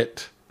fucking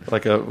knit,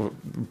 like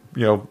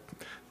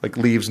like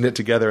leaves knit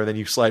together, and then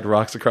you slide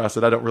rocks across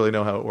it. I don't really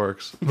know how it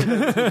works.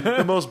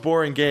 The most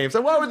boring games.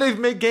 Like, why would they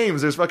make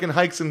games? There's fucking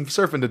hikes and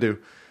surfing to do.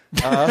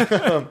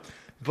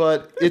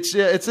 But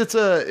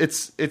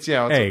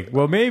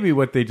well, maybe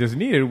what they just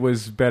needed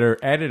was better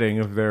editing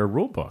of their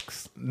rule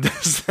books.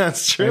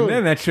 That's true. And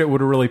then that shit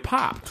would have really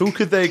popped. Who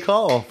could they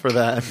call for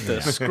that?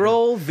 The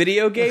Scroll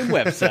video game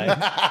website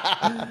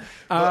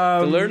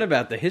to learn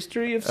about the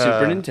history of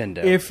Super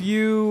Nintendo. If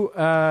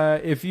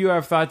you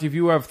have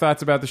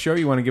thoughts about the show,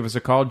 you want to give us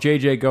a call.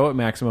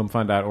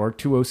 jjgo@maximumfun.org.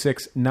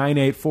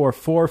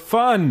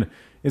 206-9844-FUN.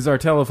 is our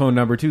telephone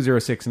number,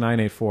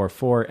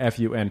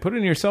 206-9844-FUN. Put it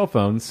in your cell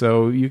phone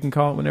so you can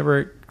call it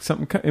whenever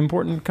something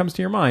important comes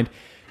to your mind.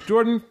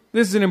 Jordan,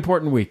 this is an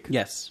important week.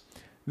 Yes.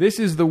 This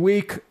is the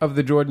week of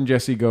the Jordan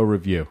Jesse Go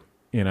review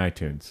in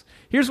iTunes.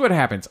 Here's what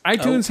happens.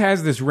 iTunes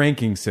has this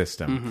ranking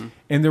system.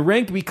 And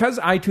because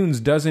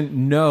iTunes doesn't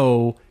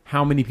know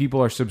how many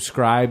people are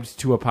subscribed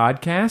to a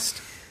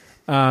podcast,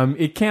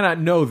 it cannot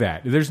know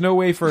that. There's no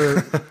way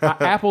for...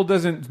 Apple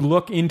doesn't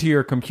look into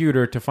your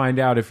computer to find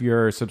out if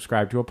you're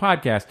subscribed to a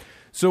podcast.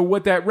 So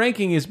what that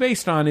ranking is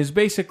based on is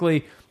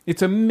basically...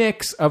 It's a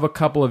mix of a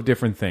couple of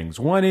different things.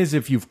 One is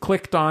if you've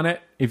clicked on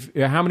it,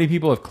 how many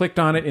people have clicked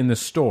on it in the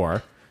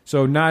store.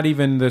 So not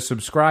even the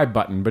subscribe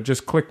button, but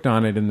just clicked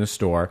on it in the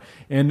store.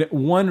 And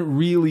one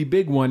really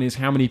big one is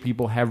how many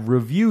people have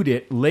reviewed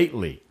it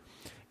lately.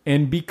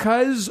 And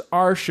because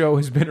our show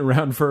has been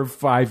around for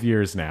 5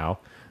 years now...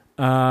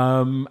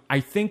 I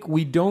think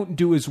we don't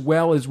do as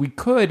well as we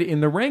could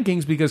in the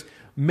rankings because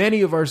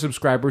many of our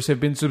subscribers have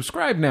been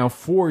subscribed now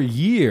for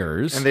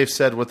years. And they've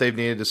said what they've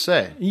needed to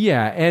say.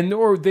 Yeah,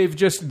 or they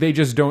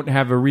just don't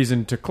have a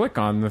reason to click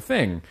on the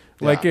thing.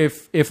 Yeah. Like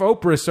if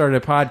Oprah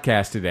started a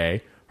podcast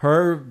today,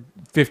 her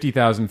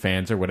 50,000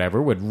 fans or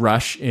whatever would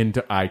rush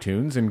into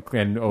iTunes and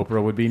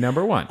Oprah would be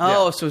number one.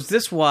 Oh, yeah. So is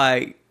this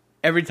why...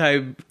 Every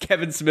time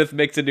Kevin Smith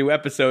makes a new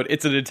episode,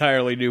 it's an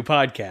entirely new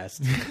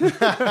podcast.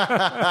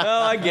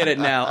 Oh, I get it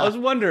now. I was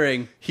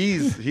wondering.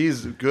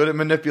 He's good at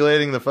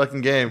manipulating the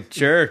fucking game.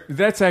 Sure.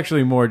 That's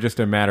actually more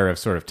just a matter of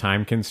sort of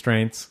time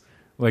constraints.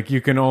 Like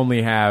you can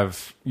only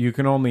have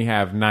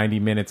 90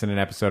 minutes in an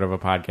episode of a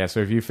podcast. So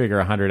if you figure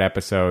 100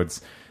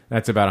 episodes,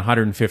 that's about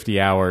 150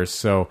 hours.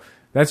 So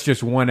that's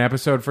just one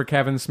episode for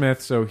Kevin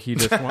Smith, so he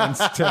just wants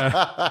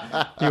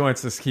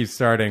to keep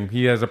starting.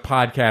 He has a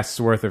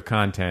podcast's worth of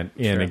content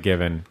in a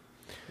given.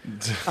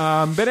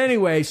 But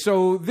anyway,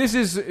 so this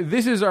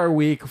is our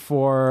week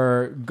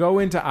for go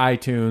into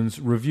iTunes,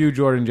 review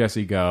Jordan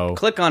Jesse Go.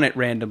 Click on it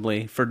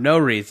randomly for no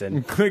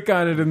reason. Click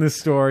on it in the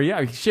store.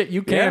 Yeah, shit,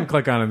 you can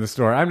click on it in the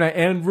store.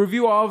 And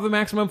review all of the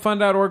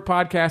MaximumFun.org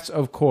podcasts,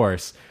 of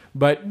course.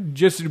 But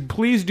just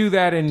please do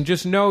that, and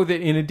just know that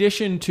in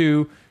addition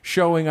to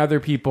showing other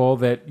people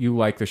that you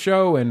like the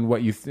show and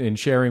and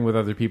sharing with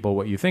other people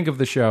what you think of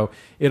the show,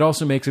 it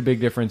also makes a big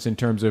difference in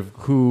terms of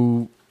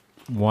who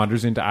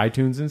wanders into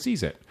iTunes and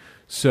sees it.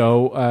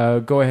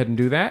 So go ahead and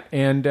do that.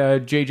 And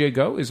JJ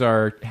Go is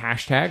our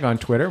hashtag on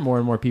Twitter. More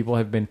and more people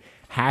have been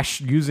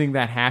using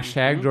that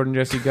hashtag, Jordan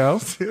Jesse Go.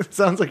 It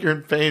sounds like you're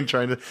in pain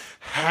trying to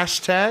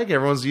hashtag.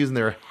 Everyone's using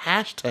their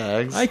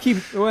hashtags.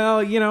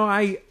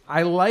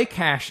 I like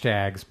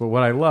hashtags, but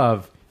what I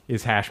love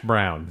is hash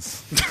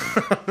browns.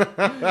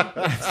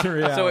 That's the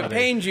reality. So it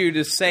pains you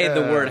to say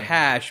the word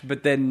hash,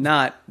 but then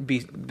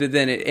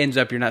then it ends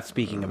up you're not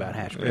speaking about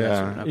hash browns.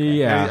 Yeah. Okay.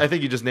 Yeah. I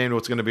think you just named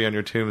what's going to be on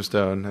your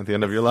tombstone at the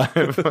end of your life.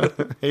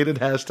 Hated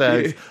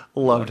hashtags,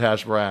 loved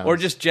hash browns. Or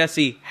just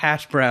Jesse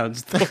Hash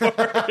Browns. Sounds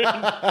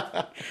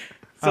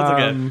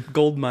like a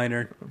gold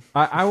miner.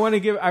 I want to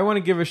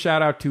give a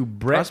shout out to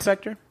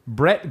Prospector?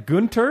 Brett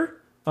Gunter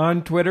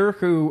on Twitter,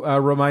 who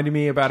reminded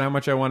me about how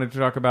much I wanted to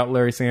talk about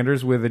Larry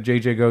Sanders with a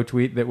JJ Go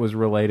tweet that was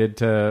related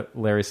to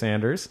Larry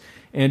Sanders,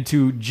 and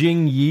to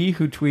Jing Yi,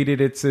 who tweeted,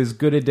 "It's as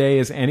good a day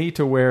as any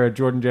to wear a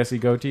Jordan Jesse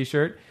Go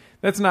t-shirt."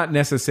 That's not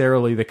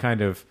necessarily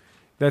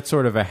that's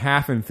sort of a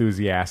half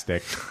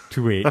enthusiastic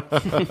tweet.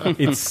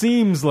 It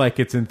seems like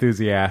it's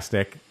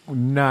enthusiastic,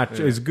 not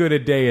as good a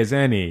day as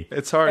any.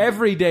 It's hard.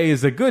 Every day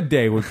is a good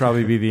day would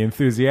probably be the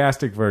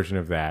enthusiastic version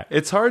of that.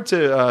 It's hard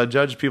to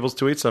judge people's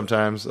tweets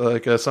sometimes.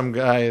 Like some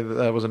guy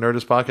that was a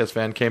Nerdist podcast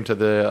fan came to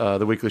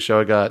the weekly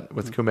show I got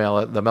with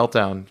Kumail at the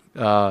Meltdown,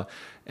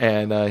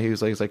 and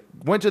he's like,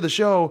 went to the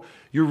show.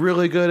 You're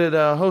really good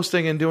at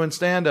hosting and doing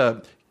stand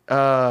up.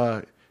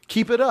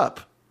 Keep it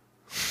up.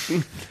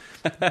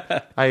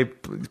 I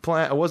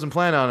wasn't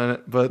planning on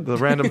it, but the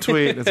random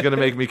tweet is going to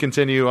make me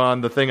continue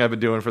on the thing I've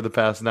been doing for the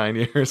past 9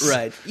 years.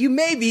 Right. You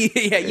may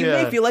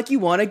feel like you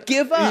want to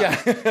give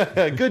up.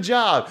 Yeah. Good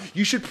job.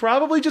 You should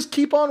probably just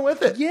keep on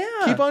with it. Yeah.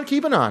 Keep on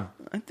keeping on.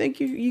 I think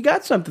you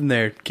got something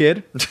there,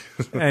 kid.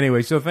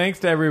 Anyway, so thanks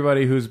to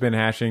everybody who's been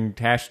hashing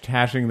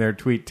their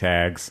tweet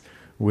tags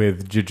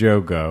with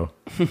Jajogo.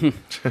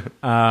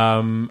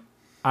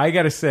 I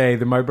got to say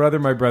that my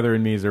brother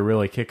and me are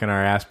really kicking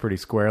our ass pretty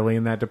squarely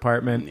in that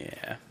department.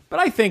 Yeah. But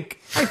I think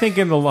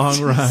in the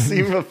long run,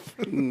 Yeah.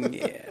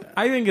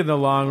 I think in the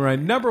long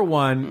run, number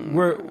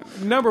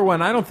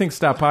one, I don't think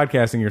Stop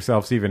Podcasting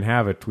Yourselves even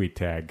have a tweet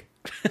tag.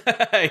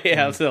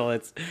 Yeah, so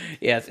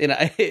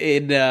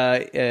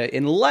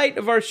in light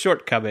of our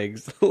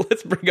shortcomings,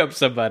 let's bring up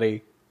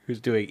somebody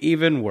who's doing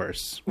even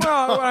worse.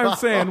 Well, what I'm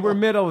saying, we're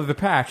middle of the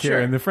pack here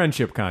Sure. in the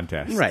friendship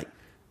contest. Right.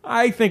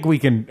 I think we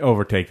can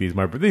overtake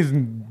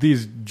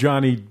these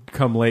Johnny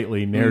come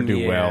lately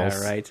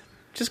ne'er-do-wells. Yeah, right.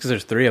 Just because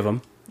there's 3 of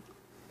them.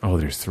 Oh,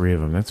 there's 3 of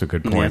them. That's a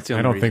good Yeah, point. that's the I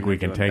only don't reason think we we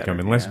can do it take them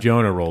better, unless yeah.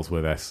 Jonah rolls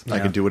with us. I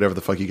can do whatever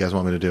the fuck you guys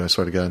want me to do. I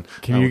swear to God.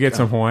 Can you get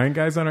some Hawaiian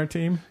guys on our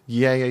team?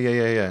 Yeah.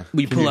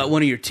 Will you pull out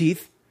one of your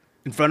teeth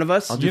in front of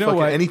us? I'll do You know fucking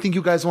what? anything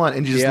you guys want,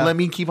 and you just Yeah. let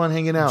me keep on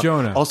hanging out.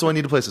 Jonah. Also, I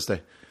need a place to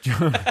stay.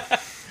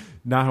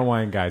 Not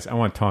Hawaiian guys. I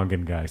want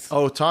Tongan guys.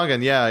 Oh,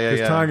 Tongan. Yeah.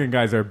 Because Tongan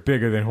guys are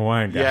bigger than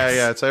Hawaiian guys.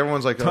 Yeah. So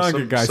everyone's like,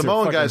 Tongan guys are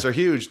Samoan fucking- guys are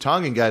huge.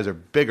 Tongan guys are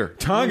bigger.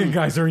 Tongan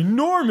guys are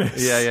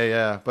enormous.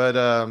 Yeah. But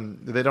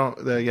they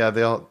don't. They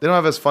don't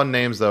have as fun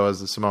names though as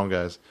the Samoan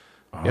guys.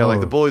 Yeah,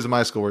 like the bullies in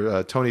my school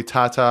were Tony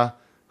Tata,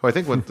 who I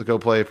think went to go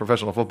play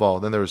professional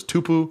football. Then there was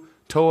Tupu,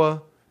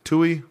 Toa,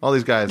 Tui. All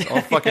these guys all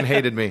fucking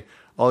hated me.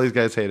 All these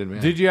guys hated me.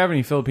 Did you have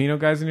any Filipino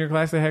guys in your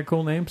class that had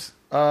cool names?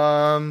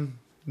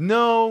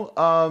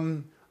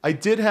 No. I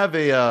did have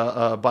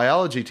a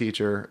biology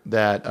teacher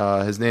that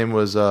his name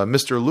was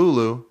Mr.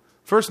 Lulu.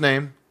 First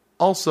name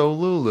also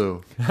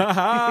Lulu. His name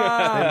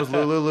was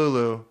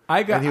Lulu.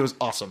 And he was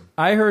awesome.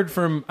 I heard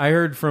from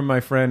my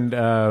friend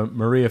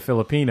Maria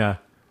Filipina.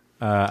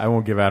 I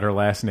won't give out her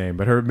last name,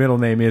 but her middle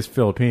name is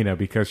Filipina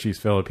because she's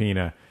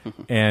Filipina.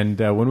 And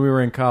when we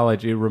were in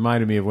college, it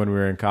reminded me of when we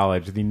were in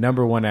college. The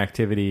number one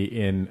activity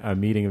in a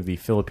meeting of the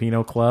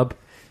Filipino club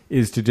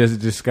is to just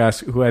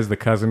discuss who has the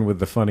cousin with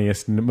the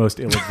funniest, most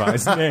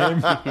ill-advised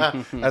name.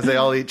 As they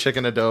all eat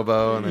chicken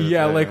adobo. And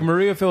Yeah, like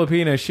Maria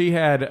Filipina, she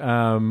had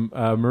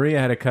Maria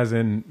had a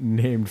cousin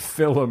named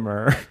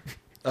Philimer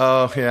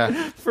Oh,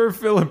 yeah. for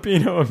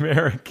Filipino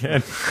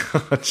American.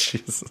 Oh,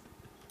 jeez.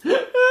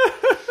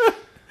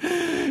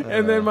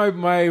 And then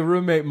my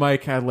roommate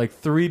Mike had like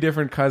 3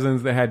 different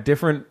cousins that had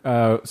different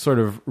sort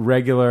of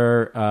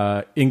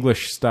regular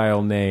English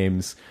style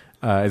names,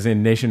 as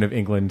in Nation of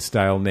England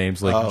style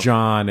names, like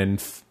John and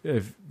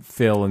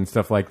Phil and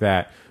stuff like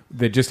that.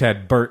 That just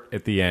had Bert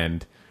at the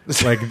end.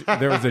 Like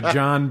there was a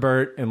John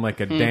Bert and like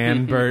a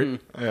Dan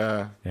Bert.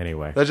 Yeah.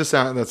 Anyway, That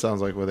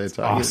sounds like what they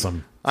talk.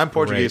 awesome. I'm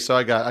Portuguese,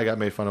 Great. so I got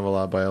made fun of a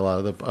lot by a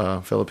lot of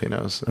the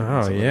Filipinos.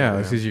 Oh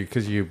yeah,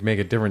 because you make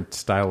a different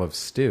style of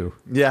stew.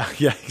 Yeah,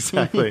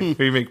 exactly.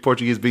 We make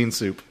Portuguese bean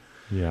soup.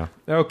 Yeah.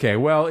 Okay.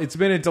 Well, it's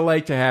been a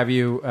delight to have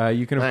you.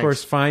 You can, of Thanks.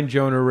 course, find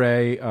Jonah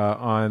Ray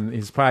on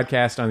his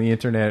podcast on the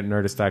internet at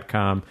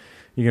Nerdist.com.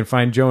 You can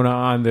find Jonah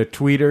on the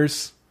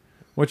tweeters.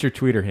 What's your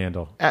Twitter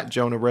handle? At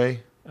Jonah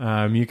Ray.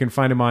 You can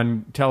find him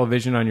on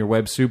television on your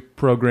Web Soup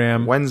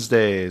program.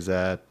 Wednesdays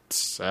at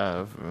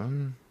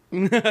 7.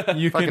 You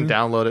can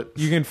download it.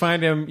 You can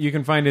find him. You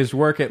can find his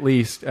work at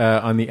least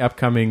on the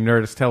upcoming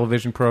Nerdist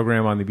television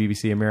program on the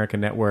BBC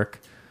American network.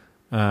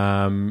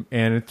 And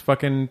it's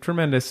fucking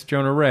tremendous.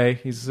 Jonah Ray.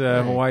 He's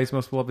Hawaii's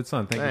most beloved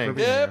son. Thank you for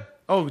being here.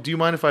 Oh, do you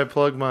mind if I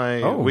plug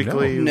my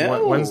weekly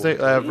No, Wednesday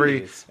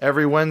please.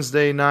 every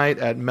Wednesday night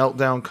at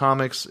Meltdown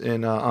Comics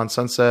in on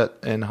Sunset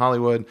in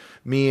Hollywood?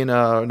 Me and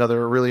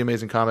another really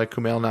amazing comic,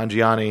 Kumail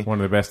Nanjiani. One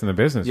of the best in the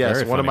business. Yes,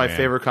 Very one of funny my man.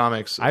 favorite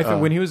comics. I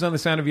think when he was on The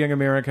Sound of Young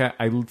America,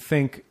 I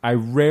think I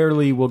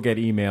rarely will get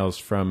emails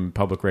from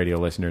public radio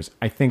listeners.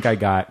 I think I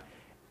got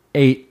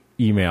 8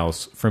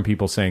 emails from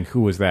people saying, "Who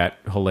was that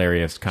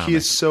hilarious comic?" he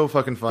is so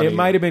fucking funny. It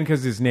might have been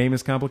because his name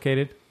is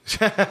complicated,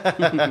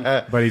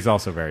 but he's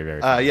also very,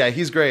 very funny. Yeah,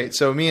 he's great.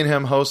 So me and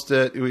him host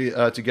it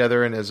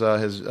together, and his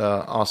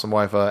awesome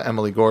wife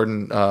Emily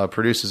Gordon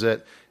produces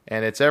it.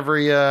 And it's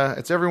every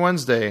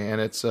Wednesday, and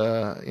it's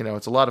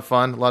it's a lot of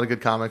fun, a lot of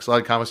good comics, a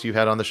lot of comics you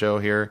had on the show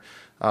here.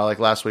 Like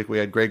last week, we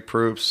had Greg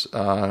Proops,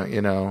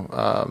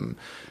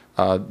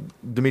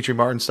 Dimitri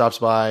Martin stops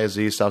by,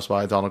 Aziz stops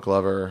by, Donald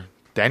Glover,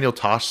 Daniel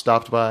Tosh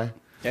stopped by.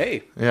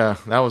 Hey. Yeah,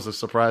 that was a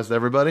surprise to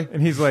everybody.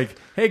 And he's like,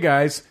 "Hey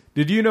guys,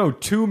 did you know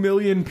 2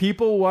 million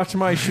people watch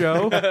my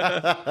show?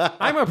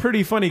 I'm a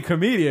pretty funny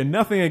comedian.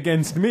 Nothing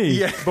against me.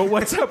 Yeah. But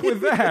what's up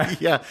with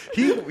that?" Yeah,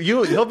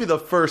 he'll be the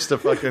first to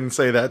fucking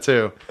say that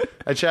too.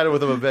 I chatted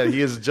with him a bit.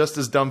 He is just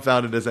as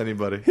dumbfounded as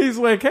anybody. He's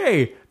like,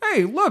 hey,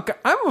 look,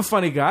 I'm a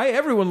funny guy.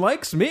 Everyone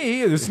likes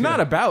me. It's not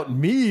about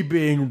me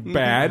being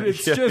bad.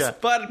 It's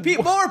just... But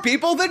more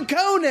people than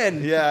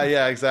Conan.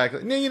 Yeah,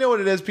 exactly. You know what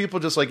it is?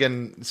 People just like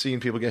seeing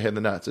people get hit in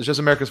the nuts. It's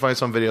just America's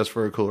Funniest Home Videos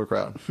for a cooler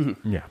crowd.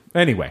 Yeah.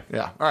 Anyway.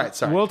 Yeah. All right,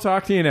 sorry. We'll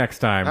talk to you next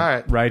time. All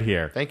right. Right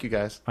here. Thank you,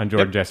 guys. On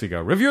Jordan Jesse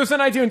Go. Review us on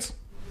iTunes.